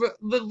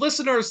 the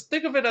listeners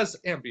think of it as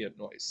ambient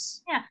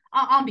noise. yeah,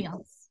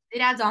 ambiance. It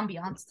adds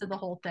ambiance to the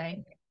whole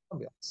thing.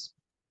 Ambience.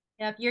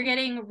 Yep, you're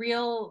getting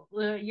real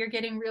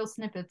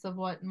snippets of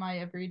what my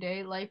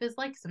everyday life is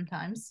like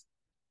sometimes.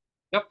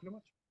 Yep, pretty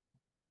much.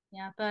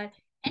 Yeah, but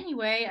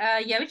anyway,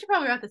 yeah, we should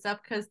probably wrap this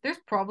up because there's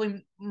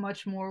probably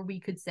much more we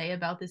could say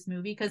about this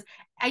movie. Because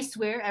I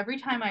swear, every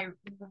time I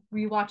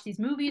rewatch these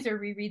movies or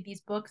reread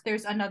these books,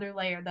 there's another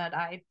layer that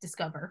I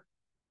discover.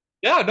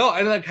 Yeah, no,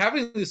 and like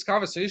having these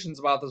conversations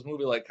about this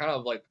movie, like kind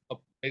of like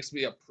makes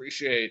me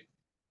appreciate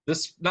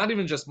this. Not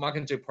even just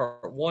Mockingjay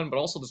Part One, but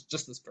also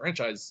just this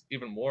franchise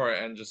even more,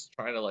 and just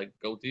trying to like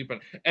go deep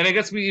and it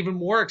gets me even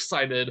more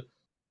excited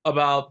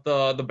about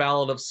the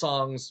Ballad of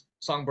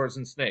Songbirds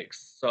and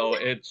Snakes. So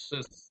it's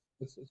just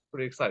it's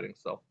pretty exciting.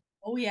 So.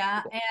 Oh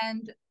yeah,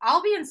 and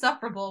I'll be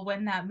insufferable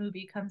when that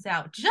movie comes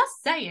out.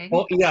 Just saying.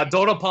 Well, yeah,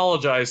 don't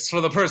apologize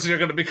for the person you're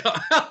going to become.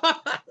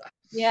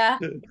 Yeah.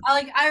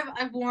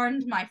 I've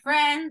warned my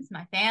friends,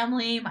 my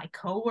family, my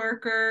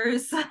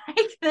coworkers.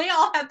 Like they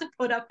all have to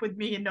put up with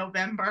me in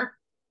November.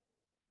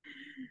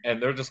 And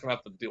they're just going to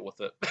have to deal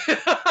with it.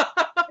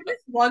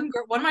 One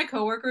of my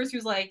coworkers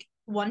who's like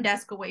one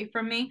desk away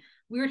from me.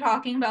 We were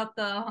talking about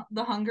the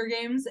Hunger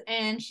Games,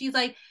 and she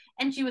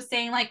was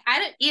saying like,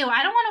 I don't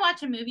want to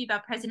watch a movie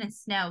about President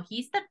Snow.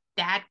 He's the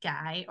bad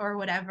guy or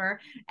whatever.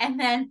 And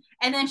then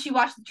she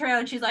watched the trailer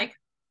and she's like,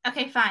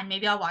 okay, fine,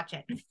 maybe I'll watch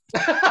it.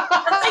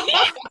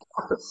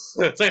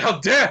 It's like, how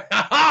dare!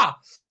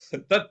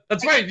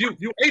 That's right.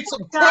 You ate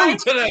some crow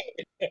Guys, today.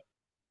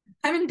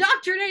 I'm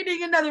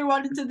indoctrinating another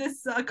one into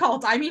this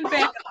cult. I mean,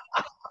 fandom.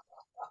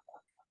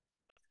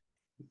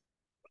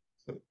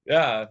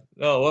 Yeah.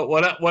 No.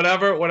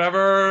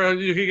 Whatever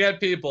you can get,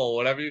 people.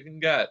 Whatever you can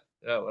get.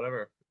 Yeah.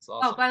 Whatever. It's Oh,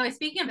 awesome. by the way,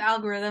 speaking of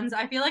algorithms,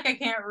 I feel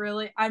like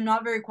I'm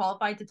not very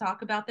qualified to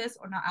talk about this,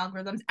 or not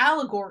algorithms,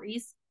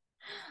 allegories.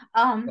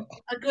 A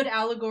good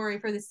allegory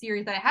for the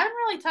series that I haven't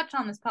really touched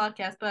on this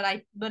podcast,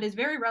 but is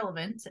very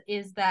relevant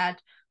is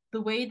that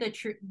the way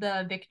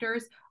the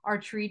victors are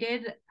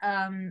treated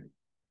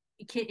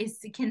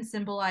can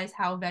symbolize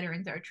how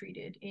veterans are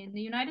treated in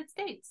the United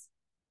States.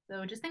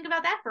 So just think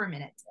about that for a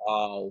minute.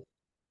 Wow.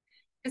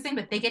 Just think,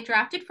 but they get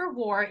drafted for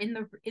war in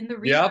the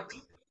region, Yep.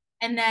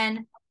 and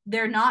then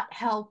they're not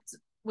helped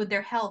with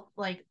their health,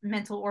 like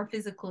mental or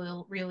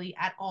physical, really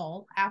at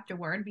all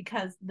afterward,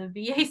 because the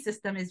VA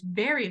system is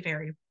very,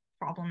 very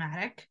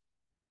problematic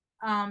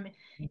um,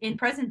 in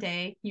present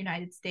day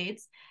United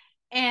States.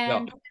 Yep.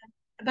 And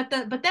but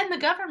then the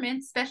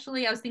government,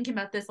 especially, I was thinking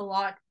about this a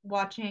lot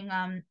watching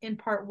in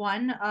part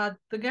one,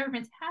 the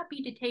government's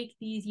happy to take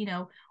these,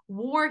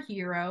 war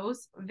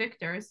heroes,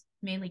 victors,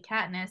 mainly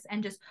Katniss,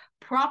 and just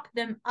prop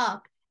them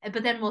up.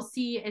 But then we'll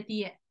see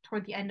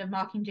toward the end of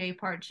Mockingjay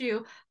part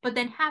two, but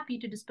then happy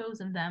to dispose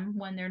of them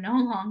when they're no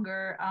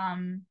longer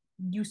They're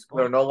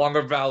useful. no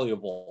longer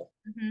valuable.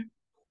 Mm-hmm. And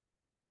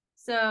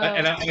So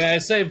I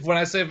say when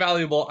I say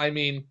valuable, I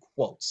mean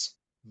quotes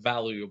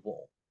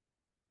valuable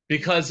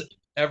because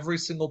every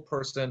single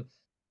person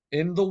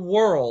in the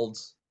world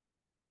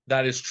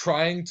that is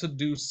trying to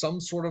do some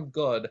sort of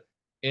good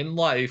in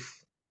life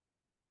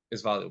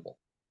is valuable.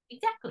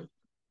 exactly.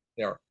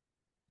 They are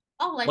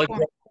All life like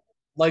forms.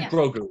 like Yeah.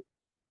 Grogu.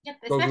 Yep.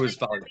 Grogu is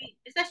valuable.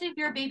 Especially if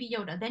you're a baby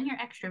Yoda, then you're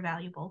extra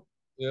valuable.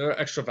 They're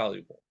extra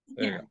valuable.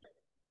 There you Yeah.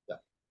 go.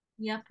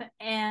 Yeah. Yep.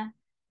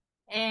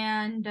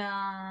 And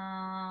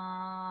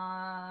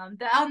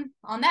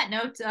on that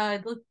note,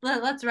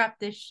 let's wrap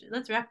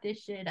this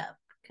shit up.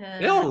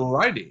 Cause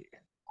Alrighty.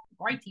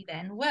 righty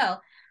then.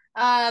 Well,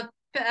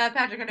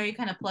 Patrick, I know you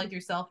kind of plugged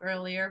yourself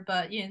earlier,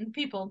 but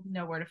people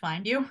know where to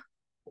find you.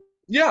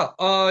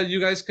 Yeah, you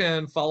guys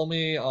can follow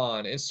me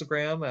on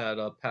Instagram at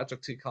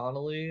Patrick T.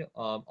 Connolly.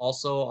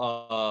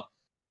 Also,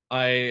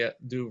 I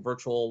do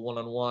virtual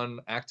one-on-one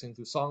acting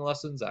through song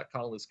lessons at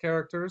Connolly's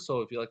Character.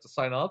 So if you'd like to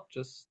sign up,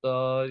 just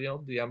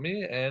DM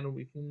me and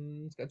we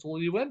can schedule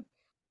you in.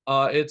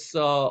 It's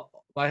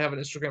I have an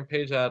Instagram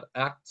page at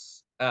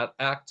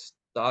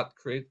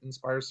act.create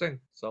inspire sing.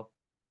 So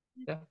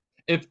yeah,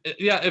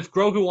 if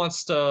Grogu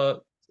wants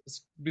to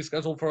be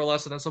scheduled for a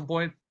lesson at some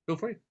point, feel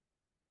free.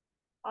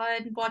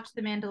 And watch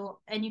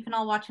and you can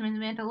all watch him in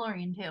the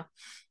Mandalorian too.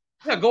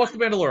 Yeah, go watch The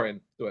Mandalorian.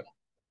 Do it.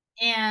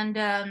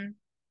 And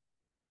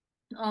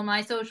all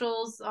my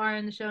socials are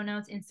in the show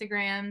notes: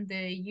 Instagram, the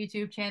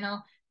YouTube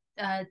channel,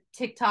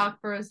 TikTok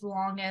for as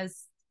long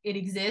as it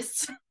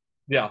exists.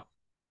 Yeah.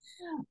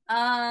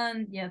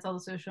 Yeah, it's all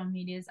the social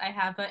medias I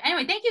have. But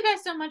anyway, thank you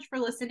guys so much for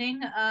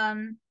listening.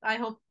 I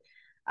hope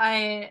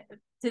I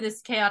to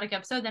this chaotic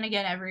episode. Then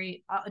again,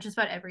 every just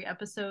about every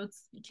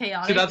episode's See,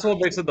 chaotic. that's what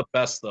makes it the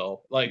best,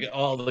 though. Like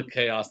all the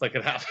chaos that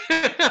could happen.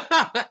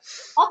 I'll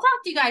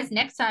talk to you guys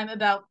next time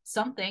about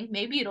something.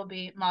 Maybe it'll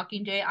be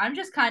Mockingjay. I'm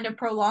just kind of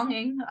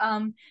prolonging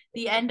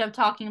the end of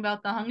talking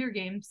about the Hunger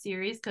Games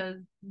series because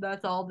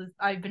that's all that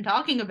I've been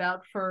talking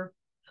about for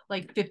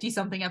like 50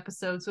 something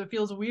episodes. So it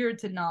feels weird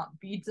to not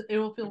be. It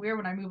will feel weird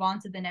when I move on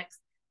to the next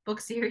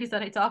book series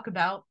that I talk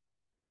about.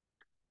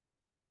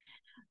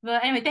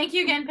 But anyway, thank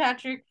you again,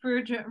 Patrick,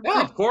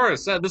 Yeah, of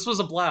course. This was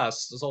a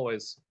blast, as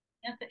always.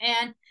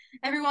 and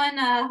everyone.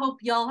 Hope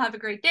y'all have a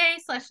great day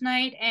slash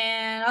night,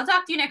 and I'll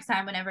talk to you next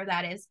time, whenever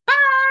that is.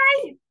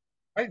 Bye.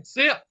 All right,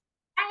 see ya.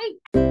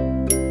 Bye.